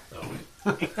receptionist? Oh, wait.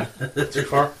 Too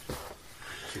far?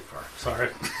 Too far. Sorry.